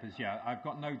science papers, yeah. I've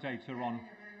got no data on...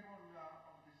 Available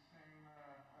of the same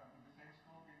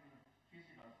scope in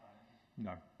physical sciences?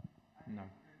 No. No.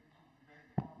 This would be very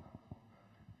important.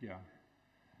 Yeah.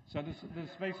 So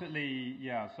there's basically,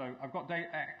 yeah, so I've got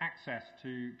access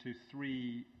to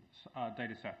three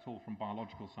data sets, all from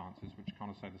biological sciences, which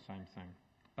kind of say the same thing,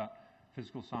 but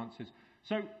physical sciences.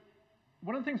 So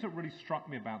one of the things that really struck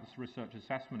me about this research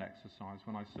assessment exercise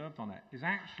when I served on it is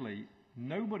actually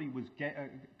nobody was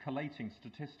collating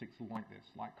statistics like this,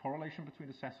 like correlation between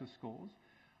assessor scores,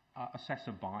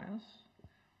 assessor bias.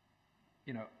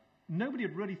 You know, nobody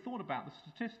had really thought about the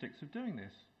statistics of doing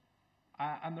this.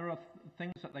 And there are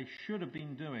things that they should have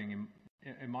been doing,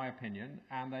 in my opinion,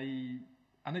 and they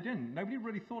didn't. Nobody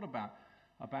really thought about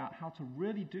how to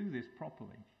really do this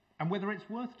properly and whether it's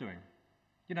worth doing.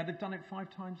 You know, they've done it 5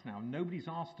 times now. Nobody's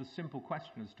asked a simple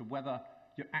question as to whether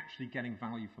you're actually getting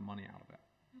value for money out of it.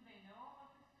 Do they know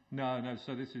about this? No.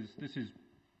 So this is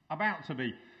about to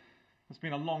be. It's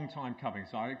been a long time coming.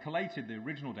 So I collated the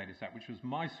original data set, which was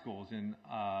my scores in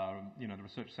the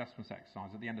research assessments exercise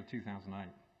at the end of 2008.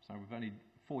 So we've only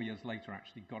 4 years later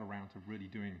actually got around to really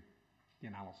doing the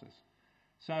analysis.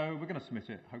 So we're going to submit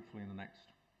it hopefully in the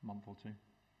next month or 2.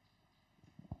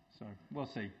 So we'll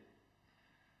see.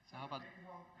 So how about the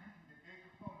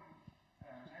take-home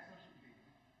lesson should be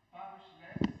publish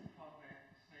less for the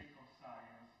sake of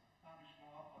science, publish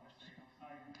more for the sake of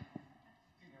science,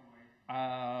 in a way?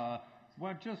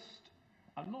 Well,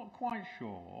 I'm not quite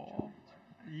sure.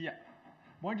 Yeah.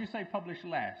 Why do you say publish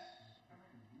less?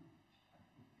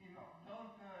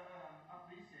 Don't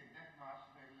appreciate that much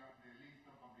the list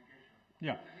of publications.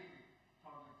 Yeah.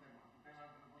 For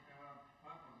whatever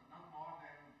purpose, not more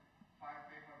than 5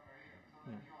 papers per year, so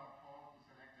that you are forced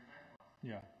to select the best ones.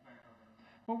 Yeah.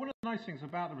 Well, one of the nice things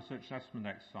about the research assessment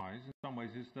exercise, in some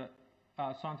ways, is that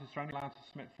scientists are only allowed to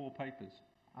submit 4 papers,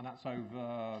 and that's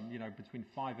over, between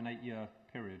 5 and 8 year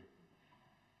period,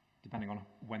 depending on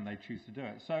when they choose to do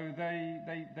it. So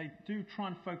they do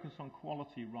try and focus on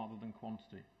quality rather than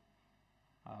quantity.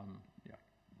 Yeah.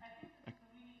 I think this is a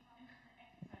really interesting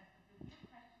exercise, but the real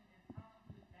question is how to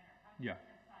do it better, how to Yeah.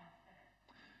 do science better.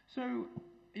 So,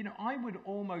 I would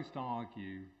almost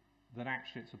argue that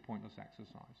actually it's a pointless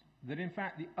exercise. That in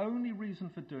fact the only reason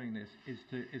for doing this is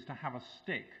to have a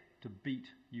stick to beat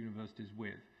universities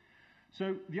with.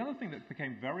 So the other thing that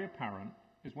became very apparent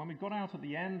is when we got out at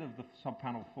the end of the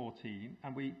subpanel 14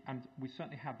 and we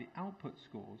certainly had the output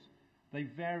scores, they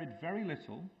varied very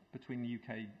little between the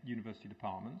UK university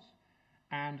departments,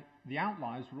 and the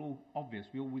outliers were all obvious.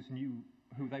 We always knew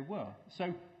who they were.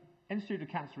 So Institute of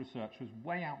Cancer Research was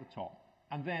way out the top.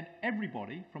 And then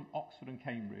everybody from Oxford and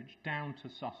Cambridge down to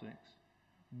Sussex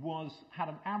had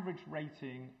an average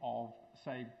rating of,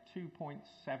 say,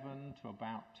 2.7 to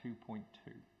about 2.2.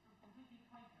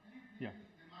 Yeah.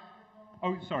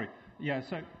 Oh, sorry. Yeah,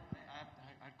 so...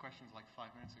 I had questions like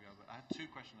 5 minutes ago, but I have 2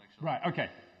 questions actually. Right, okay.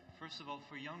 First of all,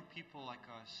 for young people like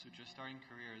us who just starting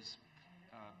careers,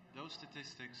 those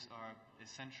statistics are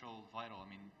essential, vital. I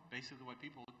mean, basically what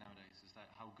people look nowadays is that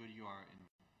how good you are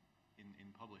in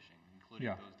publishing,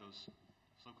 including those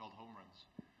so-called home runs.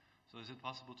 So is it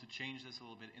possible to change this a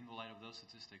little bit in the light of those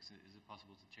statistics? Is it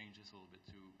possible to change this a little bit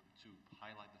to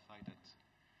highlight the fact that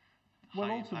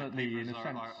ultimately, in a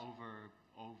sense, are over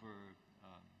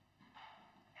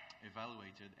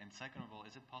evaluated? And second of all,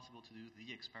 is it possible to do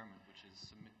the experiment, which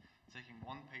is taking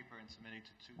one paper and submitting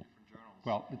to 2 different journals?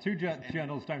 Well, the 2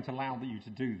 journals don't allow you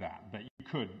to do that, but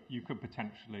you could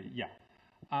potentially, yeah.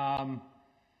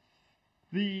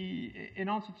 In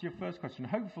answer to your first question,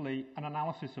 hopefully an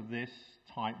analysis of this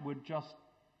type would just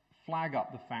flag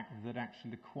up the fact that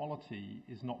actually the quality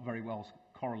is not very well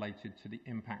correlated to the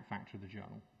impact factor of the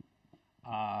journal.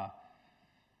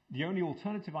 The only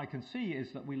alternative I can see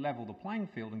is that we level the playing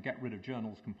field and get rid of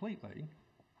journals completely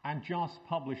and just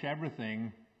publish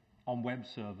everything on web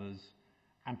servers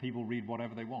and people read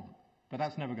whatever they want. But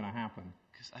that's never going to happen.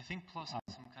 Because I think PLOS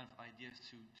has some kind of ideas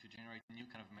to generate new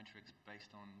kind of metrics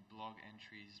based on blog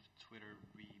entries, Twitter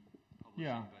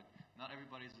republishing, but not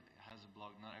everybody has a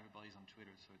blog, not everybody's on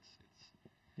Twitter, so it's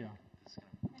yeah. This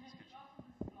kind of and then also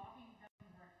this blogging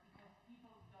doesn't work because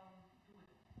people don't do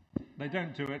it. They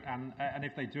don't do it, and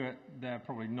if they do it, they're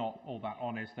probably not all that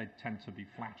honest. They tend to be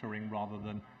flattering rather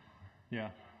than,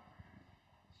 yeah.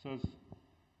 So it's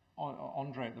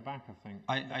Andre at the back, I think.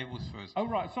 I was first. Oh,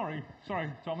 right, sorry,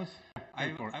 Thomas.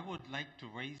 I would like to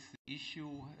raise the issue,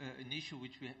 an issue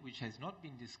which has not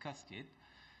been discussed yet.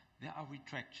 There are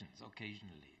retractions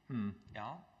occasionally.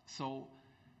 Yeah. So,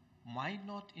 why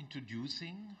not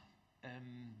introducing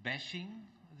bashing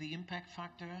the impact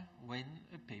factor when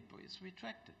a paper is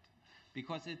retracted?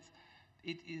 Because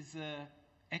it is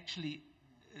actually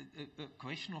a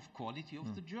question of quality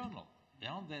of the journal.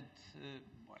 Yeah, that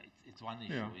it's one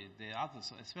issue. Yeah. There are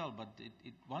others as well, but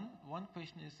one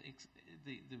question is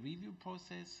the review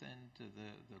process and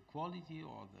the quality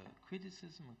or the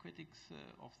criticism and critics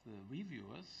of the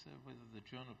reviewers, whether the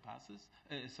journal passes,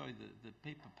 the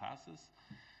paper passes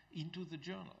into the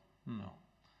journal. No.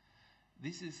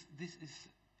 This is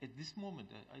at this moment,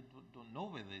 I don't know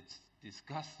whether it's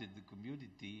discussed in the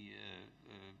community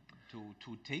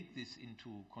to take this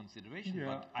into consideration,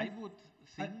 but I would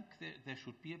think there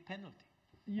should be a penalty.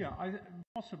 Yeah,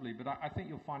 possibly, but I think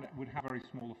you'll find it would have a very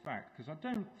small effect, because I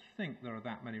don't think there are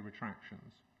that many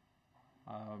retractions.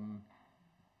 I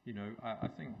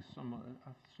think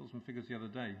I saw some figures the other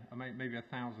day, maybe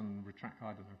 1,000 I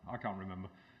don't know, I can't remember.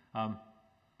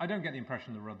 I don't get the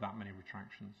impression there are that many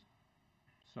retractions.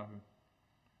 So,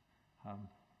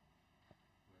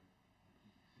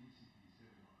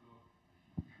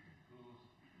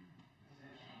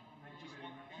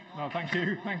 no, thank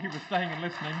you for staying and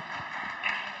listening.